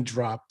whole thing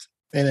dropped,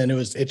 and then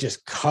it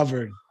just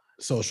covered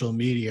social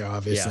media,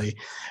 obviously.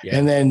 Yeah.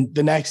 And then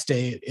the next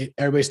day,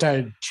 everybody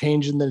started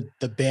changing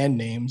the band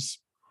names,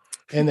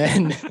 and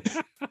then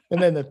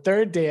And then the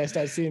third day, I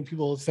started seeing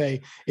people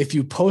say, if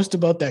you post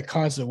about that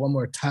concert one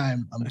more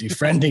time, I'm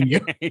defriending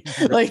you.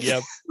 Like,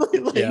 Yep.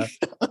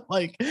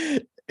 like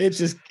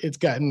it's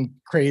gotten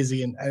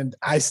crazy. And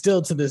I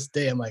still, to this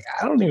day, I'm like,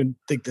 I don't even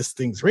think this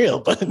thing's real,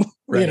 but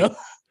Right. you know,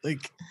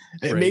 like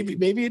Right.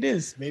 maybe it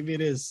is. Maybe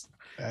it is.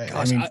 I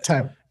Gosh, mean,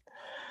 time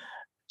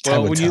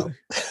Well, would when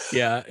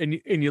tell.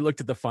 and you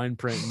looked at the fine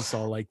print and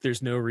saw like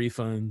there's no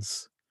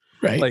refunds.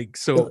 Right. Like,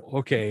 so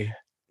okay.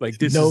 Like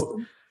this is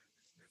no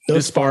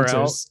this far out.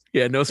 sponsors.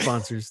 Yeah, no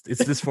sponsors.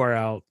 It's this far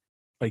out.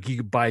 Like you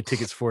could buy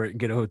tickets for it and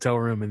get a hotel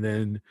room, and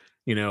then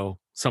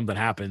something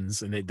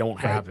happens and it don't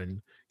Right.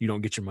 happen. You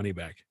don't get your money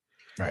back.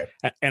 Right.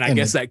 And I And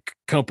guess that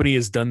company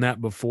has done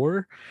that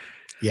before.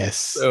 Yes.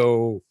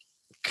 So,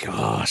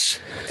 gosh.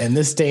 In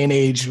this day and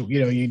age,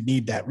 you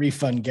need that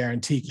refund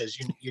guarantee because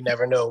you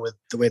never know with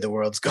the way the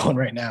world's going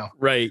right now.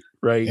 Right.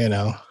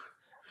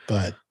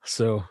 But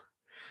So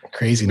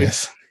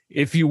craziness.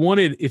 if you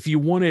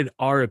wanted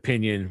our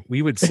opinion,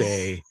 we would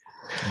say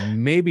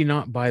maybe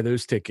not buy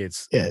those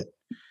tickets. Yeah.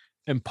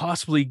 And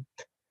possibly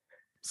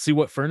see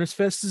what Furnace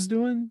Fest is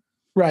doing.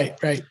 Right.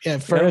 Yeah.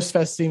 Furnace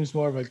Fest seems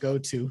more of a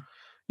go-to.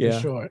 Yeah.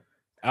 For sure.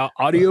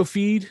 Audio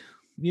feed,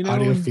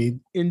 Audio feed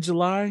in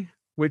July,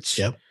 which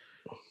Yep.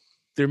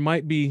 there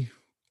might be,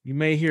 you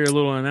may hear a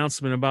little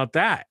announcement about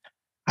that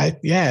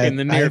in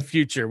the near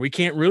future. We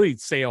can't really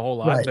say a whole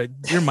lot, Right. but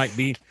there might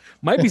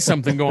be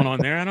something going on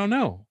there. I don't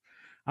know.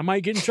 I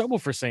might get in trouble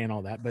for saying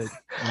all that, but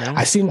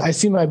I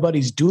seen my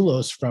buddies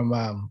Doulos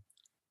from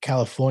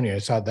California. I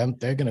saw them.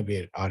 They're going to be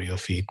an audio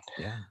feed.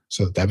 Yeah.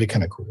 So that'd be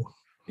kind of cool.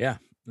 Yeah.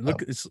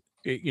 Look, it's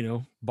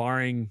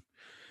barring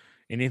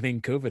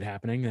anything COVID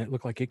happening, that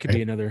looked like it could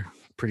be another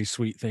pretty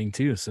sweet thing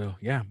too. So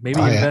yeah, maybe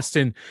invest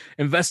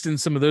in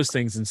some of those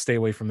things and stay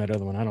away from that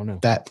other one. I don't know.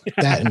 That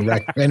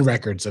and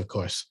records, of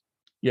course.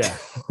 Yeah.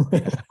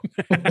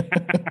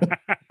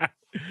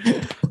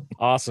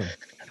 Awesome.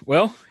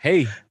 Well,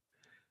 hey,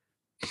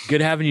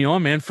 good having you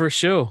on, man, for a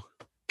show.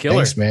 Killer.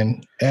 Thanks,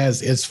 man.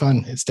 It's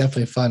fun. It's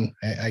definitely fun.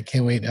 I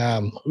can't wait.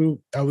 Who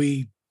are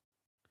we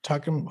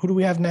talking? Who do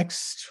we have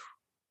next?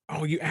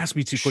 Oh, you asked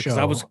me too quick because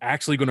I was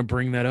actually going to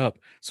bring that up.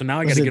 So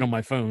now I got to get on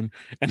my phone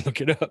and look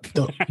it up.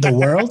 The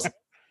World?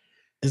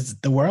 Is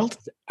it The World?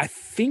 I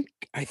think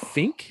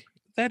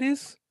that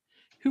is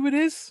who it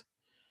is.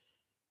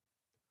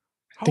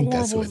 I think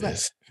that's who it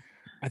is.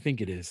 I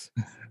think it is.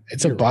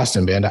 It's a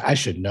Boston band. I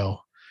should know.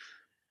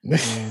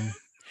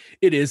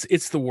 It is.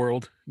 It's The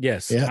World.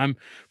 Yes. Yeah. I'm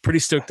pretty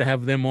stoked to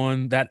have them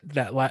on. That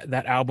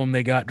album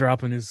they got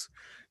dropping is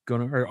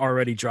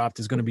already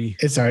dropped is going to be.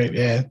 It's all right.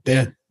 Yeah.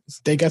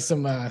 They got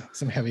some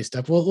heavy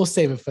stuff. We'll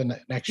save it for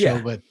next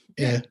show, but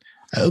yeah,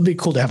 it would be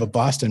cool to have a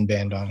Boston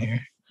band on here.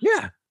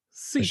 Yeah.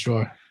 For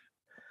sure.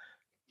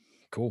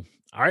 Cool.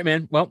 All right,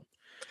 man. Well,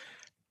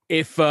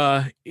 if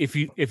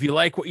you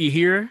like what you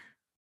hear,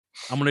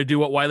 I'm going to do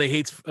what Wiley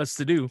hates us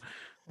to do.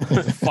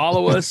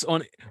 Follow us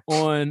on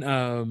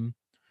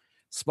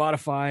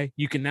Spotify.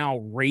 You can now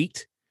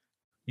rate.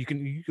 You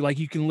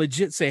can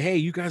legit say, hey,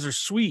 you guys are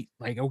sweet.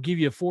 Like, I'll give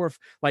you a 4.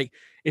 Like,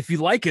 if you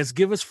like us,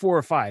 give us 4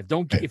 or 5.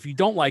 If you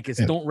don't like us,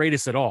 don't rate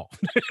us at all.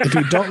 If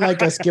you don't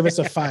like us, give us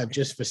a 5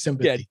 just for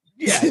sympathy.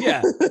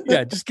 Yeah.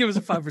 Just give us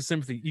a 5 for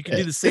sympathy. You can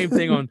do the same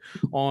thing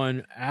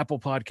on Apple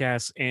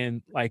Podcasts,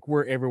 and like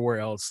we're everywhere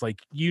else. Like,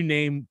 you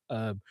name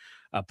a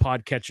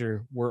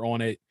podcatcher, we're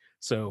on it.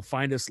 So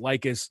find us,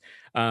 like us,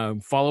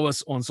 follow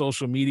us on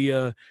social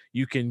media.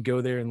 You can go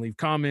there and leave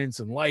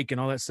comments and like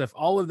and all that stuff.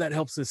 All of that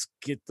helps us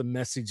get the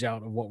message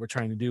out of what we're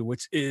trying to do,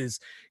 which is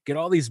get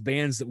all these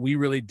bands that we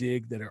really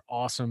dig, that are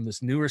awesome,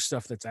 this newer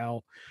stuff that's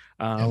out.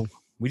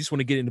 We just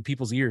want to get into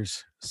people's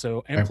ears.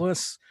 So, and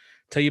plus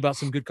tell you about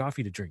some good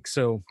coffee to drink.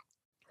 So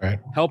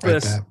help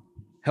us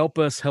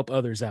help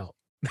others out.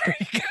 There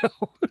you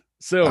go.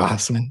 So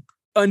awesome.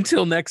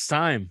 Until next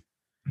time.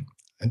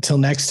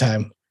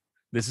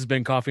 This has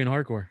been Coffee and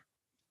Hardcore.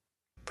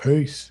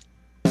 Peace.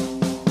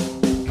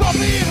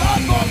 Coffee and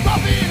hardcore,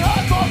 coffee and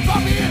hardcore,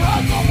 coffee and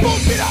hardcore,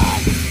 bullshit on.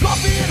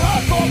 Coffee and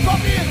hardcore,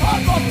 coffee and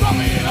hardcore,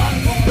 coffee and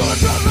hardcore. Do it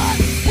right.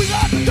 We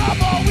got the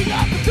double, we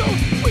got the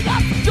juice, we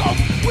got the dope,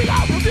 we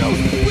got reviews,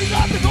 we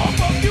got the gold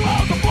from you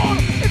out the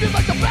border. If you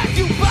like the back,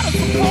 you better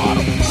support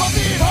them.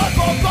 Coffee and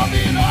hardcore,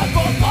 coffee and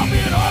hardcore,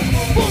 coffee and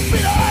hardcore,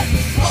 bullshit on.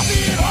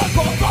 Coffee and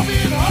hardcore,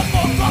 coffee and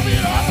hardcore, coffee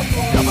and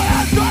hardcore. Come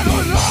on, try to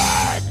learn.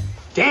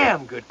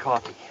 Damn good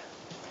coffee.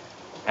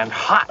 And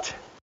hot.